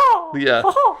 yeah.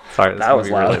 Sorry, that was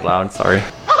loud. really loud. Sorry.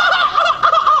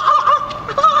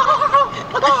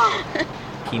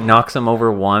 He knocks him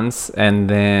over once and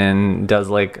then does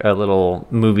like a little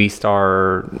movie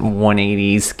star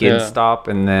 180 skid stop,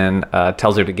 and then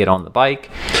tells her to get on the bike.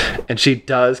 And she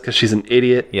does, because she's an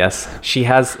idiot. Yes. She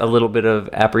has a little bit of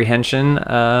apprehension.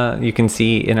 You can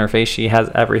see in her face she has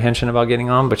apprehension about getting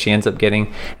on, but she ends up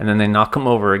getting, and then they knock him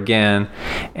over again,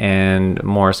 and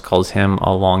Morris calls him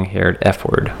a long-haired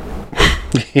F-word.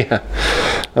 Yeah.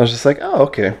 I was just like, oh,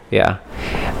 okay. Yeah.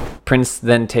 Prince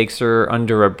then takes her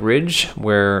under a bridge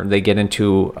where they get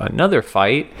into another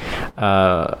fight.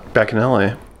 Back in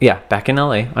LA. Yeah, back in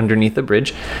LA, underneath the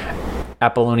bridge.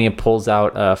 Apollonia pulls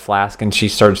out a flask and she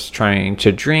starts trying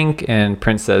to drink, and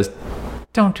Prince says,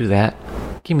 "Don't do that.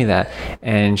 Give me that."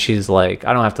 And she's like,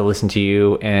 "I don't have to listen to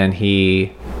you." And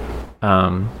he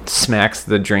smacks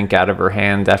the drink out of her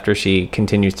hand after she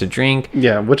continues to drink.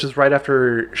 Yeah, which is right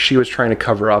after she was trying to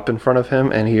cover up in front of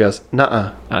him, and he goes,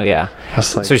 "Nuh-uh." Oh, yeah.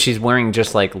 Like, so she's wearing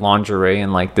just like lingerie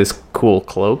and like this cool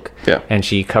cloak. Yeah. And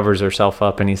she covers herself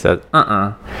up, and he says,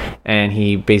 and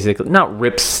he basically not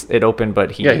rips it open,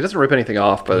 but he doesn't rip anything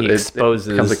off, but it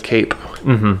becomes a cape.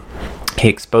 Mm-hmm. He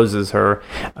exposes her.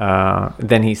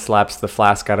 Then he slaps the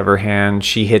flask out of her hand.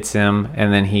 She hits him,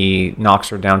 and then he knocks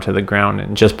her down to the ground.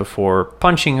 And just before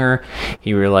punching her,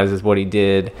 he realizes what he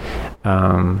did.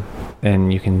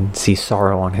 And you can see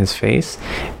sorrow on his face.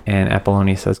 And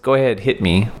Apollonia says, "Go ahead, hit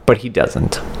me." But he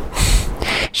doesn't.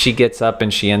 She gets up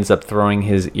and she ends up throwing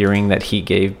his earring that he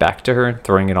gave back to her,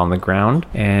 throwing it on the ground.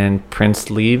 And Prince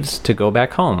leaves to go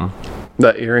back home.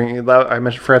 That earring,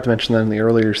 I forgot to mention that in the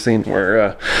earlier scene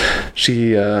where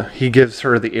he gives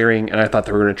her the earring, and I thought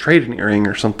they were going to trade an earring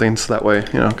or something, so that way,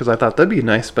 because I thought that'd be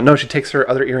nice. But no, she takes her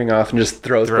other earring off and just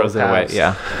throws it away.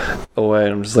 Yeah, away.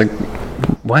 And I'm just like,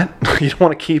 what? You don't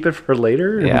want to keep it for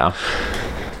later? Yeah.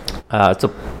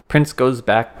 So Prince goes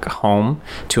back home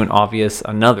to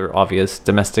another obvious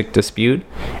domestic dispute,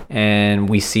 and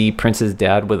we see Prince's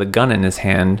dad with a gun in his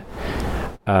hand.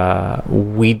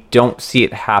 We don't see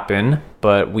it happen,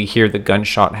 but we hear the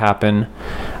gunshot happen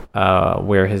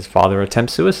where his father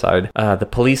attempts suicide. The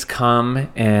police come,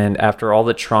 and after all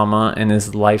the trauma and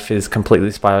his life is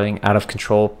completely spiraling out of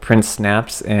control, Prince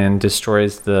snaps and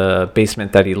destroys the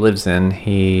basement that he lives in.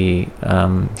 He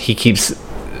keeps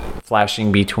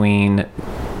flashing between...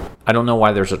 I don't know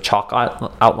why there's a chalk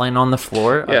outline on the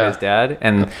floor of his dad,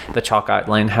 and the chalk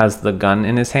outline has the gun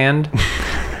in his hand.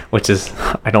 Which is,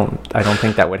 I don't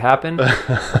think that would happen,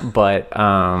 but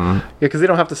because they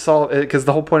don't have to solve it, because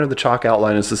the whole point of the chalk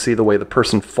outline is to see the way the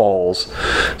person falls,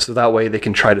 so that way they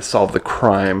can try to solve the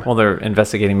crime. Well, they're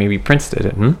investigating maybe Prince did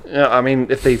it. Yeah, I mean,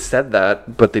 if they said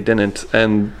that, but they didn't,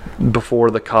 and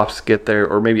before the cops get there,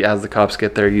 or maybe as the cops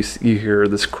get there, you hear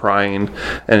this crying,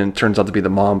 and it turns out to be the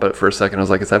mom. But for a second, I was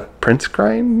like, is that Prince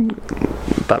crying?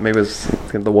 I thought maybe it was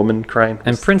the woman crying.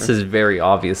 And Prince is very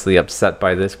obviously upset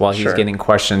by this while he's getting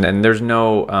questioned. And there's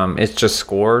no, it's just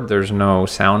scored. There's no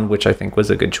sound, which I think was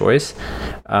a good choice.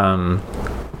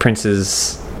 Prince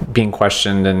is being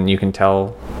questioned, and you can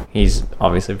tell he's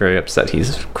obviously very upset.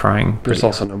 He's crying. There's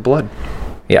also no blood.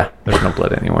 Yeah, there's no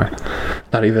blood anywhere.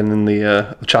 Not even in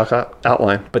the chalk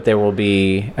outline. But there will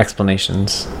be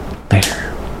explanations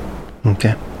later.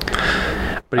 Okay.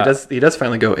 But he does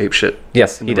finally go ape shit.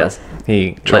 Yes, he does.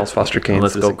 Charles Foster Kane.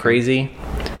 Let's go crazy.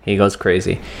 He goes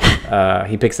crazy.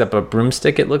 He picks up a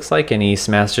broomstick, it looks like, and he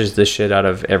smashes the shit out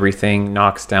of everything,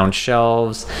 knocks down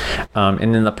shelves.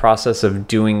 And in the process of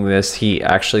doing this, he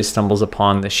actually stumbles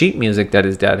upon the sheet music that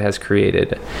his dad has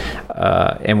created.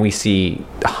 And we see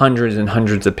hundreds and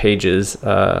hundreds of pages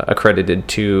accredited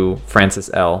to Francis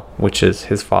L., which is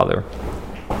his father.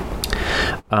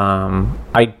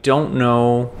 I don't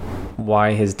know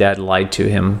why his dad lied to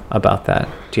him about that.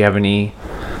 Do you have any...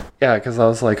 Yeah, because I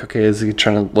was like, okay, is he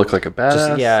trying to look like a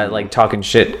badass? Like talking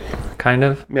shit, kind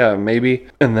of. Yeah, maybe.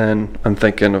 And then I'm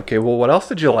thinking, okay, well, what else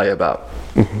did you lie about?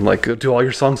 Like, do all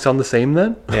your songs sound the same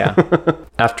then? Yeah.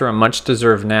 After a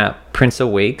much-deserved nap, Prince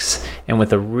awakes, and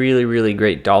with a really, really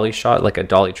great dolly shot, like a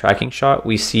dolly tracking shot,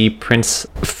 we see Prince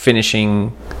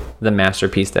finishing the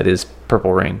masterpiece that is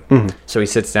Purple Rain. Mm-hmm. So he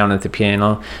sits down at the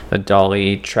piano, the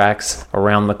dolly tracks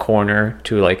around the corner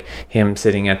to like him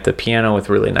sitting at the piano with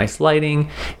really nice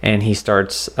lighting, and he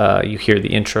starts, you hear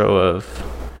the intro of,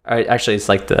 Actually, it's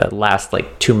like the last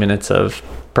like 2 minutes of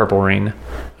Purple Rain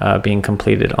being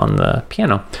completed on the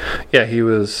piano. Yeah, he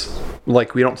was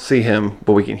like, we don't see him,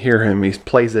 but we can hear him. He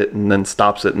plays it and then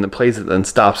stops it and then plays it and then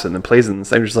stops it and then plays it. And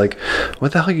I'm just like,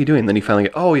 what the hell are you doing? And then he finally,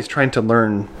 he's trying to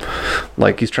learn,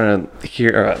 like he's trying to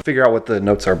figure out what the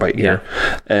notes are by ear.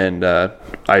 Yeah. And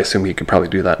I assume he could probably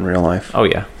do that in real life. Oh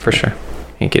yeah, for sure.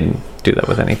 He could do that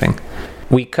with anything.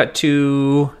 We cut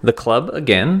to the club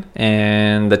again,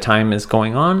 and the time is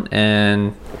going on,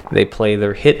 and they play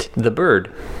their hit, The Bird,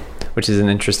 which is an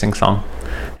interesting song.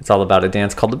 It's all about a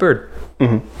dance called The Bird.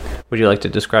 Mm-hmm. Would you like to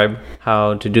describe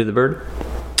how to do The Bird?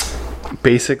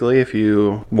 Basically, if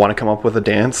you want to come up with a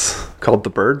dance called The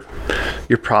Bird,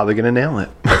 you're probably going to nail it.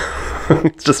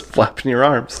 It's just flapping your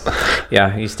arms.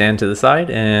 Yeah, you stand to the side,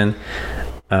 and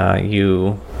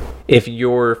if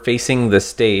you're facing the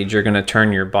stage, you're going to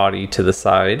turn your body to the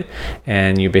side,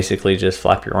 and you basically just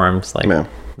flap your arms like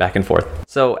back and forth.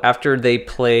 So after they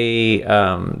play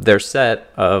their set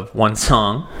of one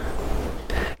song,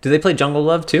 do they play Jungle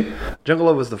Love too? Jungle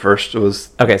Love was the first. It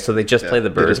was okay. So they just play The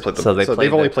Bird.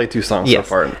 They've only played 2 songs so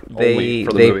far. Only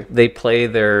for the movie. They play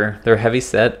their heavy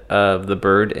set of The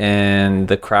Bird, and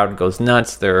the crowd goes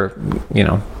nuts. They're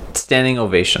standing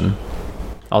ovation.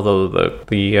 Although the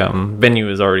venue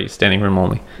is already standing room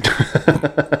only.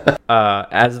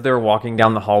 As they're walking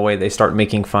down the hallway, they start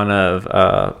making fun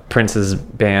of Prince's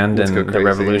band and the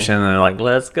Revolution. And they're like,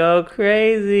 let's go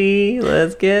crazy.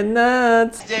 Let's get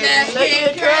nuts. Let's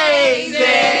get crazy.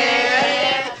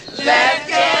 Let's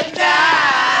get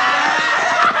nuts.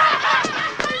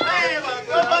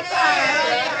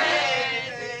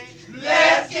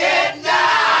 Let's get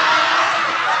nuts.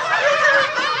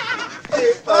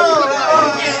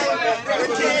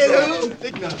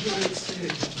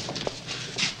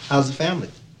 How's the family?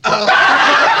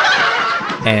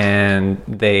 And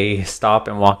they stop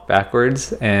and walk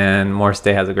backwards, and Morris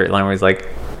Day has a great line where he's like,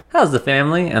 how's the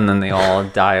family? And then they all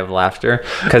die of laughter.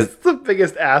 Because it's the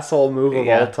biggest asshole move of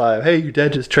all time. Hey, your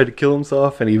dad just tried to kill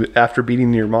himself, and he after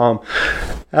beating your mom.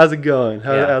 How's it going?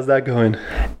 How's that going?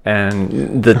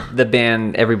 And the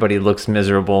band, everybody looks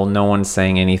miserable. No one's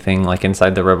saying anything. Like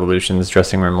inside the Revolution's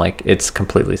dressing room, like it's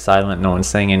completely silent. No one's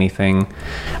saying anything.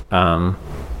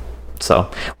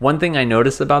 So one thing I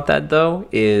noticed about that though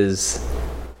is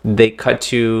they cut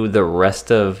to the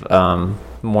rest of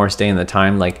Morris Day in the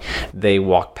time. Like they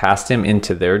walk past him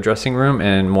into their dressing room,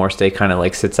 and Morris Day kind of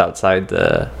like sits outside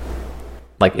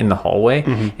in the hallway,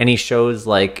 and he shows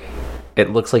like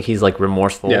it looks like he's like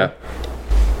remorseful. Yeah.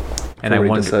 And I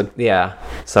wonder,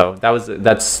 so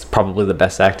that's probably the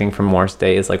best acting from Morris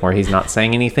Day, is like where he's not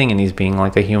saying anything and he's being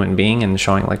like a human being and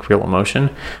showing like real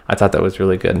emotion. I thought that was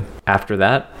really good. After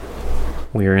that,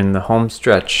 we're in the home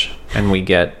stretch, and we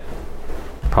get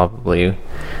probably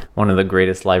one of the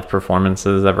greatest live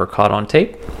performances ever caught on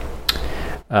tape.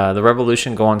 The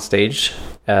Revolution go on stage,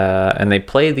 and they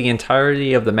play the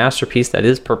entirety of the masterpiece that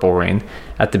is Purple Rain.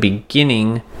 At the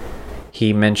beginning,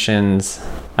 he mentions,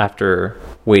 after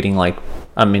waiting like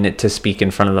a minute to speak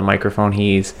in front of the microphone,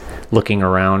 he's looking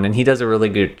around, and he does a really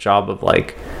good job of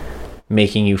like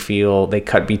making you feel. They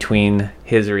cut between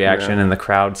his reaction and the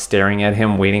crowd staring at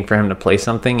him, waiting for him to play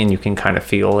something, and you can kind of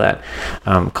feel that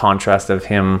contrast of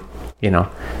him,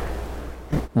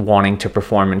 wanting to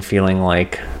perform and feeling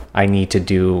like, I need to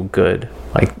do good,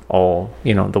 like all,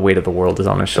 the weight of the world is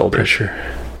on his shoulders.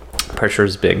 Pressure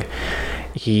is big.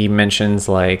 He mentions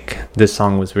like this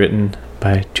song was written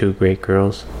by 2 great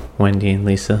girls, Wendy and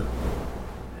Lisa.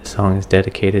 This song is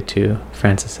dedicated to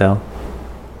Frances L.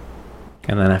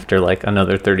 And then after like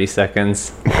another 30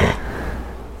 seconds,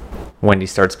 Wendy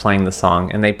starts playing the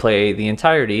song, and they play the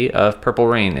entirety of Purple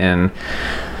Rain. And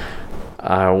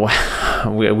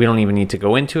we don't even need to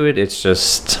go into it. It's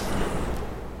just,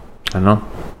 I don't know.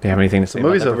 Do you have anything to say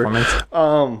about that performance?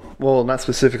 Well, not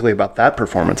specifically about that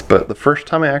performance, but the first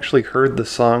time I actually heard the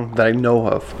song that I know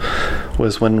of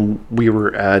was when we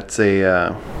were at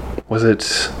the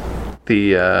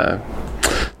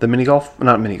mini golf,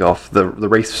 not mini golf, the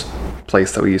race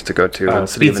place that we used to go to.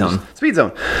 Speed Zone. Speed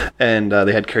Zone. And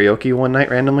they had karaoke one night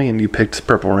randomly, and you picked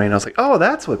Purple Rain. I was like, oh,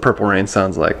 that's what Purple Rain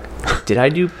sounds like. Did I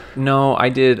do? No, I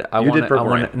did. I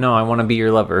want to be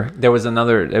your lover. There was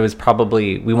another, it was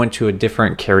probably, we went to a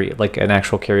different like an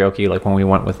actual karaoke, like when we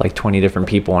went with like 20 different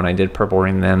people, and I did Purple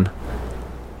Rain then.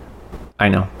 I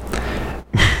know.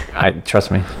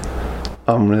 Trust me.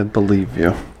 I'm going to believe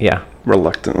you. Yeah.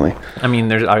 Reluctantly. I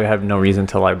mean, I have no reason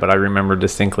to lie, but I remember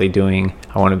distinctly doing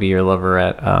I Want to Be Your Lover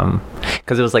at,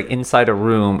 because it was like inside a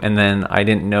room, and then I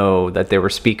didn't know that there were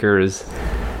speakers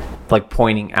like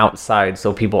pointing outside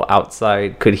so people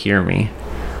outside could hear me.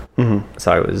 Mm-hmm.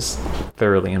 So I was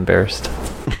thoroughly embarrassed.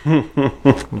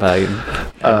 But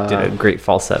I did a great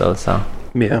falsetto, so.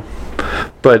 Yeah.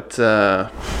 But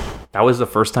that was the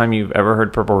first time you've ever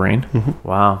heard Purple Rain? Mm-hmm.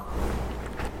 Wow.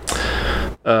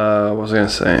 What was I going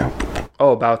to say?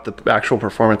 Oh, about the actual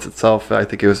performance itself, I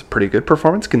think it was a pretty good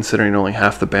performance considering only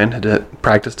half the band had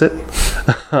practiced it.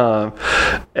 Yeah,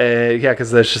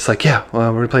 because it's just like, yeah,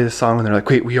 well, we're going to play this song, and they're like,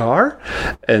 wait, we are?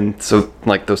 And so,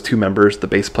 like, those two members, the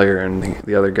bass player and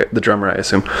the other guy, the drummer, I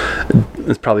assume,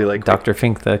 is probably like... Dr.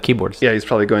 Fink, the keyboards. Yeah, he's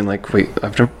probably going like, wait,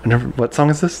 I've never what song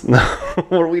is this? No,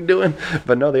 what are we doing?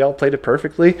 But no, they all played it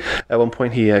perfectly. At one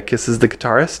point, he kisses the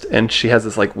guitarist, and she has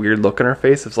this, like, weird look on her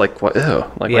face. It's like, what?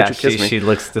 Ew. Like, yeah, why'd you kiss me? She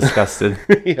looks disgusted.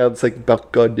 Yeah, it's like,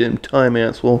 about goddamn time,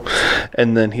 asshole.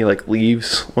 And then he, like,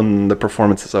 leaves when the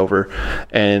performance is over,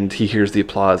 and he hears the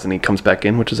applause, and he comes back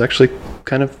in, which is actually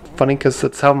kind of funny because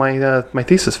that's how my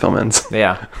thesis film ends.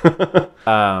 Yeah.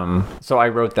 So I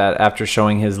wrote that after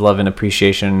showing his love and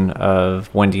appreciation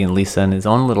of Wendy and Lisa in his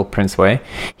own little Prince way,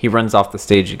 he runs off the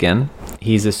stage again.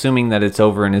 He's assuming that it's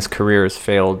over and his career has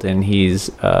failed, and he's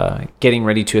getting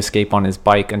ready to escape on his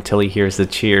bike until he hears the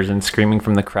cheers and screaming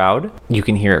from the crowd. You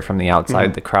can hear it from the outside.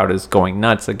 Mm-hmm. The crowd is going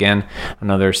nuts again.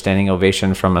 Another standing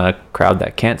ovation from a crowd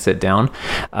that can't sit down.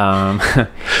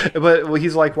 But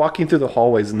he's like walking through the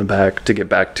hallways in the back to get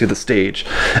back to the stage,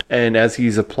 and as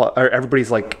he's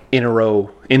everybody's like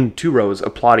in two rows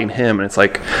applauding him, and it's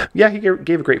like, yeah, he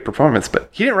gave a great performance, but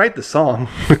he didn't write the song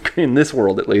in this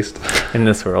world, at least. In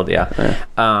this world, yeah.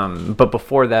 But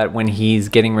before that, when he's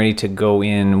getting ready to go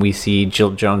in, we see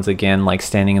Jill Jones again, like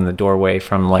standing in the doorway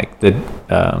from like the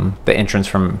entrance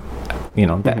from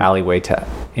the alleyway to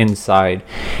inside,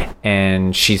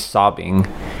 and she's sobbing,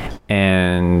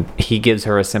 and he gives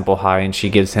her a simple hi, and she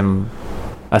gives him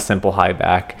a simple hi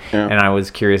back. Yeah. And I was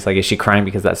curious, like, is she crying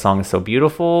because that song is so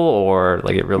beautiful, or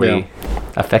like it really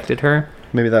affected her?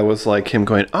 Maybe that was like him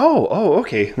going, oh,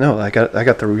 okay, no, I got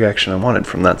the reaction I wanted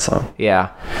from that song.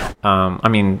 Yeah. I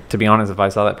mean, to be honest, if I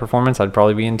saw that performance, I'd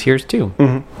probably be in tears too.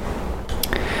 Mm-hmm.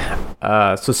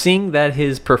 So seeing that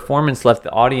his performance left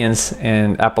the audience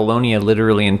and Apollonia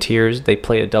literally in tears, they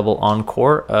play a double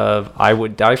encore of I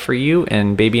Would Die For You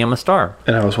and Baby I'm a Star.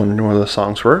 And I was wondering where the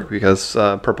songs were, because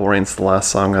Purple Rain's the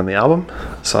last song on the album.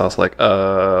 So I was like,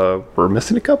 we're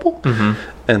missing a couple? Mm-hmm.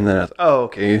 And then I was,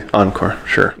 okay, encore,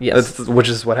 sure. Yes. Which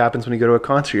is what happens when you go to a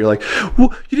concert. You're like,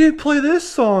 well, you didn't play this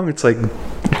song. It's like,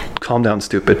 calm down,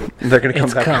 stupid. They're going to come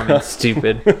back. Calm down,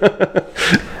 stupid.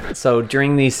 So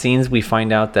during these scenes, we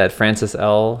find out that Francis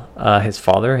L., his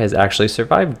father, has actually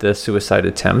survived the suicide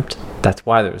attempt. That's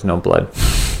why there was no blood.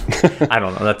 I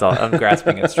don't know. That's all. I'm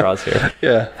grasping at straws here.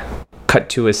 Yeah. Cut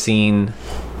to a scene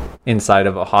inside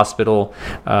of a hospital.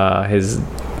 His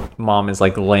mom is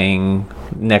like laying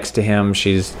next to him.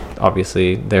 She's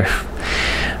obviously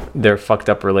their fucked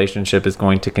up relationship is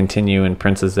going to continue, and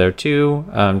Prince is there too,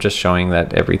 just showing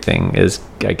that everything is,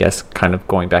 I guess, kind of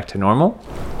going back to normal.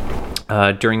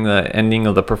 During the ending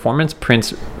of the performance,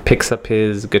 Prince picks up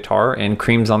his guitar and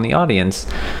creams on the audience.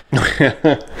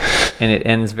 And it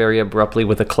ends very abruptly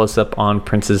with a close-up on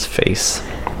Prince's face.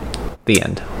 The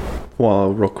end.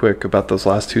 Well, real quick about those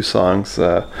last two songs,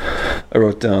 I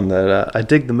wrote down that I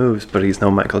dig the moves, but he's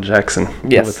no Michael Jackson.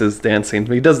 Yes. With his dancing.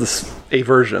 He does a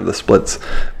version of the splits,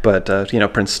 but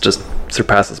Prince just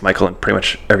surpasses Michael in pretty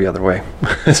much every other way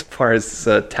as far as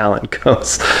talent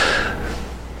goes.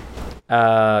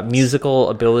 Musical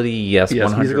ability, yes,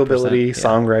 100%. Musical ability,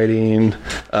 songwriting.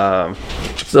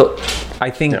 So I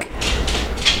think,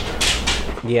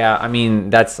 I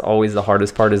mean, that's always the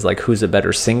hardest part, is like, who's a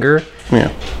better singer?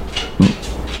 Yeah.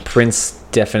 Prince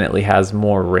definitely has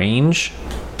more range,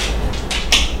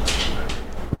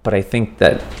 but I think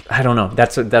that, I don't know,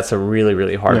 that's a really,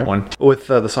 really hard one. With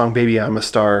the song Baby I'm a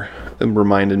Star, it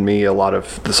reminded me a lot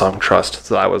of the song Trust.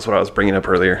 So that was what I was bringing up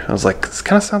earlier. I was like, this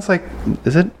kind of sounds like,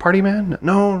 is it Party Man?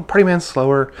 No, Party Man's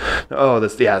slower. Oh,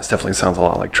 this definitely sounds a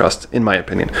lot like Trust, in my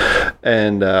opinion.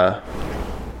 And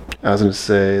I was going to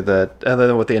say that, and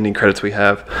then with the ending credits, we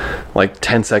have like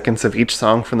 10 seconds of each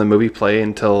song from the movie play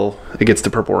until it gets to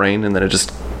Purple Rain, and then it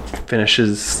just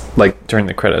finishes like during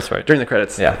the credits, right? During the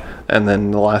credits, yeah. And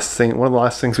then one of the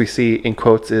last things we see in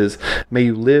quotes is, "May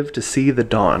you live to see the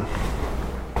dawn."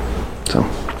 So,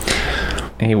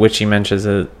 which he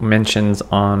mentions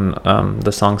on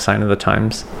the song "Sign of the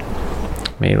Times."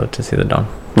 May you live to see the dawn.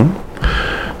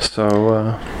 Mm-hmm.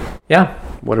 So,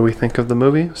 what do we think of the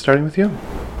movie? Starting with you.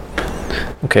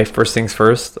 Okay, first things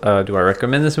first. Do I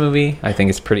recommend this movie? I think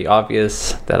it's pretty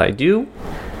obvious that I do.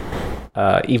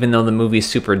 Even though the movie's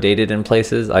super dated in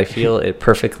places, I feel it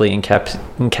perfectly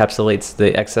encapsulates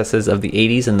the excesses of the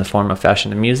 80s in the form of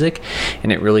fashion and music,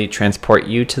 and it really transport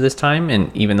you to this time,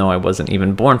 and even though I wasn't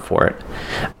even born for it.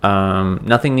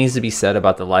 Nothing needs to be said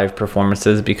about the live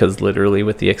performances, because literally,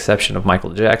 with the exception of Michael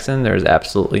Jackson, there's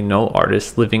absolutely no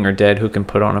artist, living or dead, who can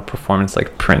put on a performance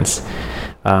like Prince.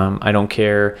 I don't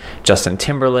care Justin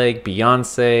Timberlake,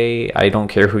 Beyonce, I don't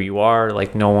care who you are,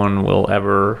 like no one will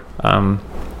ever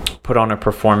put on a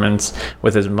performance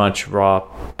with as much raw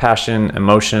passion,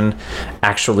 emotion,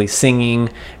 actually singing,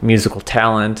 musical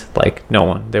talent, like no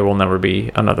one. There will never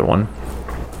be another one.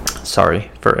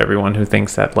 Sorry for everyone who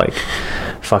thinks that like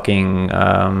fucking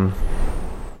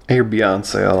I hear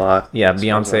Beyonce a lot. Yeah,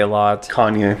 Beyonce a lot.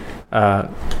 Kanye.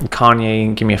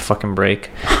 Kanye, give me a fucking break.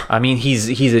 I mean, he's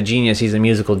a genius. He's a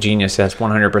musical genius. That's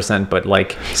 100%. But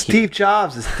like, Steve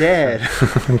Jobs is dead.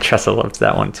 Tressa loves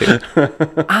that one too.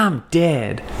 I'm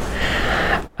dead.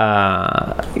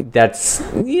 That's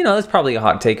that's probably a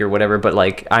hot take or whatever. But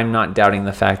like, I'm not doubting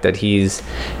the fact that he's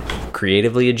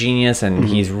creatively a genius and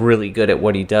he's really good at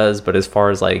what he does. But as far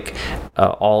as like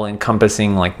all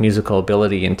encompassing like musical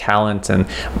ability and talent and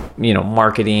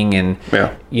marketing and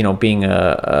being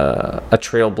a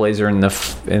trailblazer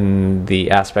in the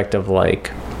aspect of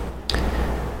like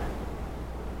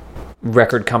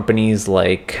record companies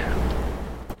like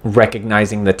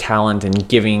recognizing the talent and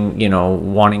giving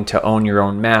wanting to own your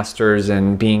own masters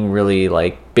and being really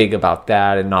like big about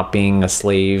that and not being a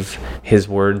slave, his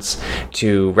words,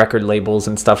 to record labels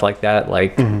and stuff like that,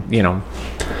 like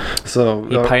so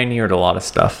he pioneered a lot of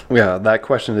stuff. Yeah, that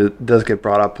question does get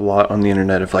brought up a lot on the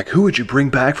internet of like, who would you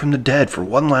bring back from the dead for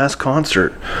one last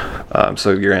concert?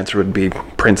 So your answer would be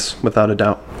Prince, without a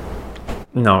doubt.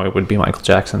 No, it would be Michael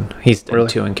Jackson. He's dead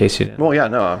too, in case you didn't. Well, yeah,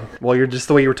 no. Well, you're just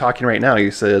the way you were talking right now. You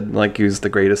said like he was the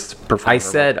greatest performer. I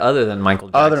said other than Michael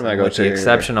Jackson, with the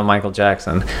exception of Michael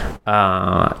Jackson.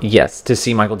 Yes, to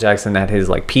see Michael Jackson at his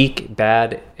like peak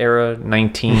bad era,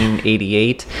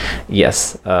 1988.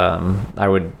 Yes, I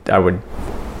would. That would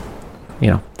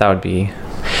be.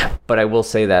 But I will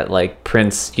say that like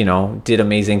Prince, did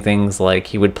amazing things. Like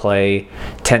he would play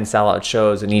 10 sellout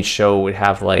shows, and each show would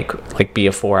have like be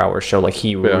a 4-hour show. Like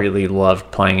he really loved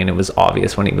playing, and it was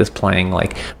obvious when he was playing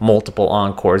like multiple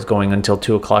encores going until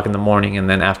 2:00 in the morning, and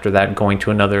then after that going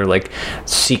to another like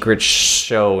secret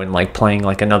show and like playing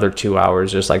like another 2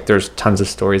 hours. Just like there's tons of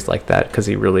stories like that because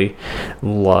he really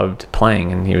loved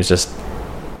playing, and he was just.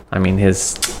 I mean,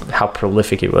 how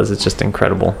prolific he was, it's just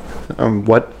incredible.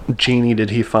 What genie did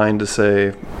he find to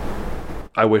say,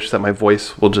 I wish that my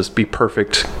voice will just be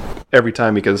perfect every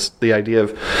time? Because the idea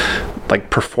of like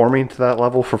performing to that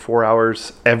level for 4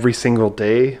 hours every single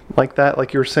day like that,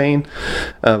 like you were saying,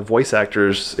 voice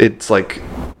actors, it's like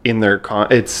in their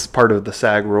it's part of the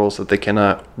SAG rules that they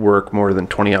cannot work more than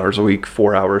 20 hours a week,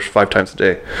 4 hours, 5 times a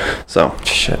day. So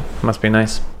shit, must be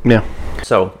nice. Yeah.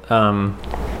 So,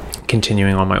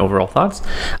 continuing on my overall thoughts,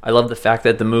 I love the fact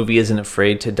that the movie isn't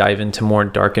afraid to dive into more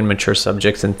dark and mature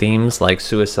subjects and themes like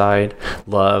suicide,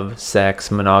 love,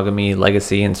 sex, monogamy,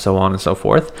 legacy, and so on and so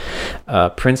forth.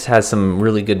 Prince has some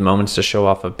really good moments to show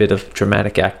off a bit of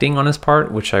dramatic acting on his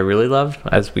part, which I really loved,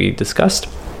 as we discussed.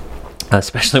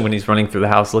 Especially when he's running through the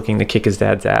house looking to kick his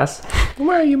dad's ass.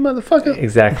 Where are you, motherfucker?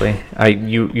 Exactly.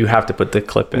 You have to put the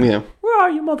clip in. Yeah. Where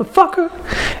are you, motherfucker?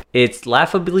 It's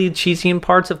laughably cheesy in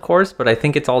parts, of course, but I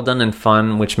think it's all done in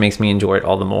fun, which makes me enjoy it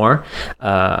all the more.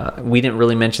 We didn't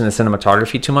really mention the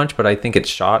cinematography too much, but I think it's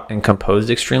shot and composed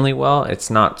extremely well. It's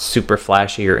not super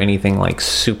flashy or anything like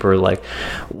super like,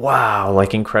 wow,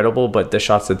 like incredible, but the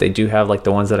shots that they do have, like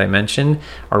the ones that I mentioned,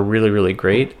 are really, really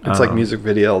great. It's like music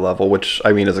video level, which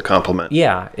I mean is a compliment.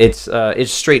 Yeah, it's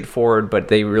straightforward, but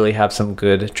they really have some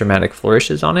good dramatic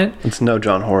flourishes on it. It's no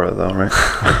John Hora though, right?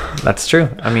 That's true.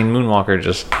 I mean, Moonwalker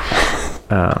just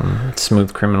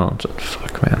smooth criminal. Just,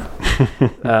 fuck,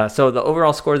 man. So the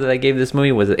overall score that I gave this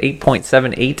movie was an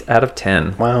 8.78 out of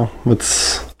 10. Wow,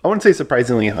 it's I wouldn't say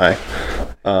surprisingly high.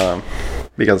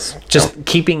 Because just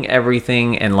keeping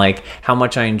everything and like how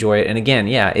much I enjoy it. And again,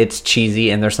 yeah, it's cheesy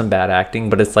and there's some bad acting,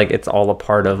 but it's like it's all a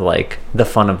part of like the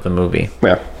fun of the movie.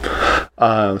 Yeah.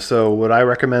 So would I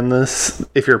recommend this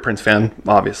if you're a Prince fan?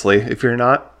 Obviously, if you're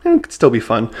not, it could still be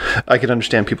fun. I could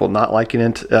understand people not liking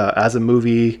it as a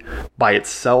movie by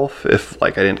itself. If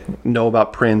like I didn't know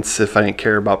about Prince, if I didn't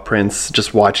care about Prince,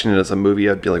 just watching it as a movie,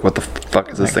 I'd be like, "What the fuck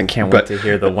is this thing?" Can't wait to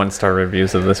hear the 1-star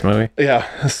reviews of this movie.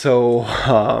 Yeah. So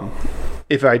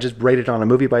if I just rate it on a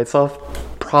movie by itself,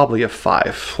 probably a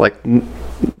 5. Like,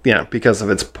 yeah, because of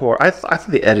its poor. I thought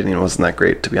the editing wasn't that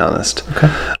great, to be honest.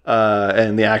 Okay.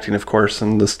 And the acting, of course,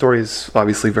 and the story is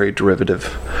obviously very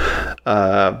derivative.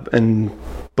 And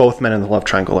both men in the love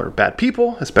triangle are bad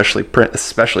people, especially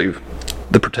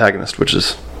the protagonist, which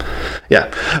is,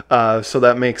 so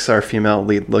that makes our female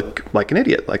lead look like an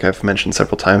idiot, like I've mentioned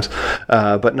several times.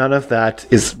 But none of that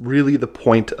is really the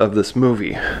point of this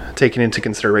movie. Taking into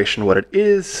consideration what it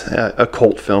is, a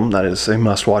cult film that is a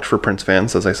must-watch for Prince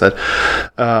fans, as I said,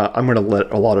 I'm going to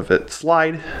let a lot of it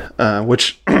slide,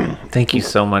 which... Thank you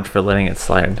so much for letting it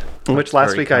slide. Which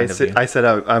last week I said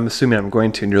I'm assuming I'm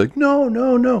going to, and you're like,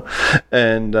 no.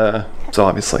 And so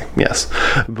obviously, yes.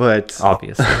 But...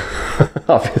 Obviously.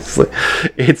 Obviously.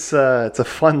 It's a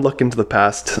fun look into the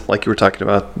past, like you were talking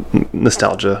about,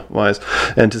 nostalgia-wise,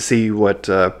 and to see what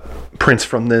Prince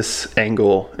from this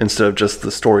angle, instead of just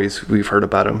the stories we've heard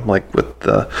about him, like with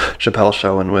the Chappelle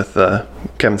Show and with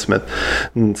Kevin Smith,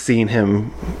 and seeing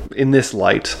him in this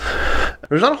light.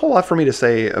 There's not a whole lot for me to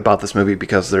say about this movie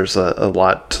because there's a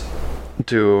lot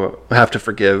to have to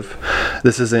forgive.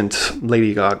 This isn't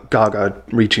Lady Gaga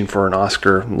reaching for an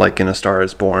Oscar like in A Star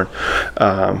Is Born,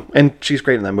 and she's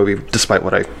great in that movie despite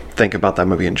what I think about that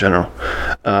movie in general.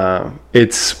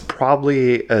 It's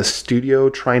probably a studio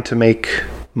trying to make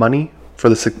money for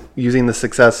using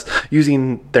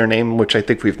their name, which I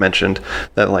think we've mentioned,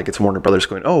 that like it's Warner Brothers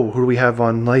going, oh, who do we have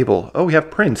on label? Oh, we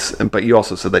have Prince. But you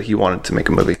also said that he wanted to make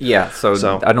a movie. Yeah,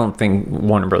 so I don't think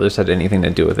Warner Brothers had anything to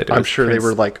do with it. I'm sure Prince. They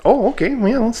were like, oh, okay,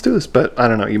 yeah, let's do this. But I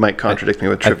don't know, you might contradict me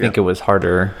with trivia. I think it was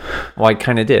harder. Well, I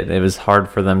kind of did. It was hard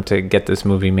for them to get this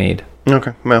movie made.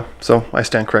 Okay, well, so I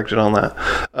stand corrected on that.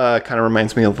 Kind of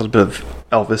reminds me a little bit of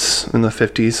Elvis in the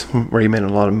 50s, where he made a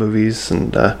lot of movies,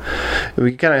 and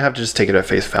we kind of have to just take it at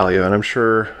face value. And I'm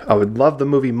sure I would love the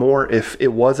movie more if it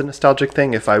was a nostalgic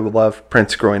thing, if I would love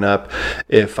Prince growing up,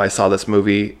 if I saw this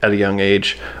movie at a young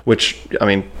age, which, I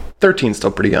mean, 13 is still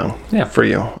pretty young for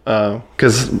you.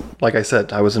 Because, like I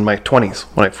said, I was in my 20s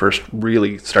when I first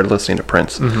really started listening to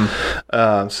Prince.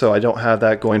 Mm-hmm. So I don't have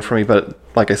that going for me, but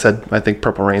like I said, I think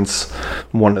Purple Rain's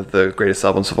one of the greatest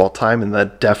albums of all time, and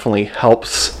that definitely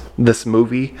helps this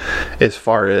movie as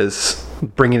far as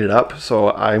bringing it up.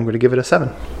 So I'm going to give it a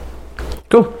 7.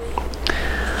 Cool.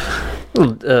 A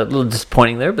little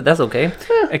disappointing there, but that's okay.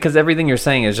 Because everything you're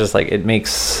saying is just like it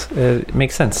makes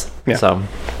sense. Yeah. So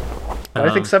I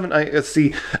think 7.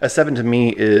 A 7 to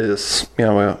me is,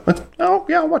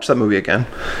 I'll watch that movie again,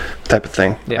 type of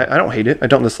thing. Yeah. I don't hate it. I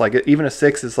don't dislike it. Even a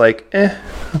 6 is like,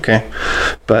 okay.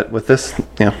 But with this,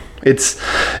 it's,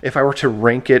 if I were to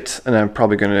rank it, and I'm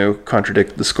probably going to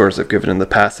contradict the scores I've given in the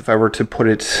past, if I were to put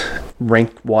it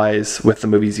ranked wise with the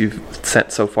movies you've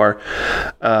sent so far,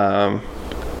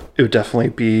 it would definitely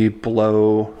be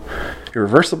below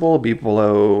Irreversible, be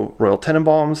below Royal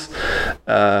Tenenbaums,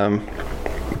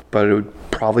 but it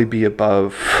would probably be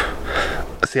above.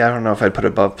 See, I don't know if I'd put it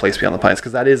above Place Beyond the Pines,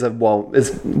 because that is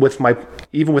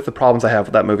even with the problems I have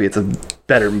with that movie, it's a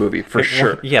better movie for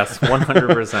sure. Yes,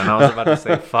 100%. I was about to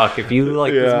say, fuck, if you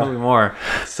like this movie more.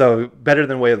 So better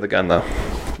than Way of the Gun, though.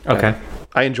 Okay.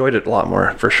 I enjoyed it a lot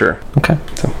more for sure. Okay.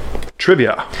 So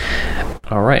trivia.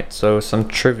 All right, so some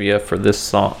trivia for this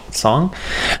song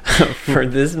for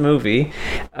this movie.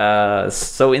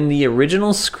 So in the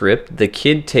original script, the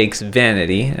kid takes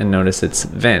Vanity, and notice it's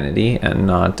Vanity and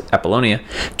not Apollonia,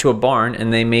 to a barn,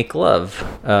 and they make love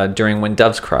during When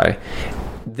Doves Cry.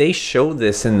 They show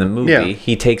this in the movie. Yeah.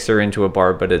 He takes her into a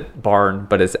barn,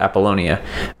 but it's Apollonia.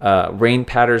 Rain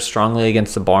patters strongly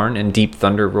against the barn, and deep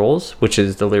thunder rolls, which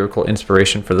is the lyrical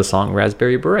inspiration for the song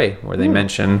Raspberry Beret, where they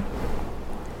mention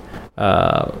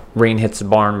rain hits the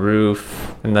barn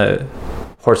roof, and the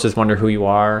horses wonder who you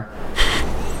are.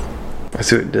 I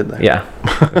see what you did there. Yeah,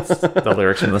 that's the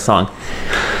lyrics in the song.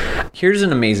 Here's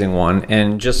an amazing one,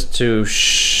 and just to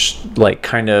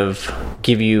kind of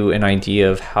give you an idea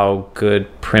of how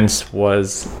good Prince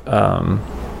was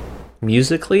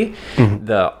musically,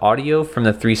 the audio from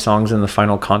the 3 songs in the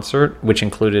final concert, which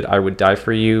included I Would Die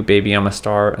For You, Baby I'm a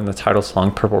Star, and the title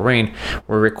song Purple Rain,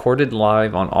 were recorded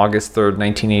live on August 3rd,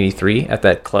 1983 at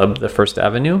that club, the First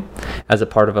Avenue, as a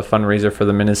part of a fundraiser for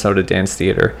the Minnesota Dance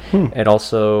Theater. It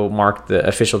also marked the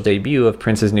official debut of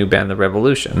Prince's new band, The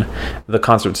Revolution. The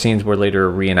concert scenes were later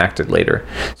reenacted later.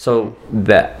 So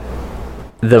that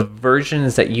the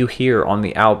versions that you hear on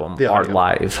the album are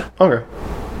live. Okay.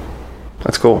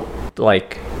 That's cool.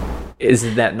 Like,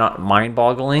 is that not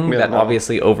mind-boggling?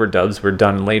 Obviously overdubs were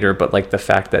done later, but like the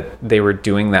fact that they were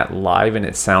doing that live and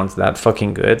it sounds that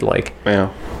fucking good, like,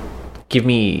 give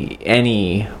me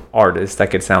any artist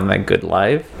that could sound that good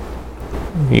live.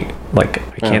 I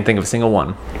can't think of a single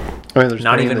one. I mean, there's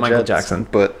Not Benny even and the Michael Jets, Jackson.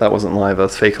 but that wasn't live. That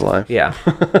was fake live. Yeah.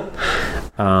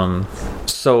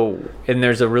 So, and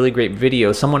there's a really great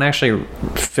video. Someone actually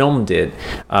filmed it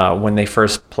when they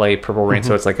first play Purple Rain.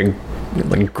 So it's like a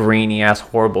grainy ass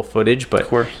horrible footage, but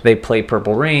they play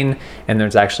Purple Rain, and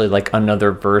there's actually like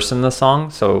another verse in the song.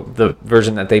 So the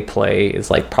version that they play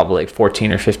is like probably like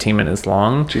 14 or 15 minutes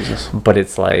long. Jesus. But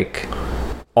it's like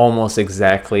almost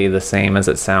exactly the same as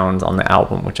it sounds on the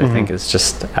album, which I think is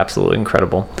just absolutely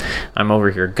incredible. I'm over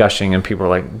here gushing and people are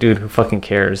like, dude, who fucking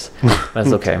cares?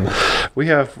 That's okay.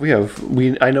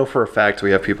 I know for a fact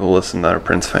we have people who listen that are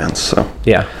Prince fans, so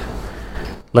yeah,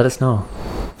 let us know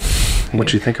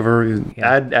what you think of her.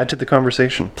 Add to the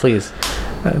conversation, please.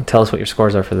 Tell us what your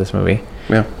scores are for this movie.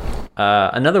 Yeah.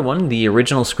 Another one, the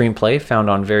original screenplay found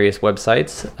on various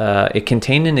websites. It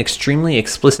contained an extremely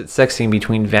explicit sex scene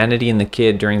between Vanity and the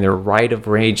kid during their Rite of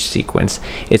Rage sequence.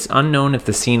 It's unknown if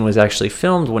the scene was actually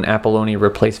filmed when Apollonia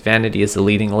replaced Vanity as the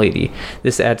leading lady.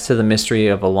 This adds to the mystery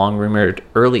of a long-rumored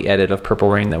early edit of Purple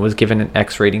Rain that was given an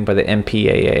X rating by the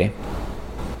MPAA.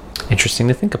 Interesting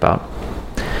to think about.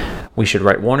 We should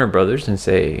write Warner Brothers and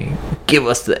say, give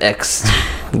us the X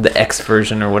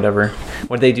version or whatever.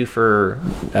 What they do for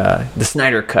the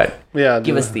Snyder Cut? Yeah,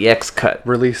 give us the X cut.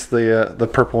 Release the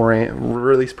Purple Rain.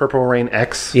 Release Purple Rain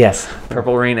X. Yes,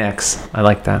 Purple Rain X. I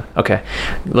like that. Okay,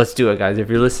 let's do it, guys. If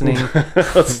you're listening,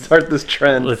 let's start this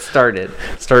trend. Let's start it.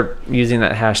 Start using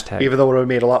that hashtag. Even though it would have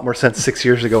made a lot more sense 6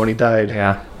 years ago when he died.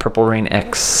 Yeah, Purple Rain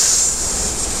X.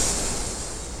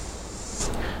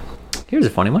 Here's a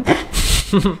funny one.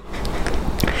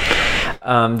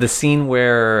 The scene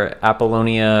where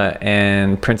Apollonia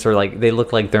and Prince are like, they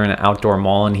look like they're in an outdoor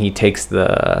mall, and he takes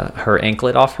her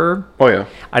anklet off her. Oh yeah.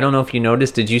 I don't know if you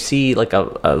noticed. Did you see like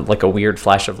a weird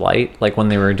flash of light like when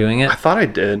they were doing it? I thought I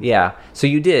did. Yeah. So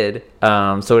you did.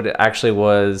 So it actually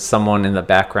was someone in the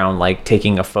background like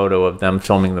taking a photo of them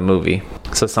filming the movie.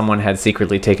 So someone had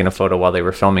secretly taken a photo while they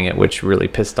were filming it, which really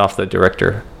pissed off the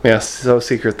director. Yeah, so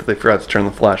secret that they forgot to turn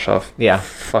the flash off. Yeah.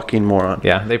 Fucking moron.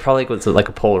 Yeah, they probably was like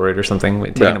a Polaroid or something,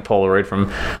 taking a Polaroid from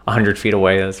 100 feet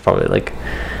away. That's probably like,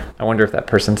 I wonder if that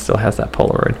person still has that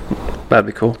Polaroid. That'd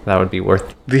be cool. That would be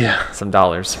worth some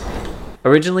dollars.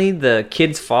 Originally, the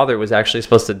kid's father was actually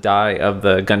supposed to die of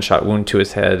the gunshot wound to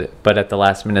his head, but at the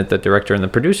last minute, the director and the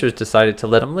producers decided to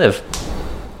let him live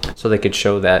so they could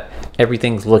show that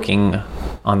everything's looking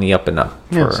on the up and up.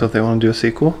 Yeah, so if they want to do a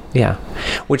sequel? Yeah.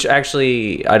 Which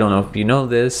actually, I don't know if you know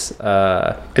this.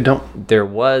 I don't. There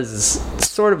was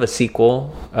sort of a sequel,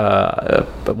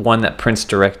 one that Prince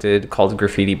directed called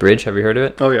Graffiti Bridge. Have you heard of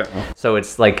it? Oh, yeah. So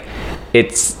it's like,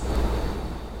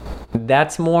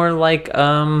 that's more like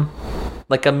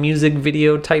a music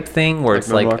video type thing where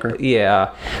it's like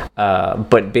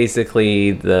but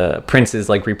basically the Prince is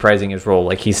like reprising his role,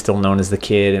 like he's still known as the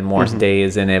kid and Morris Day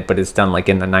is in it, but it's done like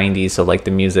in the 90s, so like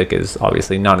the music is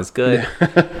obviously not as good.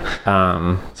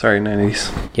 Sorry,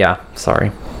 90s. Yeah,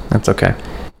 sorry, that's okay.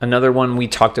 Another one, we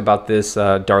talked about this,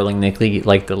 Darling Nikki,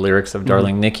 like the lyrics of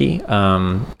Darling Nikki.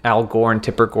 Al Gore and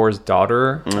Tipper Gore's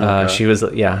daughter. She was,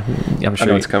 I'm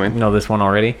sure it's coming. You know this one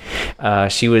already.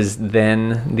 She was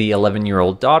then the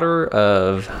 11-year-old daughter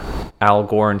of Al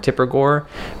Gore and Tipper Gore.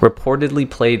 Reportedly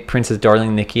played Prince's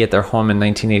Darling Nikki at their home in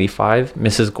 1985.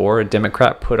 Mrs. Gore, a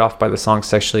Democrat, put off by the song's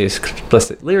sexually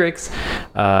explicit lyrics,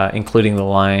 including the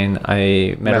line,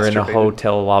 I met her in a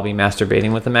hotel lobby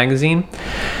masturbating with a magazine.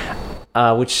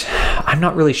 Which I'm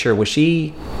not really sure. Was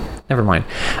she? Never mind.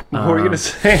 What were you going to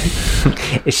say?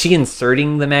 Is she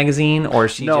inserting the magazine, or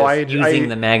is she using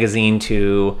the magazine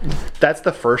to... That's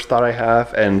the first thought I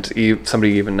have, and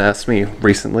somebody even asked me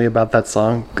recently about that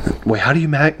song. Wait, how do you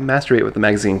masturbate with the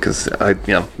magazine? Because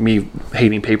me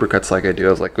hating paper cuts like I do, I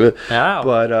was like, ugh. Oh.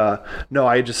 But no,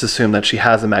 I just assume that she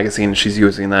has a magazine and she's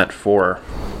using that for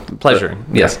pleasure.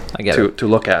 Yes, I get it. To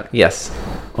look at. Yes.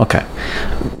 Okay.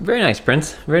 Very nice,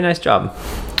 Prince. Very nice job.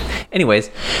 Anyways,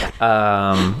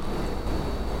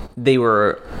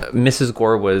 Mrs.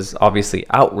 Gore was obviously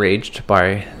outraged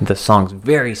by the song's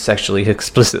very sexually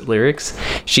explicit lyrics.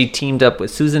 She teamed up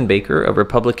with Susan Baker, a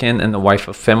Republican and the wife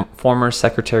of former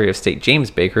Secretary of State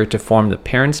James Baker, to form the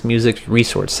Parents Music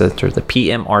Resource Center, the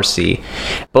PMRC.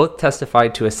 Both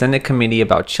testified to a Senate committee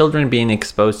about children being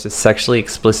exposed to sexually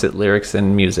explicit lyrics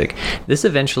and music. This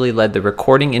eventually led the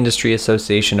Recording Industry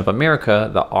Association of America,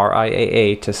 the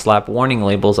RIAA, to slap warning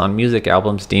labels on music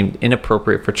albums deemed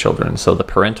inappropriate for children. So the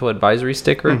parental advisory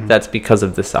sticker, that's because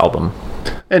of this album.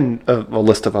 And a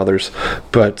list of others.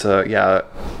 But I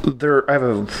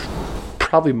have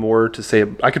probably more to say.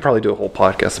 I could probably do a whole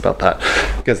podcast about that,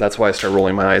 because that's why I start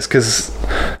rolling my eyes, because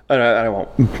I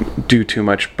won't do too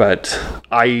much, but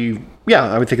I Yeah,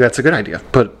 I would think that's a good idea.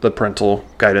 Put the parental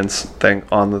guidance thing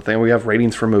on the thing. We have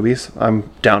ratings for movies. I'm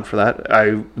down for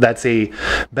that. That's a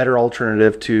better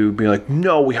alternative to being like,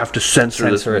 no, we have to censor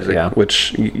this music,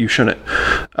 which you shouldn't.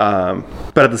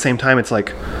 But at the same time, it's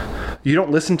like, you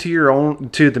don't listen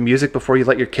to the music before you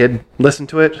let your kid listen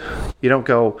to it. You don't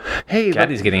go, hey,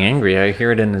 Daddy's getting angry. I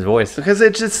hear it in his voice. Because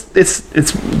it's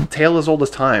tale as old as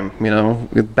time. You know,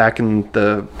 back in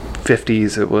the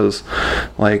 50s, it was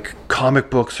like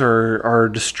comic books are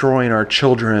destroying our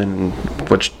children,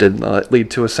 which did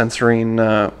lead to a censoring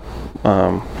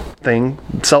thing,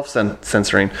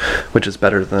 self-censoring, which is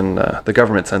better than the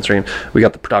government censoring. We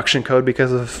got the production code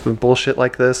because of bullshit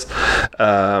like this.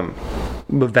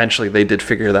 Eventually they did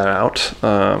figure that out.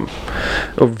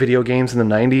 Video games in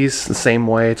the 90s, the same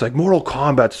way. It's like Mortal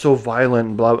Kombat's so violent,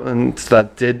 and blah, and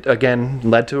that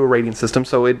led to a rating system.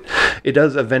 So it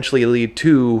does eventually lead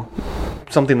to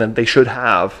something that they should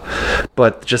have,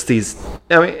 but just these,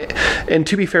 I mean, and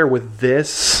to be fair with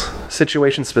this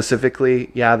situation specifically,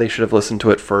 yeah, they should have listened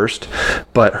to it first,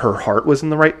 but her heart was in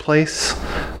the right place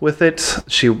with it.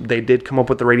 They did come up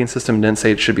with the rating system and didn't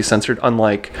say it should be censored,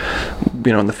 unlike,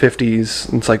 you know, in the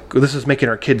 50s, it's like, this is making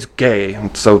our kids gay,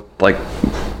 and so, like,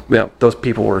 yeah, those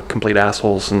people were complete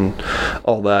assholes and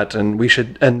all that, and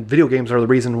video games are the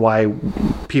reason why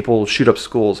people shoot up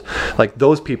schools. Like,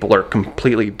 those people are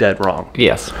completely dead wrong.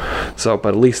 Yes. So,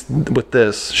 but at least with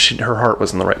this, her heart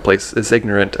was in the right place, as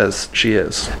ignorant as she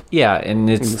is. Yeah, and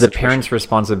it's the parents'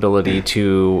 responsibility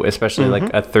to, especially like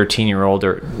a 13-year-old,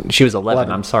 or she was 11.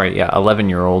 I'm sorry, yeah,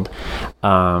 11-year-old.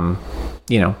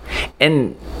 You know,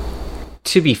 and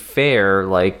to be fair,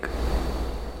 like,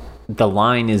 the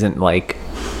line isn't like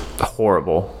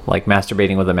horrible, like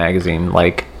masturbating with a magazine.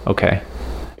 Like, okay,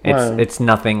 it's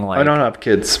nothing like. I don't have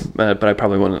kids, but I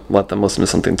probably wouldn't let them listen to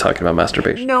something talking about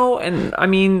masturbation. No, and I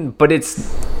mean, but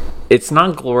it's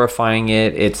not glorifying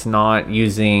it. It's not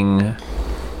using.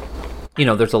 You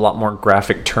know, there's a lot more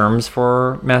graphic terms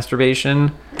for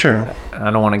masturbation. Sure. I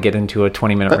don't want to get into a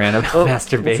 20-minute rant about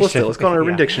masturbation. Let's go on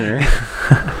Urban Dictionary.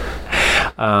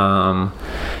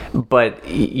 But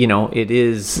you know, it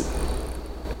is.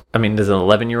 I mean, does an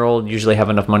 11-year-old usually have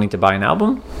enough money to buy an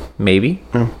album? Maybe.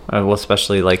 Well,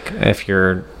 especially like if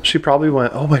you're... She probably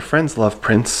went, oh, my friends love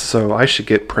Prince, so I should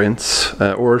get Prince.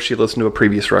 Or she listened to a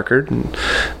previous record, and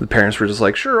the parents were just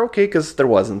like, sure, okay, because there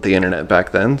wasn't the internet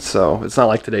back then. So it's not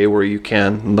like today where you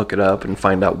can look it up and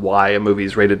find out why a movie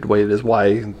is rated the way it is,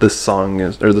 why this song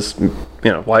is, or this, you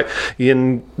know, why.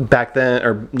 Back then,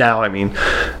 or now, I mean,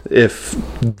 if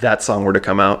that song were to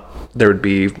come out, there would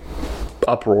be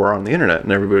uproar on the internet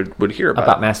and everybody would hear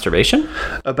about masturbation,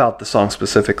 about the song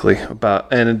specifically,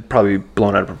 and it'd probably be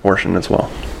blown out of proportion as well.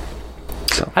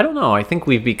 So I don't know, I think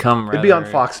we've become it'd be on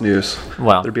Fox News.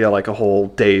 Well, there'd be like a whole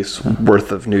day's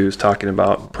worth of news talking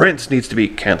about Prince needs to be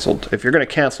canceled. If you're going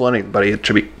to cancel anybody, it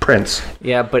should be Prince.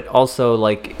 Yeah, but also,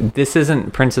 like, this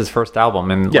isn't Prince's first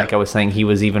album, and like I was saying, he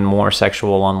was even more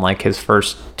sexual on like his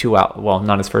first two well,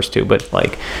 not his first two, but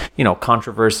like, you know,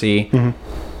 Controversy.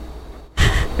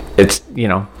 It's, you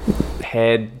know,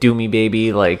 Head, Do Me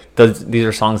Baby, like these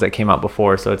are songs that came out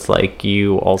before, so it's like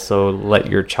you also let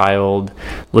your child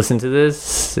listen to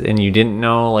this and you didn't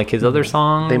know like his other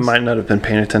songs. They might not have been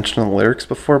paying attention to the lyrics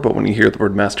before, but when you hear the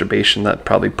word masturbation, that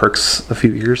probably perks a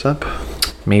few ears up.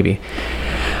 Maybe.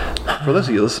 For those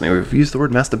of you listening, we've used the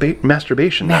word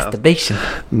masturbation now. At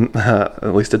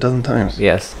least a dozen times.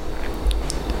 Yes.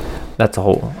 That's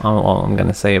all I'm going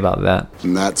to say about that.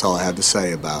 And that's all I had to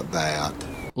say about that.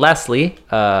 Lastly,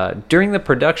 during the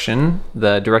production,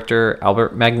 the director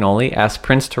Albert Magnoli asked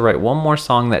Prince to write one more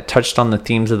song that touched on the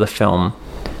themes of the film.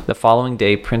 The following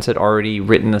day, Prince had already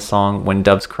written the song When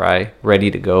Doves Cry, ready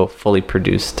to go, fully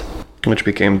produced. Which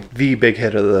became the big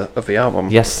hit of the album.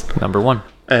 Yes, number one.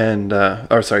 And,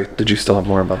 sorry, did you still have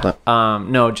more about that?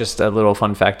 No, just a little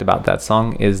fun fact about that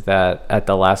song is that at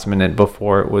the last minute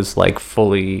before it was like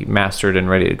fully mastered and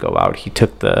ready to go out, he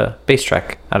took the bass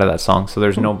track out of that song. So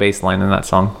there's no bass line in that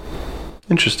song.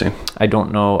 Interesting. I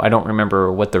don't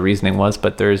remember what the reasoning was,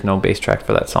 but there is no bass track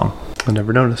for that song. I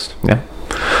never noticed. Yeah.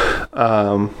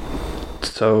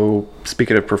 So,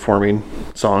 speaking of performing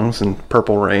songs and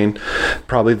Purple Rain,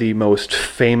 probably the most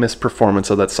famous performance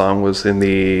of that song was in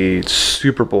the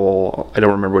Super Bowl. I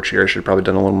don't remember which year. I should have probably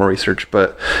done a little more research,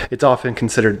 but it's often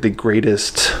considered the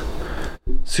greatest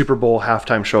Super Bowl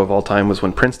halftime show of all time was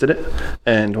when Prince did it.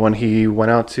 And when he went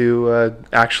out to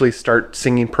actually start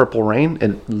singing Purple Rain,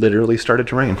 it literally started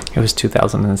to rain. It was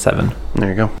 2007. There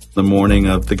you go. The morning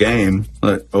of the game,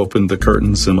 I opened the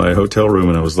curtains in my hotel room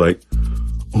and I was like,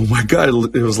 oh my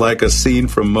God, it was like a scene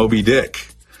from Moby Dick.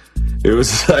 It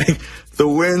was like The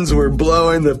winds were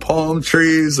blowing the palm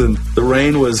trees, and the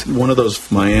rain was one of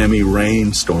those Miami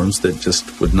rainstorms that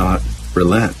just would not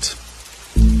relent.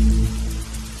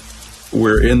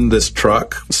 We're in this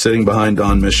truck sitting behind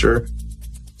Don Mischer,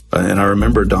 and I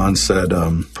remember Don said,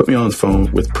 put me on the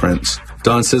phone with Prince.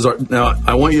 Don says, now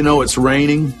I want you to know it's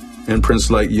raining. And Prince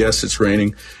was like, yes, it's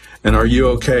raining. And are you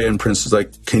okay? And Prince was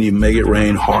like, can you make it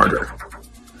rain harder?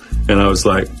 And I was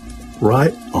like,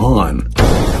 right on.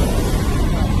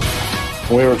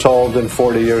 We were told in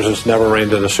 40 years it's never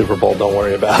rained in a Super Bowl, don't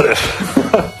worry about it.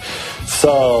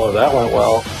 So that went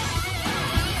well.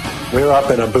 We were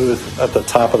up in a booth at the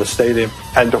top of the stadium,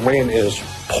 and the rain is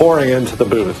pouring into the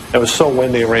booth. It was so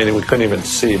windy and rainy we couldn't even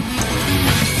see.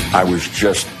 I was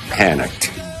just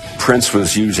panicked. Prince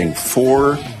was using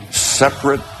 4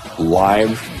 separate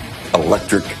live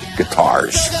electric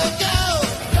guitars.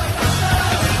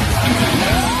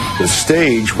 The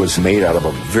stage was made out of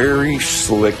a very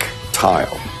slick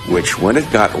tile, which when it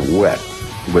got wet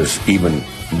was even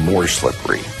more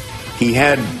slippery. He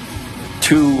had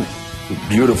 2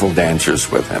 beautiful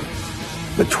dancers with him,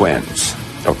 the twins,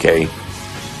 okay?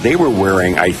 They were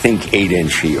wearing, I think,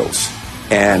 8-inch heels.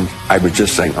 And I was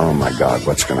just saying, oh my God,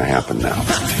 what's going to happen now?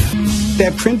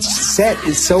 That Prince set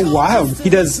is so wild. He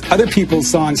does other people's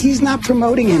songs. He's not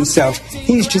promoting himself.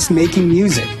 He's just making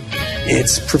music.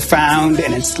 It's profound,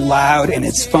 and it's loud, and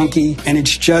it's funky, and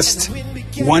it's just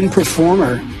one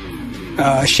performer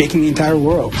shaking the entire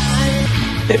world.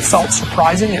 It felt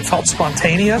surprising. It felt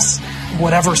spontaneous.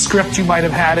 Whatever script you might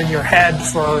have had in your head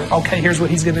for, okay, here's what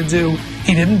he's going to do,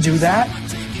 he didn't do that.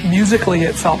 Musically,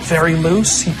 it felt very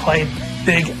loose. He played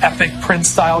big, epic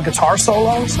Prince-style guitar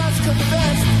solos. You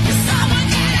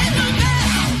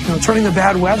know, turning the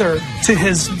bad weather to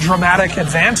his dramatic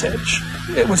advantage.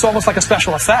 It was almost like a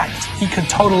special effect. He could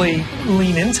totally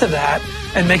lean into that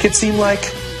and make it seem like,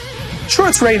 sure,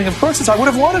 it's raining. Of course, I would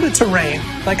have wanted it to rain.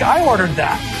 Like, I ordered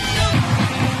that.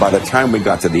 By the time we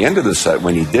got to the end of the set,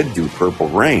 when he did do Purple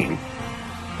Rain,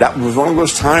 that was one of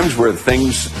those times where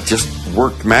things just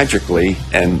worked magically,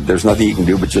 and there's nothing you can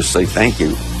do but just say thank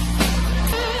you.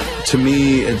 To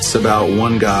me, it's about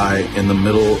one guy in the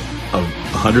middle of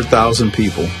 100,000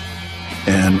 people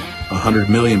and 100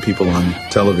 million people on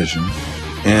television,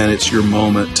 and it's your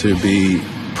moment to be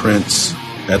Prince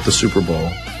at the Super Bowl,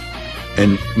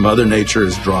 and Mother Nature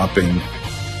is dropping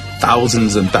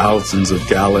thousands and thousands of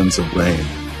gallons of rain.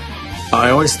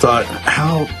 I always thought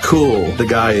how cool the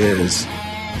guy is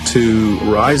to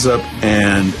rise up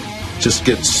and just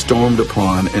get stormed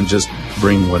upon and just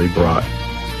bring what he brought.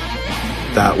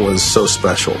 That was so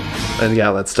special. And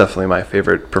yeah, that's definitely my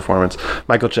favorite performance.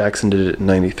 Michael Jackson did it in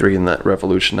 '93, and that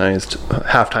revolutionized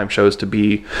halftime shows to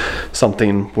be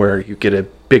something where you get a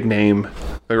big name,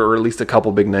 or at least a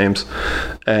couple big names.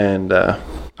 And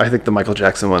I think the Michael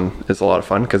Jackson one is a lot of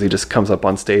fun because he just comes up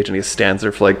on stage and he stands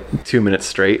there for like 2 minutes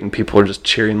straight, and people are just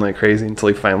cheering like crazy until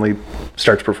he finally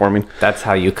starts performing. That's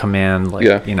how you command,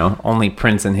 like, you know, only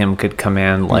Prince and him could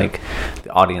command like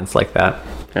the audience like that,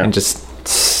 and just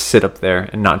sit up there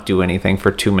and not do anything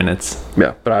for 2 minutes.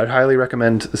 Yeah, but I'd highly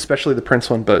recommend, especially the Prince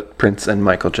one, but Prince and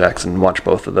Michael Jackson, watch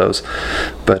both of those.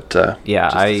 But yeah,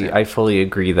 I fully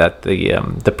agree that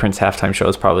the Prince halftime show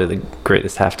is probably the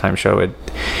greatest halftime show.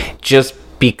 Just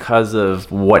because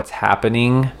of what's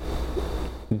happening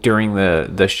during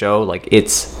the show, like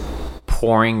it's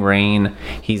pouring rain,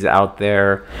 he's out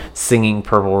there singing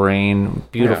Purple Rain,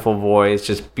 beautiful voice,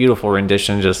 just beautiful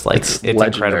rendition, just like it's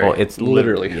incredible. It's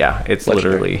literally it's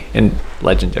legendary. Literally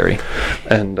legendary.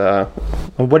 And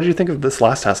what did you think of this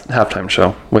last halftime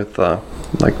show with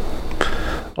like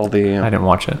all the I didn't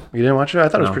watch it. You didn't watch it? I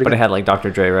thought it was pretty good. But it had like Dr.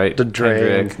 Dre, right? The Dre,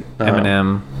 Kendrick,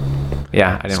 Eminem.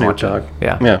 Yeah, I didn't Snoop watch Dogg. it.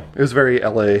 Yeah, it was very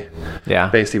LA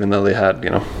based, even though they had, you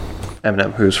know,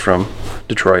 Eminem, who's from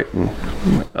Detroit, and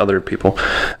other people.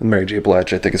 And Mary J.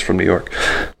 Blige, I think, is from New York.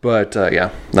 But yeah,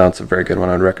 no, it's a very good one.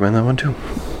 I'd recommend that one too.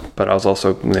 But I was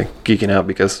also geeking out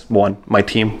because, one, my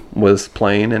team was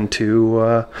playing, and two,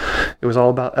 it was all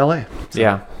about LA. So.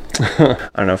 Yeah. I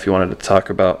don't know if you wanted to talk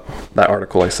about that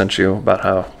article I sent you about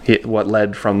how what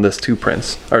led from this to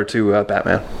Prince, or to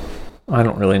Batman. I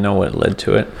don't really know what led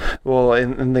to it. Well,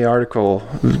 in the article,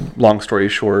 long story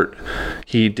short,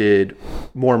 he did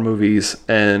more movies,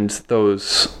 and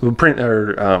those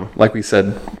like we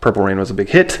said, Purple Rain was a big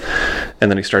hit,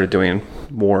 and then he started doing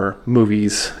more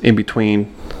movies in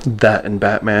between that and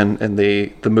Batman, and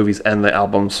the movies and the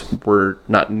albums were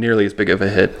not nearly as big of a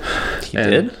hit. He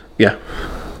did? Yeah.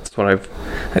 That's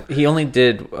what He only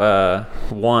did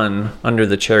one, Under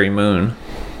the Cherry Moon.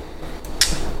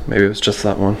 Maybe it was just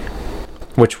that one.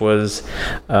 Which was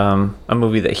a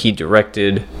movie that he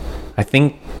directed, I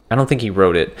think I don't think he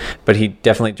wrote it, but he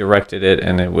definitely directed it,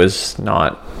 and it was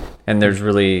not. And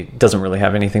doesn't really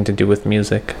have anything to do with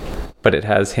music, but it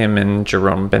has him and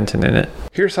Jerome Benton in it.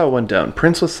 Here's how it went down.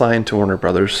 Prince was signed to Warner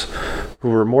Brothers, who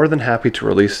were more than happy to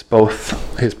release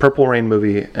both his Purple Rain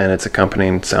movie and its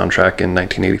accompanying soundtrack in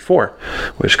 1984,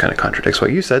 which kind of contradicts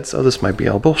what you said, so this might be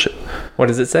all bullshit. What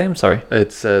does it say? I'm sorry.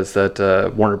 It says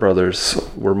that Warner Brothers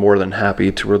were more than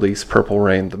happy to release Purple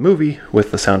Rain, the movie,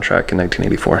 with the soundtrack in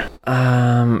 1984.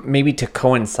 Maybe to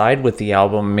coincide with the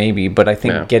album, maybe, but I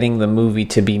think getting the movie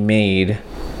to be made...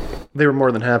 They were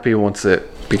more than happy once it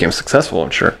became successful, I'm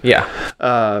sure. Yeah.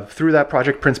 Through that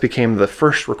project, Prince became the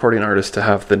first recording artist to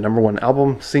have the #1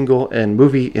 album, single, and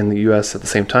movie in the US at the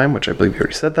same time, which I believe you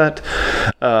already said that.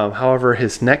 However,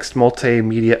 his next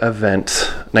multimedia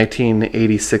event,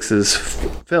 1986's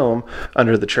film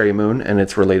Under the Cherry Moon and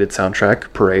its related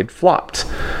soundtrack, Parade, flopped.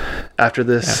 After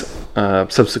this, his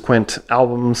subsequent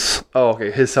albums,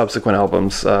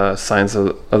 Signs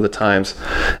of the Times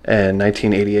and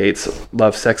 1988's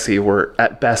Love Sexy were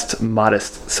at best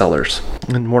modest sellers.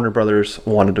 And Warner Brothers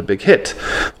wanted a big hit.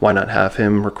 Why not have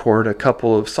him record a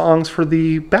couple of songs for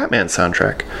the Batman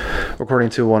soundtrack?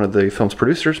 According to one of the film's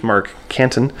producers, Mark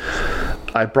Canton,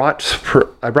 I brought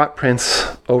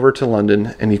Prince over to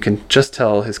London, and you can just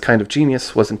tell his kind of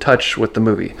genius was in touch with the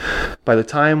movie. By the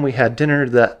time we had dinner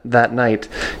that night,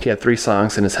 he had 3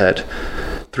 songs in his head.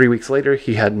 3 weeks later,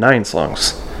 he had 9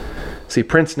 songs. See,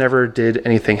 Prince never did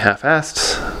anything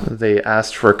half-assed. They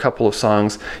asked for a couple of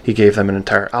songs. He gave them an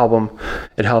entire album.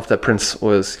 It helped that Prince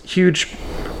was a huge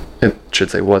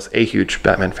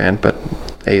Batman fan, but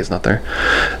A is not there.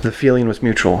 The feeling was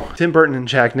mutual. Tim Burton and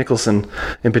Jack Nicholson,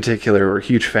 in particular, were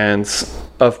huge fans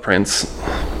of Prince.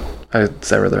 I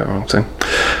said rather wrong thing.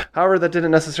 However, that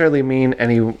didn't necessarily mean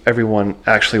everyone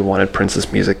actually wanted Prince's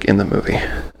music in the movie.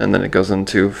 And then it goes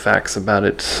into facts about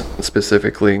it,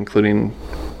 specifically including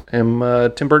Tim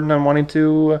Burton on wanting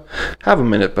to have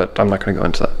him in it, but I'm not going to go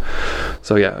into that.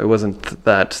 So yeah, it wasn't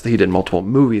that he did multiple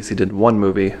movies. He did one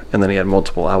movie, and then he had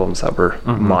multiple albums that were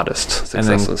modest successes.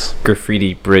 And then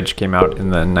Graffiti Bridge came out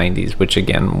in the 90s, which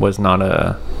again was not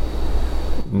a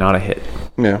hit.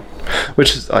 Yeah,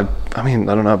 which is, I mean,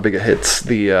 I don't know how big a hits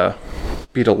the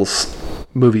Beatles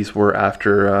movies were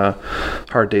after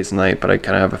Hard Day's Night, but I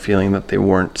kind of have a feeling that they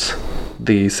weren't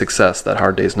the success that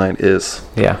Hard Day's Night is.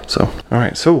 Yeah. So, all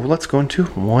right. So let's go into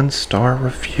 1-star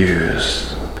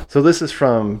reviews. So this is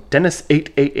from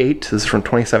Dennis888. This is from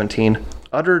 2017.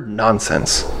 Utter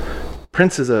nonsense.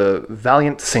 Prince is a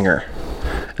valiant singer.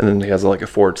 And then he has like a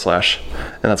 / and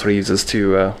that's what he uses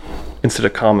to instead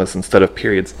of commas instead of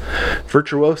periods.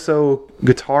 Virtuoso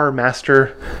guitar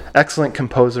master, excellent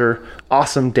composer,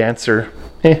 awesome dancer,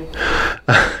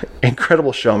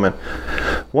 incredible showman.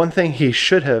 One thing he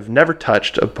should have never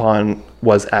touched upon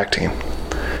was acting.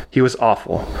 He was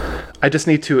awful. I just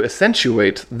need to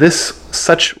accentuate this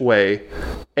such way.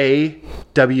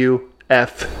 AWFUL.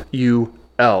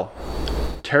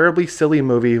 Terribly silly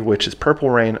movie, which is Purple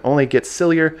Rain, only gets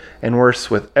sillier and worse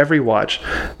with every watch,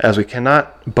 as we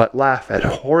cannot but laugh at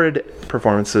horrid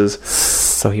performances.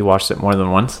 So he watched it more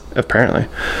than once? Apparently.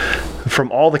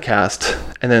 From all the cast,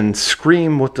 and then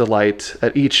scream with delight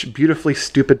at each beautifully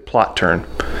stupid plot turn.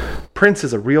 Prince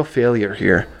is a real failure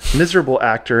here. Miserable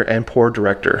actor and poor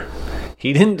director.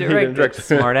 He didn't direct it,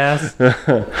 smartass.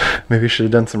 Maybe you should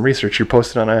have done some research. You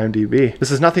posted on IMDb.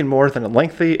 This is nothing more than a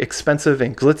lengthy, expensive,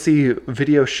 and glitzy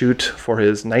video shoot for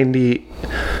his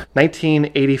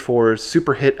 1984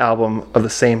 super hit album of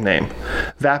the same name.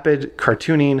 Vapid,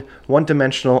 cartooning,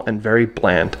 one-dimensional, and very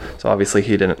bland. So obviously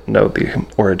he didn't know the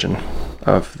origin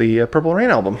of the Purple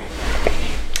Rain album.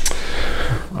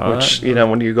 Which, you know,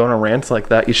 when you go on a rant like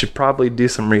that, you should probably do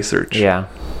some research. Yeah.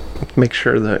 Make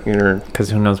sure that you're...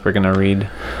 Because who knows, we're going to read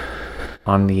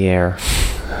on the air.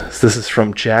 So this is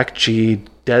from Jack G.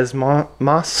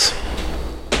 Desmos.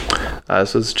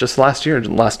 This was just last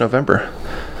November.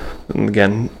 And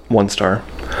again, 1 star.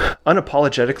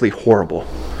 Unapologetically horrible.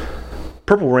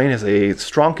 Purple Rain is a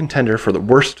strong contender for the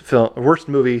worst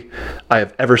movie I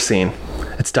have ever seen.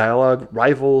 Its dialogue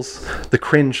rivals the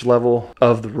cringe level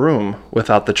of The Room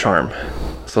without the charm.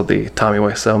 So the Tommy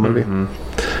Wiseau movie. Mm-hmm.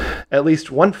 At least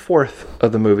 1/4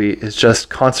 of the movie is just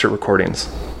concert recordings.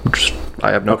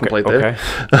 I have no complaint there.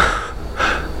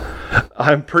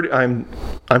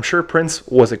 I'm sure Prince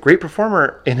was a great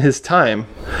performer in his time,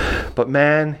 but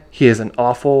man, he is an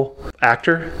awful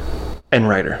actor and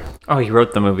writer. Oh, he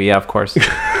wrote the movie, yeah, of course.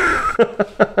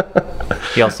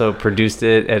 He also produced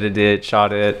it, edited it,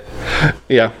 shot it.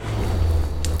 Yeah.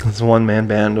 It's a one-man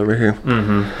band over here.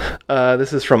 Mm-hmm.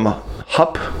 This is from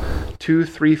Hup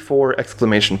 234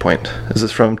 exclamation point. This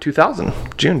is from 2000,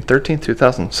 June 13th,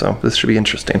 2000. So this should be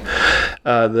interesting.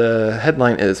 The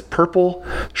headline is Purple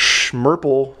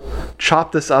Schmurple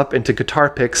chop this up into guitar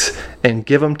picks and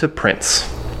give them to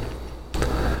Prince.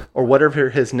 Or whatever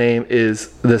his name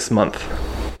is this month.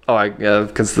 Oh,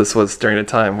 because this was during a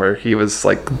time where he was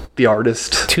like the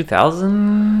artist.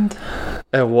 2000?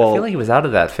 Well, I feel like he was out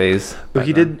of that phase. But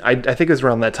he did. I think it was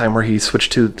around that time where he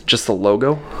switched to just the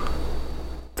logo.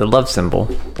 The love symbol.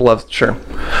 The love, sure.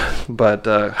 But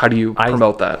how do you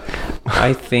promote that?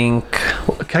 I think...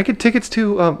 Can I get tickets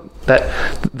to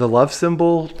the love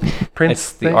symbol Prince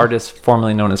It's the artist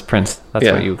formerly known as Prince. That's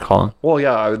what you would call him. Well,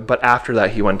 yeah, but after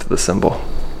that he went to the symbol.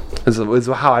 Is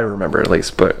how I remember it, at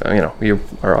least. But, you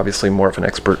are obviously more of an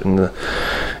expert in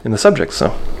the subject,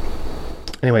 so...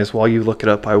 Anyways, while you look it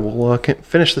up, I will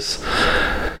finish this.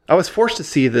 I was forced to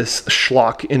see this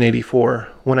schlock in '84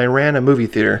 when I ran a movie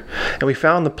theater, and we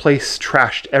found the place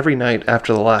trashed every night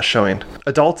after the last showing.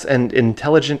 Adults and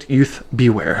intelligent youth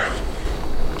beware.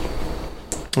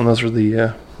 And those are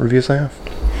the reviews I have.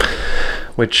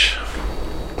 Which,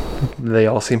 they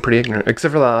all seem pretty ignorant.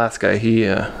 Except for that last guy. He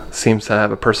seems to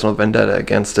have a personal vendetta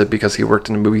against it because he worked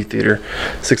in a movie theater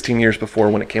 16 years before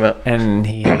when it came out. And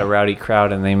he had a rowdy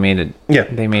crowd and they made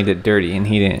it dirty, and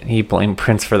he blamed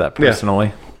Prince for that personally.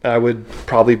 Yeah. I would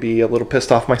probably be a little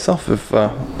pissed off myself if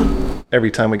every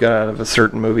time we got out of a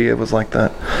certain movie it was like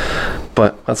that.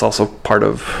 But that's also part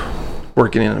of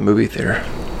working in a movie theater,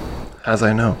 as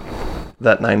I know.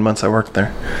 That 9 months I worked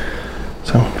there.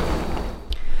 So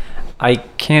I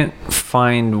can't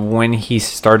find when he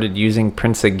started using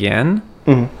Prince again.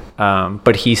 Mm-hmm.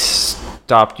 But he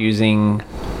stopped using...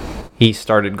 He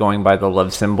started going by the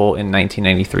love symbol in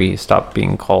 1993. He stopped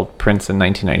being called Prince in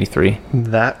 1993.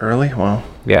 That early? Wow.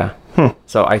 Yeah.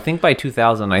 So I think by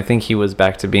 2000, I think he was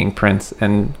back to being Prince.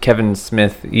 And Kevin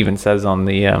Smith even says on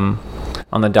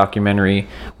the documentary,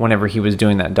 whenever he was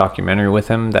doing that documentary with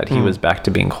him, that he was back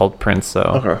to being called Prince.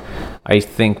 So I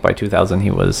think by 2000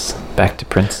 he was back to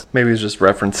Prince. Maybe he's just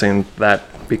referencing that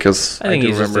because I think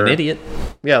he's just an idiot.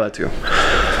 Yeah, that too.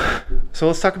 So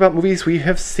let's talk about movies we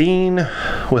have seen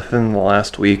within the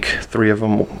last week. 3 of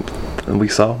them we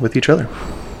saw with each other.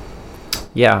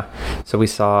 Yeah. So we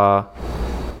saw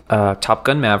Top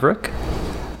Gun Maverick,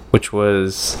 which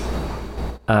was...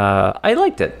 I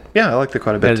liked it. Yeah, I liked it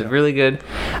quite a bit. It was really good.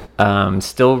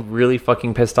 Still really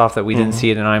fucking pissed off that we didn't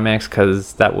see it in IMAX,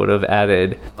 because that would have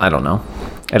added, I don't know,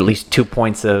 at least 2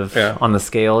 points on the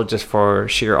scale just for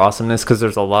sheer awesomeness, because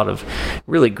there's a lot of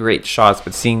really great shots,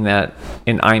 but seeing that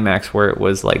in IMAX where it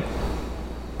was like...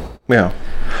 Yeah.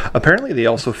 Apparently they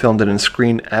also filmed it in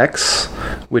Screen X,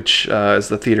 which is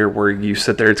the theater where you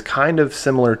sit there. It's kind of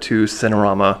similar to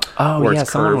Cinerama. Oh, yeah,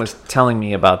 someone was telling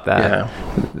me about that.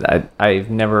 Yeah.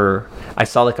 I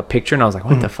saw like a picture and I was like,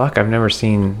 what the fuck? I've never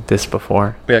seen this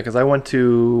before. Yeah, because I went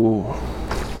to,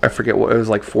 I forget what, it was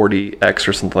like 4DX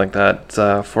or something like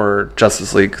that for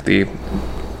Justice League, the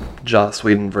Joss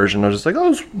Whedon version. I was just like,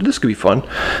 oh, this could be fun.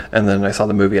 And then I saw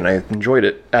the movie and I enjoyed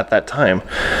it at that time.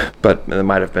 But it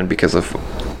might have been because of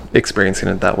experiencing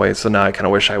it that way. So now I kind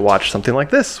of wish I watched something like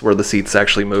this where the seats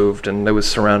actually moved and it was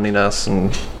surrounding us.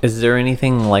 And is there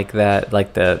anything like that,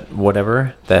 like the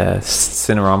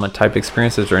Cinerama type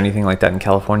experience? Is there anything like that in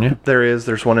California?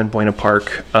 There's one in Buena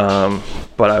Park,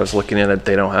 but I was looking at it,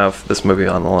 they don't have this movie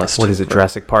on the list. What is it,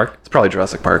 Jurassic Park? It's probably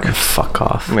Jurassic Park. Fuck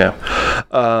off. Yeah.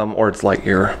 Or it's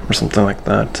Lightyear or something like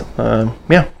that.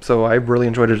 Yeah, so I really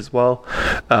enjoyed it as well.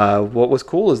 What was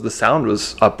cool is the sound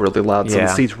was up really loud, so the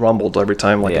seats rumbled every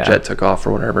time a jet took off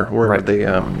or whatever, wherever they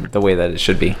the way that it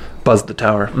should be buzzed the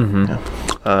tower.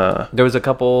 There was a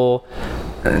couple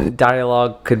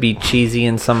dialogue could be cheesy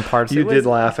in some parts. You did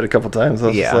laugh at a couple times. I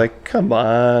was just like, come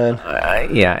on.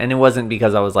 And it wasn't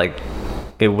because I was like,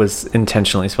 it was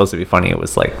intentionally supposed to be funny. It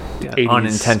was like 80s.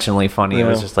 Unintentionally funny. It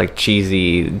was just like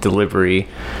cheesy delivery.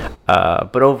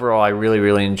 But overall, I really,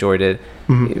 really enjoyed it.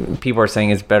 People are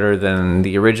saying it's better than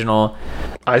the original.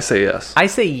 I say yes. I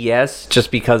say yes, just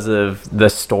because of the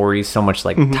story so much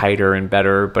tighter and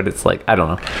better. But it's like, I don't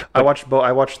know. I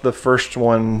watched the first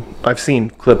one. I've seen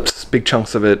clips, big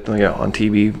chunks of it, on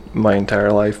TV my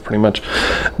entire life, pretty much.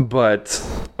 But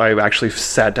I actually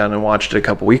sat down and watched it a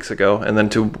couple weeks ago, and then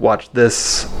to watch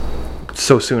this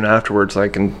so soon afterwards, I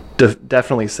can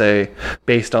definitely say,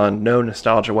 based on no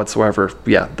nostalgia whatsoever,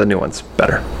 yeah, the new one's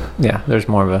better. Yeah, there's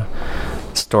more of a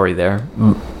story there.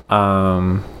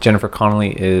 Jennifer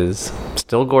Connelly is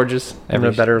still gorgeous. And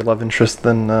a better love interest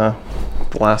than the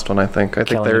last one, I think. I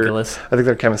think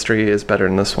their chemistry is better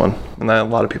in this one, and a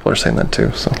lot of people are saying that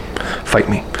too. So, fight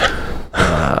me.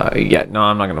 Yeah, no,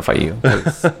 I'm not gonna fight you.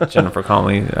 'Cause Jennifer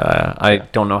Connelly. I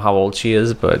don't know how old she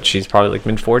is, but she's probably like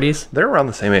mid-40s. They're around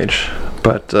the same age,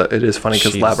 but it is funny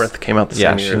because Labyrinth came out the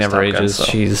same year. Yeah, she never ages. So.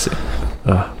 She's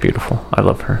beautiful. I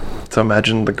love her. So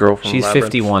imagine the girl from She's Labyrinth.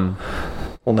 51.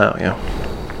 Well, now, yeah.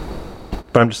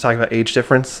 But I'm just talking about age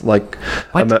difference. Like,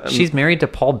 what? She's married to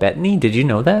Paul Bettany? Did you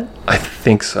know that? I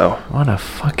think so. What a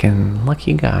fucking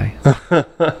lucky guy.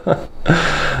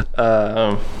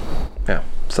 Yeah.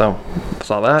 So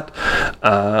saw that.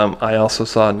 I also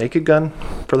saw Naked Gun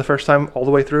for the first time all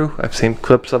the way through. I've seen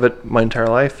clips of it my entire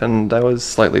life, and I was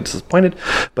slightly disappointed.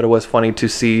 But it was funny to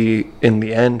see in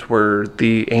the end where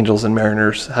the Angels and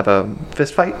Mariners have a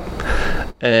fist fight,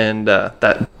 and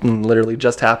that literally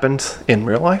just happened in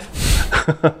real life.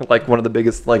 Like one of the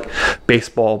biggest like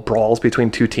baseball brawls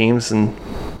between two teams in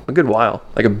a good while.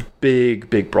 Like a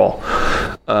big brawl.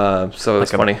 So it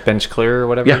was funny. Bench clear or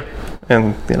whatever. Yeah,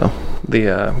 and you know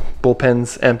the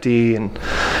bullpen's empty, and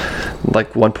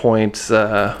like one point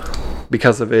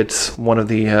because of it, one of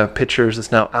the pitchers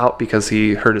is now out because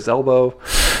he hurt his elbow.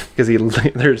 Because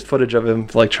there's footage of him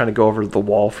like trying to go over the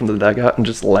wall from the dugout and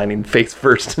just landing face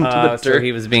first into the dirt. So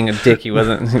he was being a dick. He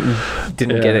wasn't.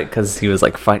 Didn't get it because he was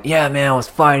like fighting. Yeah, man, I was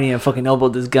fighting. I fucking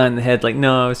elbowed this guy in the head. Like,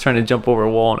 no, I was trying to jump over a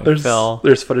wall and it fell.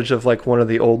 There's footage of like one of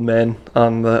the old men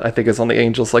on the, I think it's on the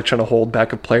Angels, like trying to hold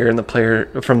back a player, and the player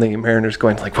from the Mariners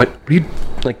going like, "What? You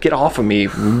like get off of me,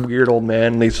 weird old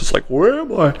man?" And he's just like, "Where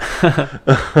am I?"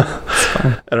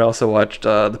 And I also watched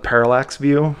the Parallax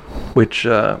View, which.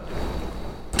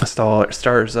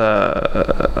 Stars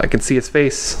I Can See His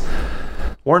Face,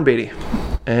 Warren Beatty,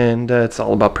 and it's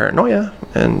all about paranoia,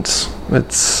 and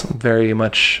it's very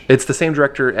much it's the same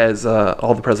director as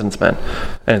All the President's Men,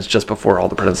 and it's just before All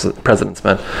the President's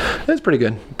Men. It's pretty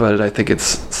good, but I think it's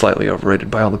slightly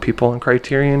overrated by all the people on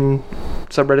Criterion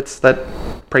subreddits that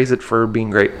praise it for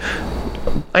being great.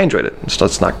 I enjoyed it.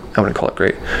 It's not, I wouldn't call it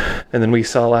great. And then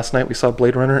last night we saw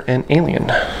Blade Runner and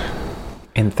Alien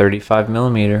in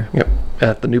 35mm. Yep.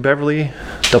 At the New Beverly,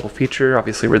 double feature,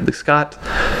 obviously Ridley Scott.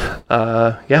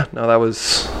 That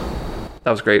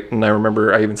was great. And I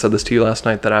remember I even said this to you last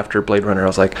night that after Blade Runner, I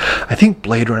was like, I think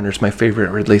Blade Runner is my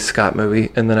favorite Ridley Scott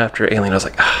movie. And then after Alien, I was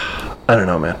like, I don't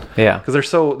know, man. Yeah. Because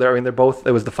they're both,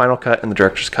 it was the final cut and the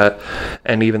director's cut.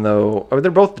 And even though,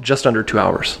 they're both just under 2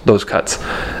 hours, those cuts.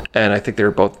 And I think they were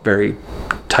both very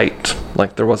tight.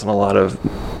 Like there wasn't a lot of,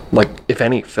 like, if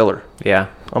any, filler. Yeah.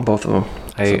 On both of them.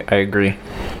 I agree.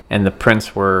 And the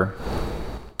prints were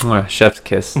chef's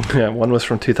kiss. Yeah, one was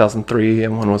from 2003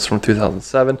 and one was from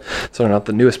 2007. So they're not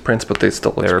the newest prints, but they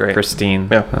still look great. They were pristine.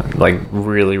 Yeah. Like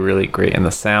really, really great. And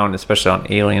the sound, especially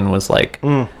on Alien, was like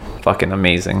fucking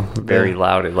amazing. Very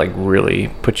loud. It like really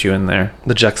put you in there.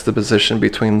 The juxtaposition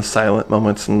between the silent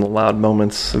moments and the loud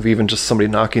moments of even just somebody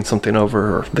knocking something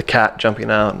over or the cat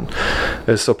jumping out. And it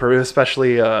was so perfect,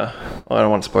 especially, I don't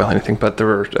want to spoil anything, but there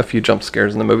were a few jump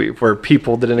scares in the movie where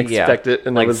people didn't expect it,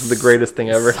 and like, it was the greatest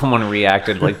thing ever. Someone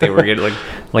reacted like they were getting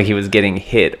like he was getting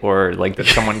hit, or like that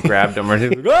someone grabbed him, or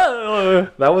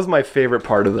like, that was my favorite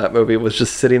part of that movie, was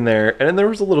just sitting there, and then there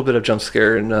was a little bit of jump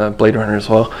scare in Blade Runner as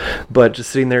well, but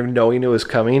just sitting there knowing it was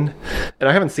coming. And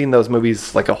I haven't seen those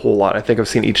movies like a whole lot. I think I've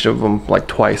seen each of them like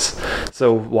twice,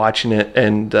 so watching it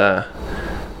and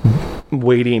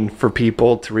waiting for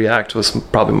people to react was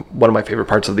probably one of my favorite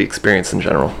parts of the experience in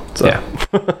general. So. Yeah.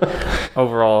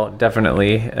 Overall,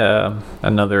 definitely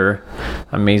another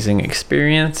amazing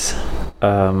experience.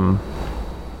 I've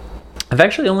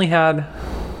actually only had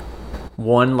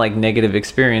one like negative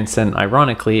experience, and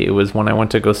ironically it was when I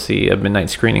went to go see a midnight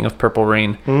screening of Purple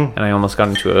Rain, and I almost got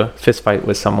into a fist fight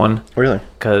with someone. Really?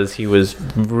 Because he was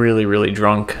really, really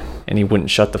drunk and he wouldn't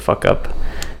shut the fuck up.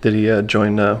 Did he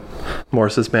join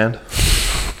Morris's band?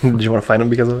 Did you want to find him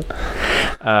because of it?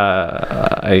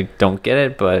 I don't get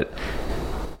it, but...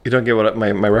 You don't get what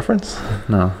my reference?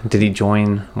 No. Did he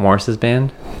join Morris's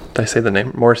band? Did I say the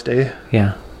name? Morris Day?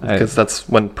 Yeah. Because that's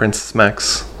when Prince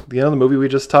smacks... You know the movie we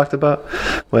just talked about?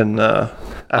 When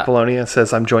Apollonia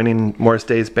says, I'm joining Morris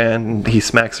Day's band, and he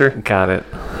smacks her? Got it.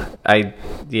 I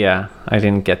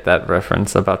didn't get that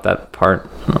reference about that part.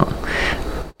 No.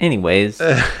 Anyways,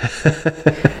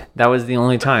 that was the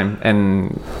only time.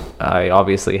 And I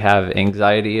obviously have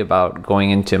anxiety about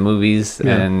going into movies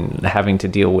and having to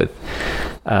deal with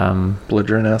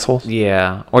belligerent assholes.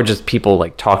 Yeah, or just people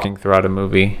like talking throughout a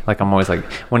movie. Like I'm always like,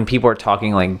 when people are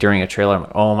talking like during a trailer, I'm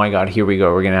like, oh my god, here we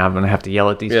go, we're gonna have to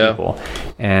yell at these people.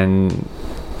 And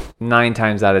 9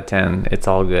 times out of 10 it's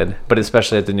all good, but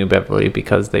especially at the New Beverly,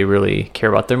 because they really care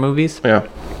about their movies. Yeah.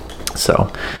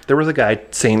 So there was a guy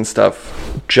saying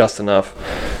stuff just enough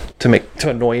to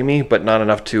annoy me, but not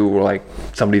enough to like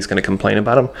somebody's going to complain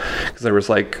about him. Because there was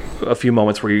like a few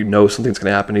moments where something's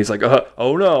going to happen. He's like,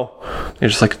 oh no. And you're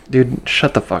just like, dude,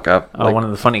 shut the fuck up. Oh, like, one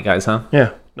of the funny guys, huh?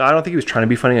 Yeah. No, I don't think he was trying to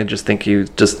be funny. I just think he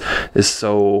just is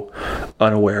so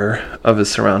unaware of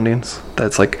his surroundings.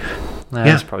 That's like,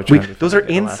 those are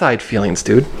inside feelings,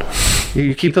 dude.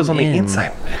 You keep those on the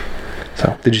inside.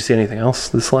 So, did you see anything else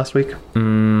this last week?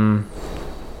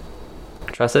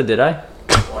 Tressa, did I?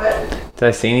 What? Did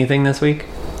I see anything this week?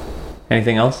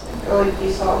 Anything else? I feel like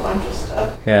you saw a bunch of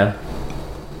stuff. Yeah.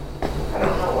 I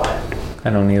don't know what. I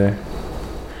don't either.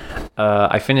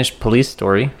 I finished Police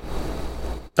Story.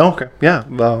 Oh, okay. Yeah.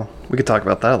 Well, we could talk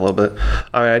about that a little bit.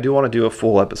 I do want to do a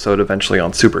full episode eventually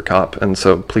on Super Cop, and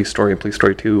so Police Story and Police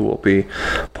Story 2 will be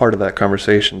part of that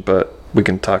conversation, but we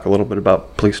can talk a little bit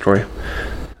about Police Story.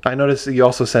 I noticed you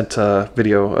also sent a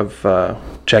video of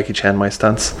Jackie Chan, My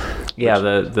Stunts. Yeah,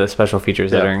 the special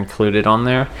features that are included on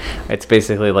there. It's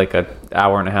basically like an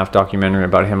hour and a half documentary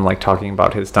about him, like talking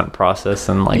about his stunt process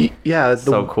and like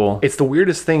so cool. It's the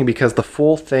weirdest thing because the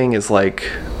full thing is like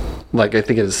I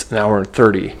think it's an hour and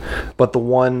 30, but the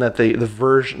one that the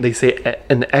version, they say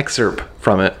an excerpt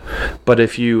from it, but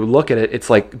if you look at it, it's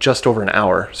like just over an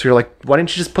hour. So you're like, why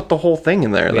didn't you just put the whole thing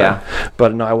in there then? Yeah.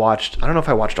 But no, I don't know if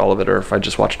I watched all of it or if I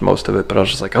just watched most of it, but I was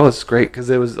just like, oh, this is great, because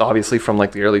it was obviously from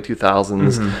like the early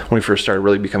 2000s when we first started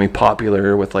really becoming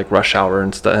popular with like Rush Hour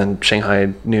and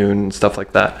Shanghai Noon and stuff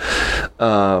like that.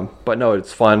 But no,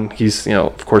 it's fun. He's,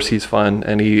 of course he's fun,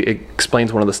 and he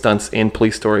explains one of the stunts in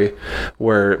Police Story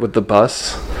where with the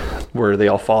bus, where they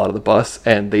all fall out of the bus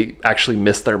and they actually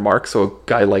miss their mark. So a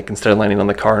guy, like, instead of landing on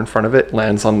the car in front of it,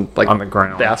 lands on the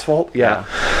ground, the asphalt. Yeah.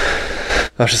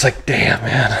 I was just like, damn,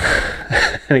 man.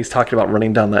 And he's talking about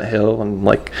running down that hill and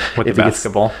like with the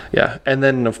basketball. Yeah. And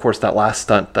then of course that last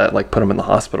stunt that like put him in the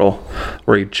hospital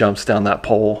where he jumps down that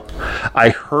pole. I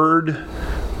heard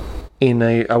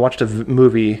I watched a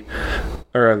movie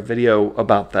or a video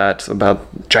about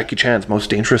Jackie Chan's most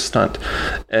dangerous stunt,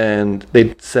 and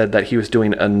they said that he was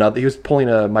pulling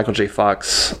a Michael J.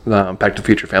 Fox Back to the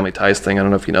Future Family Ties thing. I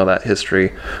don't know if you know that history,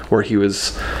 where he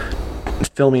was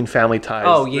filming Family Ties.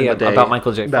 Oh yeah, about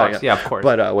Michael J. Fox. Yeah, of course.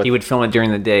 But he would film it during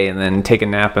the day and then take a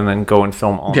nap and then go and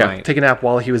film all night. Yeah, take a nap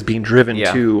while he was being driven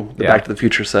to the Back to the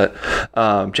Future set.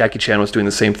 Jackie Chan was doing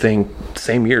the same thing,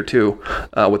 same year too,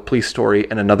 with Police Story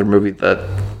and another movie that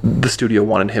the studio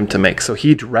wanted him to make. So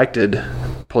he directed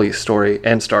Police Story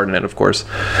and starred in it, of course.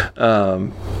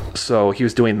 So he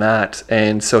was doing that,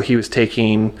 and so he was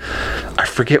taking, I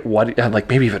forget what, like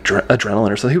maybe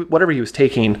adrenaline or something, whatever he was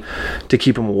taking to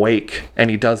keep him awake. And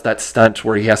he does that stunt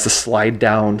where he has to slide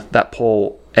down that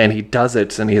pole, and he does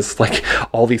it, and he has like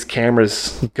all these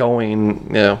cameras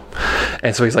going,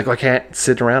 and so he's like, well, I can't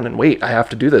sit around and wait. I have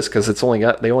to do this because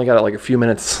they only got like a few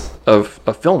minutes of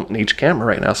film in each camera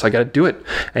right now, so I got to do it.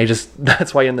 And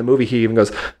that's why in the movie he even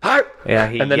goes, hi! Yeah,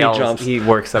 and then yells, he jumps. He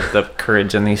works up the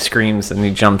courage and he screams and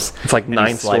he jumps. It's like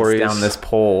 9 stories down this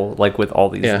pole, like with all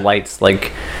these lights,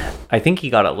 like. I think he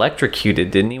got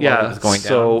electrocuted, didn't he? While he was going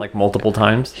down like multiple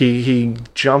times. He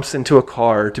jumps into a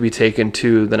car to be taken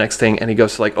to the next thing, and he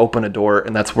goes to like open a door,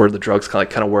 and that's where the drugs kind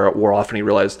of wore off, and he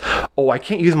realized, oh, I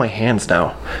can't use my hands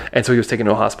now, and so he was taken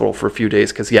to a hospital for a few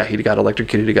days because he got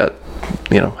electrocuted. He got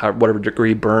whatever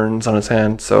degree burns on his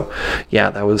hand. So yeah,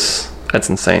 that's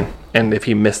insane. And if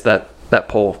he missed that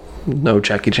pole, no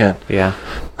Jackie Chan. Yeah.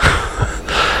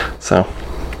 So.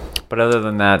 But other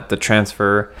than that, the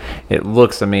transfer, it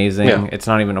looks amazing. Yeah. It's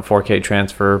not even a 4K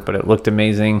transfer, but it looked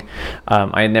amazing.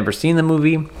 I had never seen the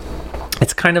movie.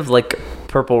 It's kind of like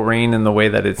Purple Rain in the way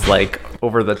that it's like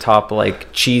over the top,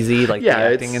 like cheesy, like the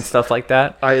acting and stuff like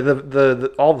that.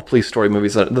 All the Police Story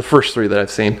movies, the first 3 that I've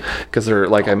seen, because they're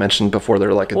like I mentioned before,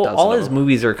 they're like a dozen. All his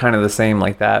movies are kind of the same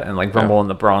like that, and like Rumble in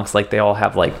the Bronx, like they all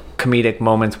have like comedic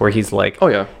moments where he's like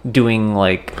doing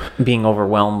like being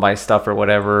overwhelmed by stuff or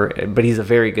whatever, but he's a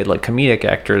very good like comedic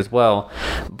actor as well.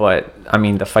 But I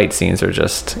mean, the fight scenes are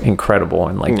just incredible,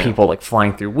 and like people like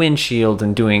flying through windshields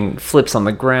and doing flips on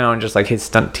the ground, just like his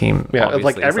stunt team. Yeah,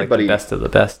 like everybody, like the best of the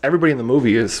best. Everybody in the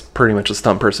movie is pretty much a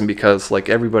stunt person, because like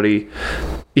everybody,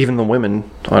 even the women,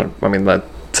 I mean that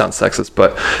sounds sexist,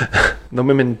 but the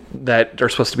women that are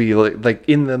supposed to be like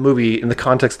in the movie, in the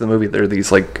context of the movie, they're these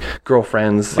like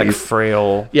girlfriends, like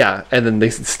frail, and then they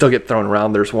still get thrown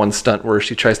around. There's one stunt where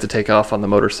she tries to take off on the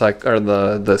motorcycle or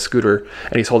the scooter,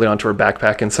 and he's holding onto her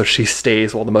backpack, and so she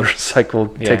stays while the motorcycle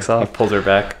takes off. He pulls her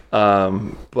back.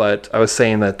 But I was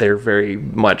saying that they're very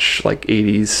much like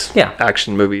 80s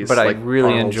action movies. But like I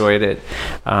really enjoyed it.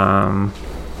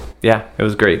 Yeah, it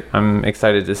was great. I'm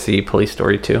excited to see Police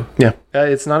Story 2. Yeah,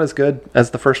 it's not as good as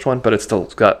the first one, but it's still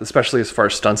got, especially as far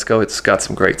as stunts go, it's got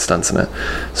some great stunts in it.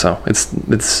 So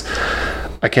it's.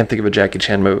 I can't think of a Jackie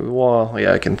Chan movie. Well,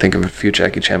 yeah, I can think of a few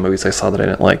Jackie Chan movies I saw that I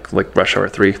didn't like Rush Hour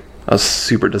 3. I was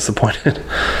super disappointed.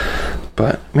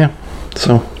 But yeah,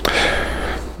 so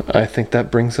I think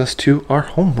that brings us to our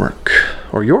homework,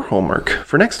 or your homework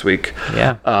for next week.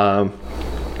 Yeah.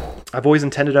 I've always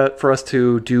intended for us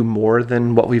to do more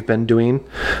than what we've been doing.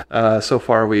 So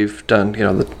far, we've done,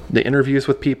 the interviews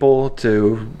with people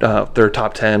to their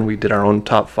top 10. We did our own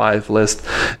top 5 list,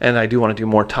 and I do want to do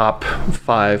more top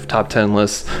 5, top 10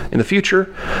 lists in the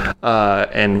future.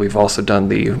 And we've also done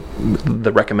the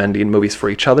recommending movies for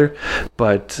each other.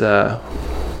 But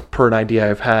per an idea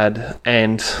I've had,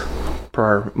 and per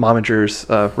our momager's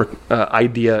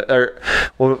idea, or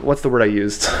what's the word I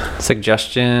used?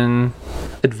 Suggestion.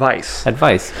 Advice.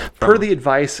 Per the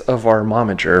advice of our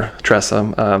momager,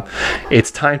 Tressa, it's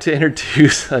time to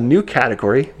introduce a new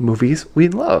category, movies we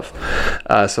love.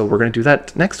 So we're going to do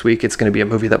that next week. It's going to be a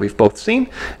movie that we've both seen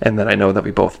and that I know that we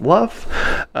both love.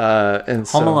 And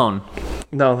Home Alone.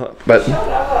 No,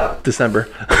 but December.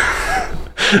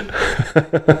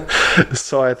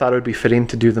 So I thought it would be fitting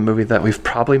to do the movie that we've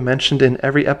probably mentioned in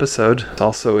every episode.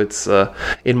 Also, it's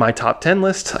in my top 10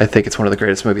 list. I think it's one of the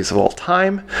greatest movies of all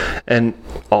time. And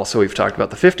also, we've talked about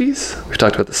the 50s. We've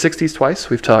talked about the 60s twice.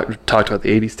 We've talked about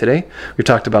the 80s today. We've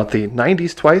talked about the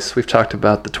 90s twice. We've talked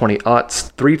about the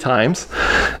 20-aughts 3 times.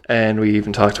 And we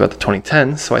even talked about the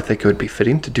 2010s. So I think it would be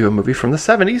fitting to do a movie from the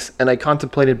 70s. And I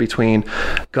contemplated between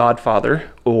Godfather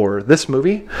or this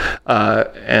movie.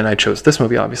 And I chose this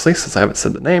movie, obviously, since I haven't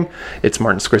said the name. It's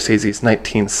Martin Scorsese's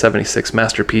 1976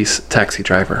 masterpiece, Taxi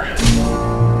Driver.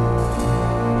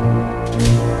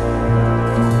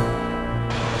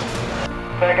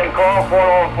 Second call,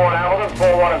 404 Hamilton,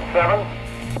 417.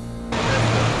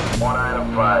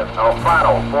 195.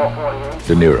 Alfano, 448.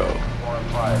 De Niro.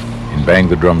 In Bang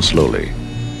the Drum Slowly,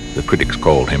 the critics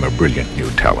called him a brilliant new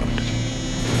talent.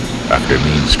 After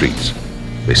Mean Streets,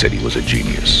 they said he was a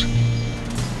genius.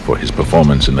 For his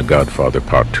performance in The Godfather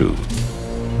Part 2,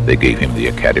 they gave him the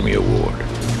Academy Award.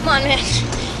 Come on, man.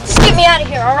 Just get me out of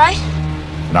here, all right?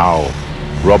 Now,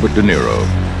 Robert De Niro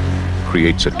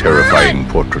creates a terrifying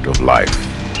portrait of life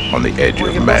on the edge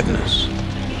of madness.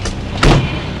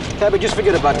 Tabby, just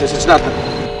forget about this. It's nothing.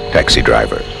 Taxi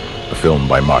Driver, a film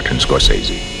by Martin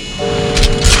Scorsese.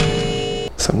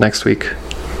 So next week,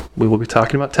 we will be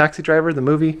talking about Taxi Driver, the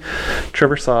movie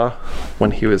Trevor saw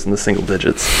when he was in the single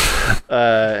digits.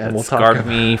 And we'll talk scarred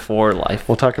me for life.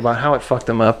 We'll talk about how it fucked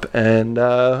him up. And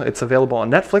it's available on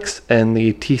Netflix and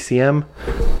the TCM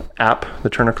app, the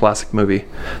Turner Classic Movie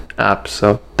app.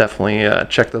 So definitely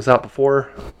check those out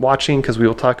before watching, because we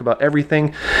will talk about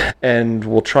everything. And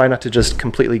we'll try not to just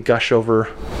completely gush over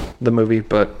the movie,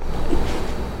 but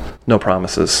no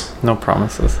promises. No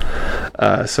promises.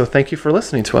 So thank you for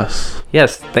listening to us.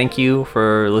 Yes, thank you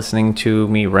for listening to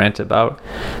me rant about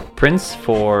Prince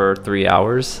for 3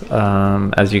 hours.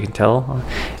 As you can tell,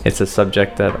 it's a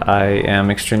subject that I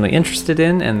am extremely interested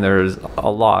in, and there's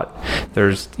a lot.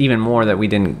 There's even more that we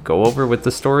didn't go over with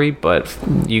the story, but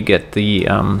you get the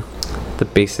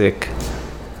basic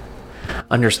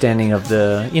understanding of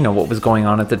the, what was going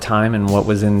on at the time and what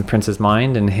was in Prince's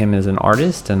mind and him as an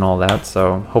artist and all that.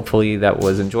 So hopefully that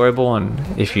was enjoyable, and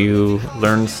if you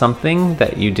learned something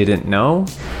that you didn't know,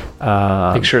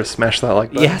 make sure to smash that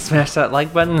like button. Yeah, smash that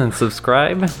like button and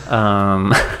subscribe. I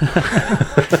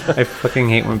fucking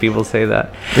hate when people say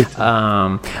that.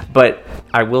 But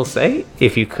I will say,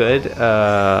 if you could,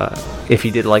 if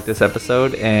you did like this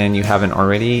episode and you haven't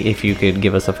already, if you could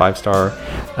give us a 5-star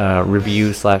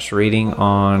review/rating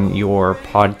on your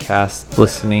podcast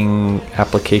listening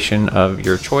application of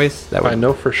your choice. That would, I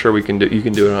know for sure you can do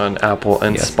it on Apple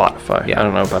and Spotify. Yeah. I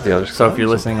don't know about the others. So if you're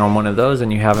listening on one of those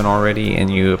and you haven't already,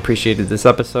 and you appreciated this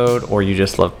episode, or you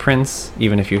just love Prince,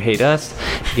 even if you hate us,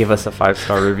 give us a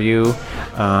 5-star review.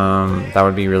 That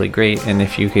would be really great. And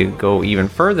if you could go even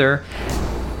further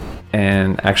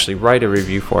and actually write a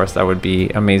review for us, that would be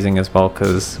amazing as well,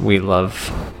 because we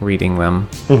love reading them.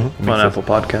 Mm-hmm. On Apple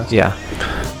Podcasts. Yeah.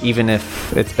 Even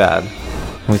if it's bad,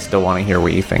 we still want to hear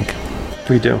what you think.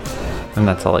 We do. And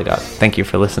that's all I got. Thank you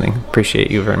for listening.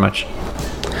 Appreciate you very much.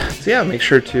 So yeah, make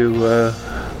sure to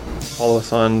follow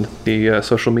us on the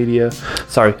social media.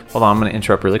 Sorry, hold on, I'm going to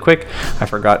interrupt really quick. I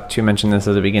forgot to mention this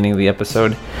at the beginning of the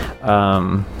episode.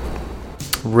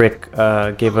 Rick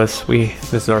gave us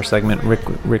this is our segment,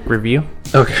 Rick review.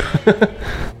 Okay.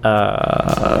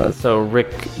 So Rick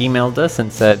emailed us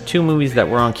and said 2 movies that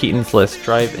were on Keaton's list,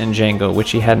 Drive and Django,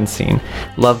 which he hadn't seen.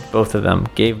 Loved both of them.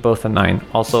 Gave both a 9.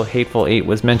 Also, Hateful Eight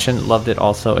was mentioned. Loved it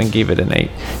also and gave it an 8.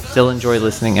 Still enjoy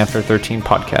listening after 13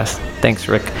 podcasts. Thanks,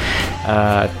 Rick.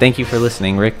 Thank you for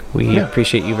listening, Rick. We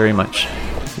appreciate you very much.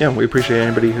 Yeah, we appreciate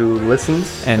anybody who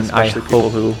listens, and especially people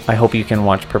who... I hope you can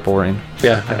watch Purple Rain.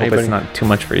 Yeah, I hope it's not too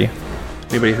much for you.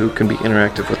 Anybody who can be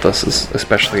interactive with us is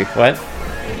especially... What?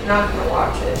 Not gonna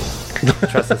watch it.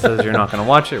 Tressa says you're not gonna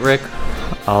watch it, Rick.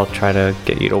 I'll try to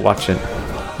get you to watch it.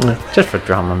 Just for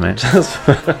drama, man.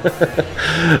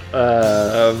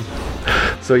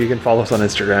 So you can follow us on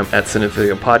Instagram at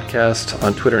Cinephilia Podcast,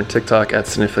 on Twitter and TikTok at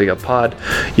Cinephilia Pod.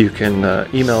 You can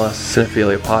email us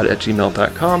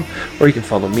cinephiliapod@gmail.com, or you can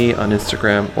follow me on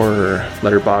Instagram or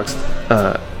Letterboxd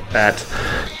at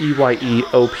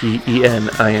EYEOPENING,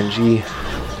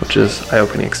 which is Eye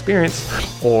Opening Experience.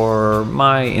 Or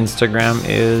my Instagram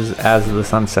is As the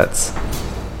Sun Sets.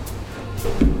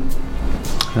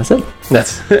 That's it.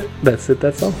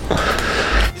 That's all.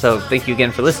 So thank you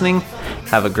again for listening.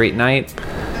 Have a great night.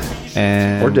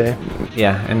 And or day.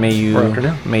 Yeah, and may you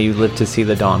live to see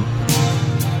the dawn.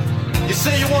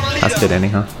 That's good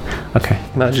ending, huh? Okay.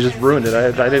 No, you just ruined it. I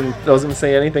wasn't gonna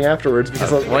say anything afterwards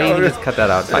because why don't you just cut that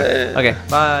out? Fine. Okay.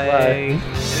 Bye.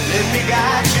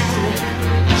 Bye.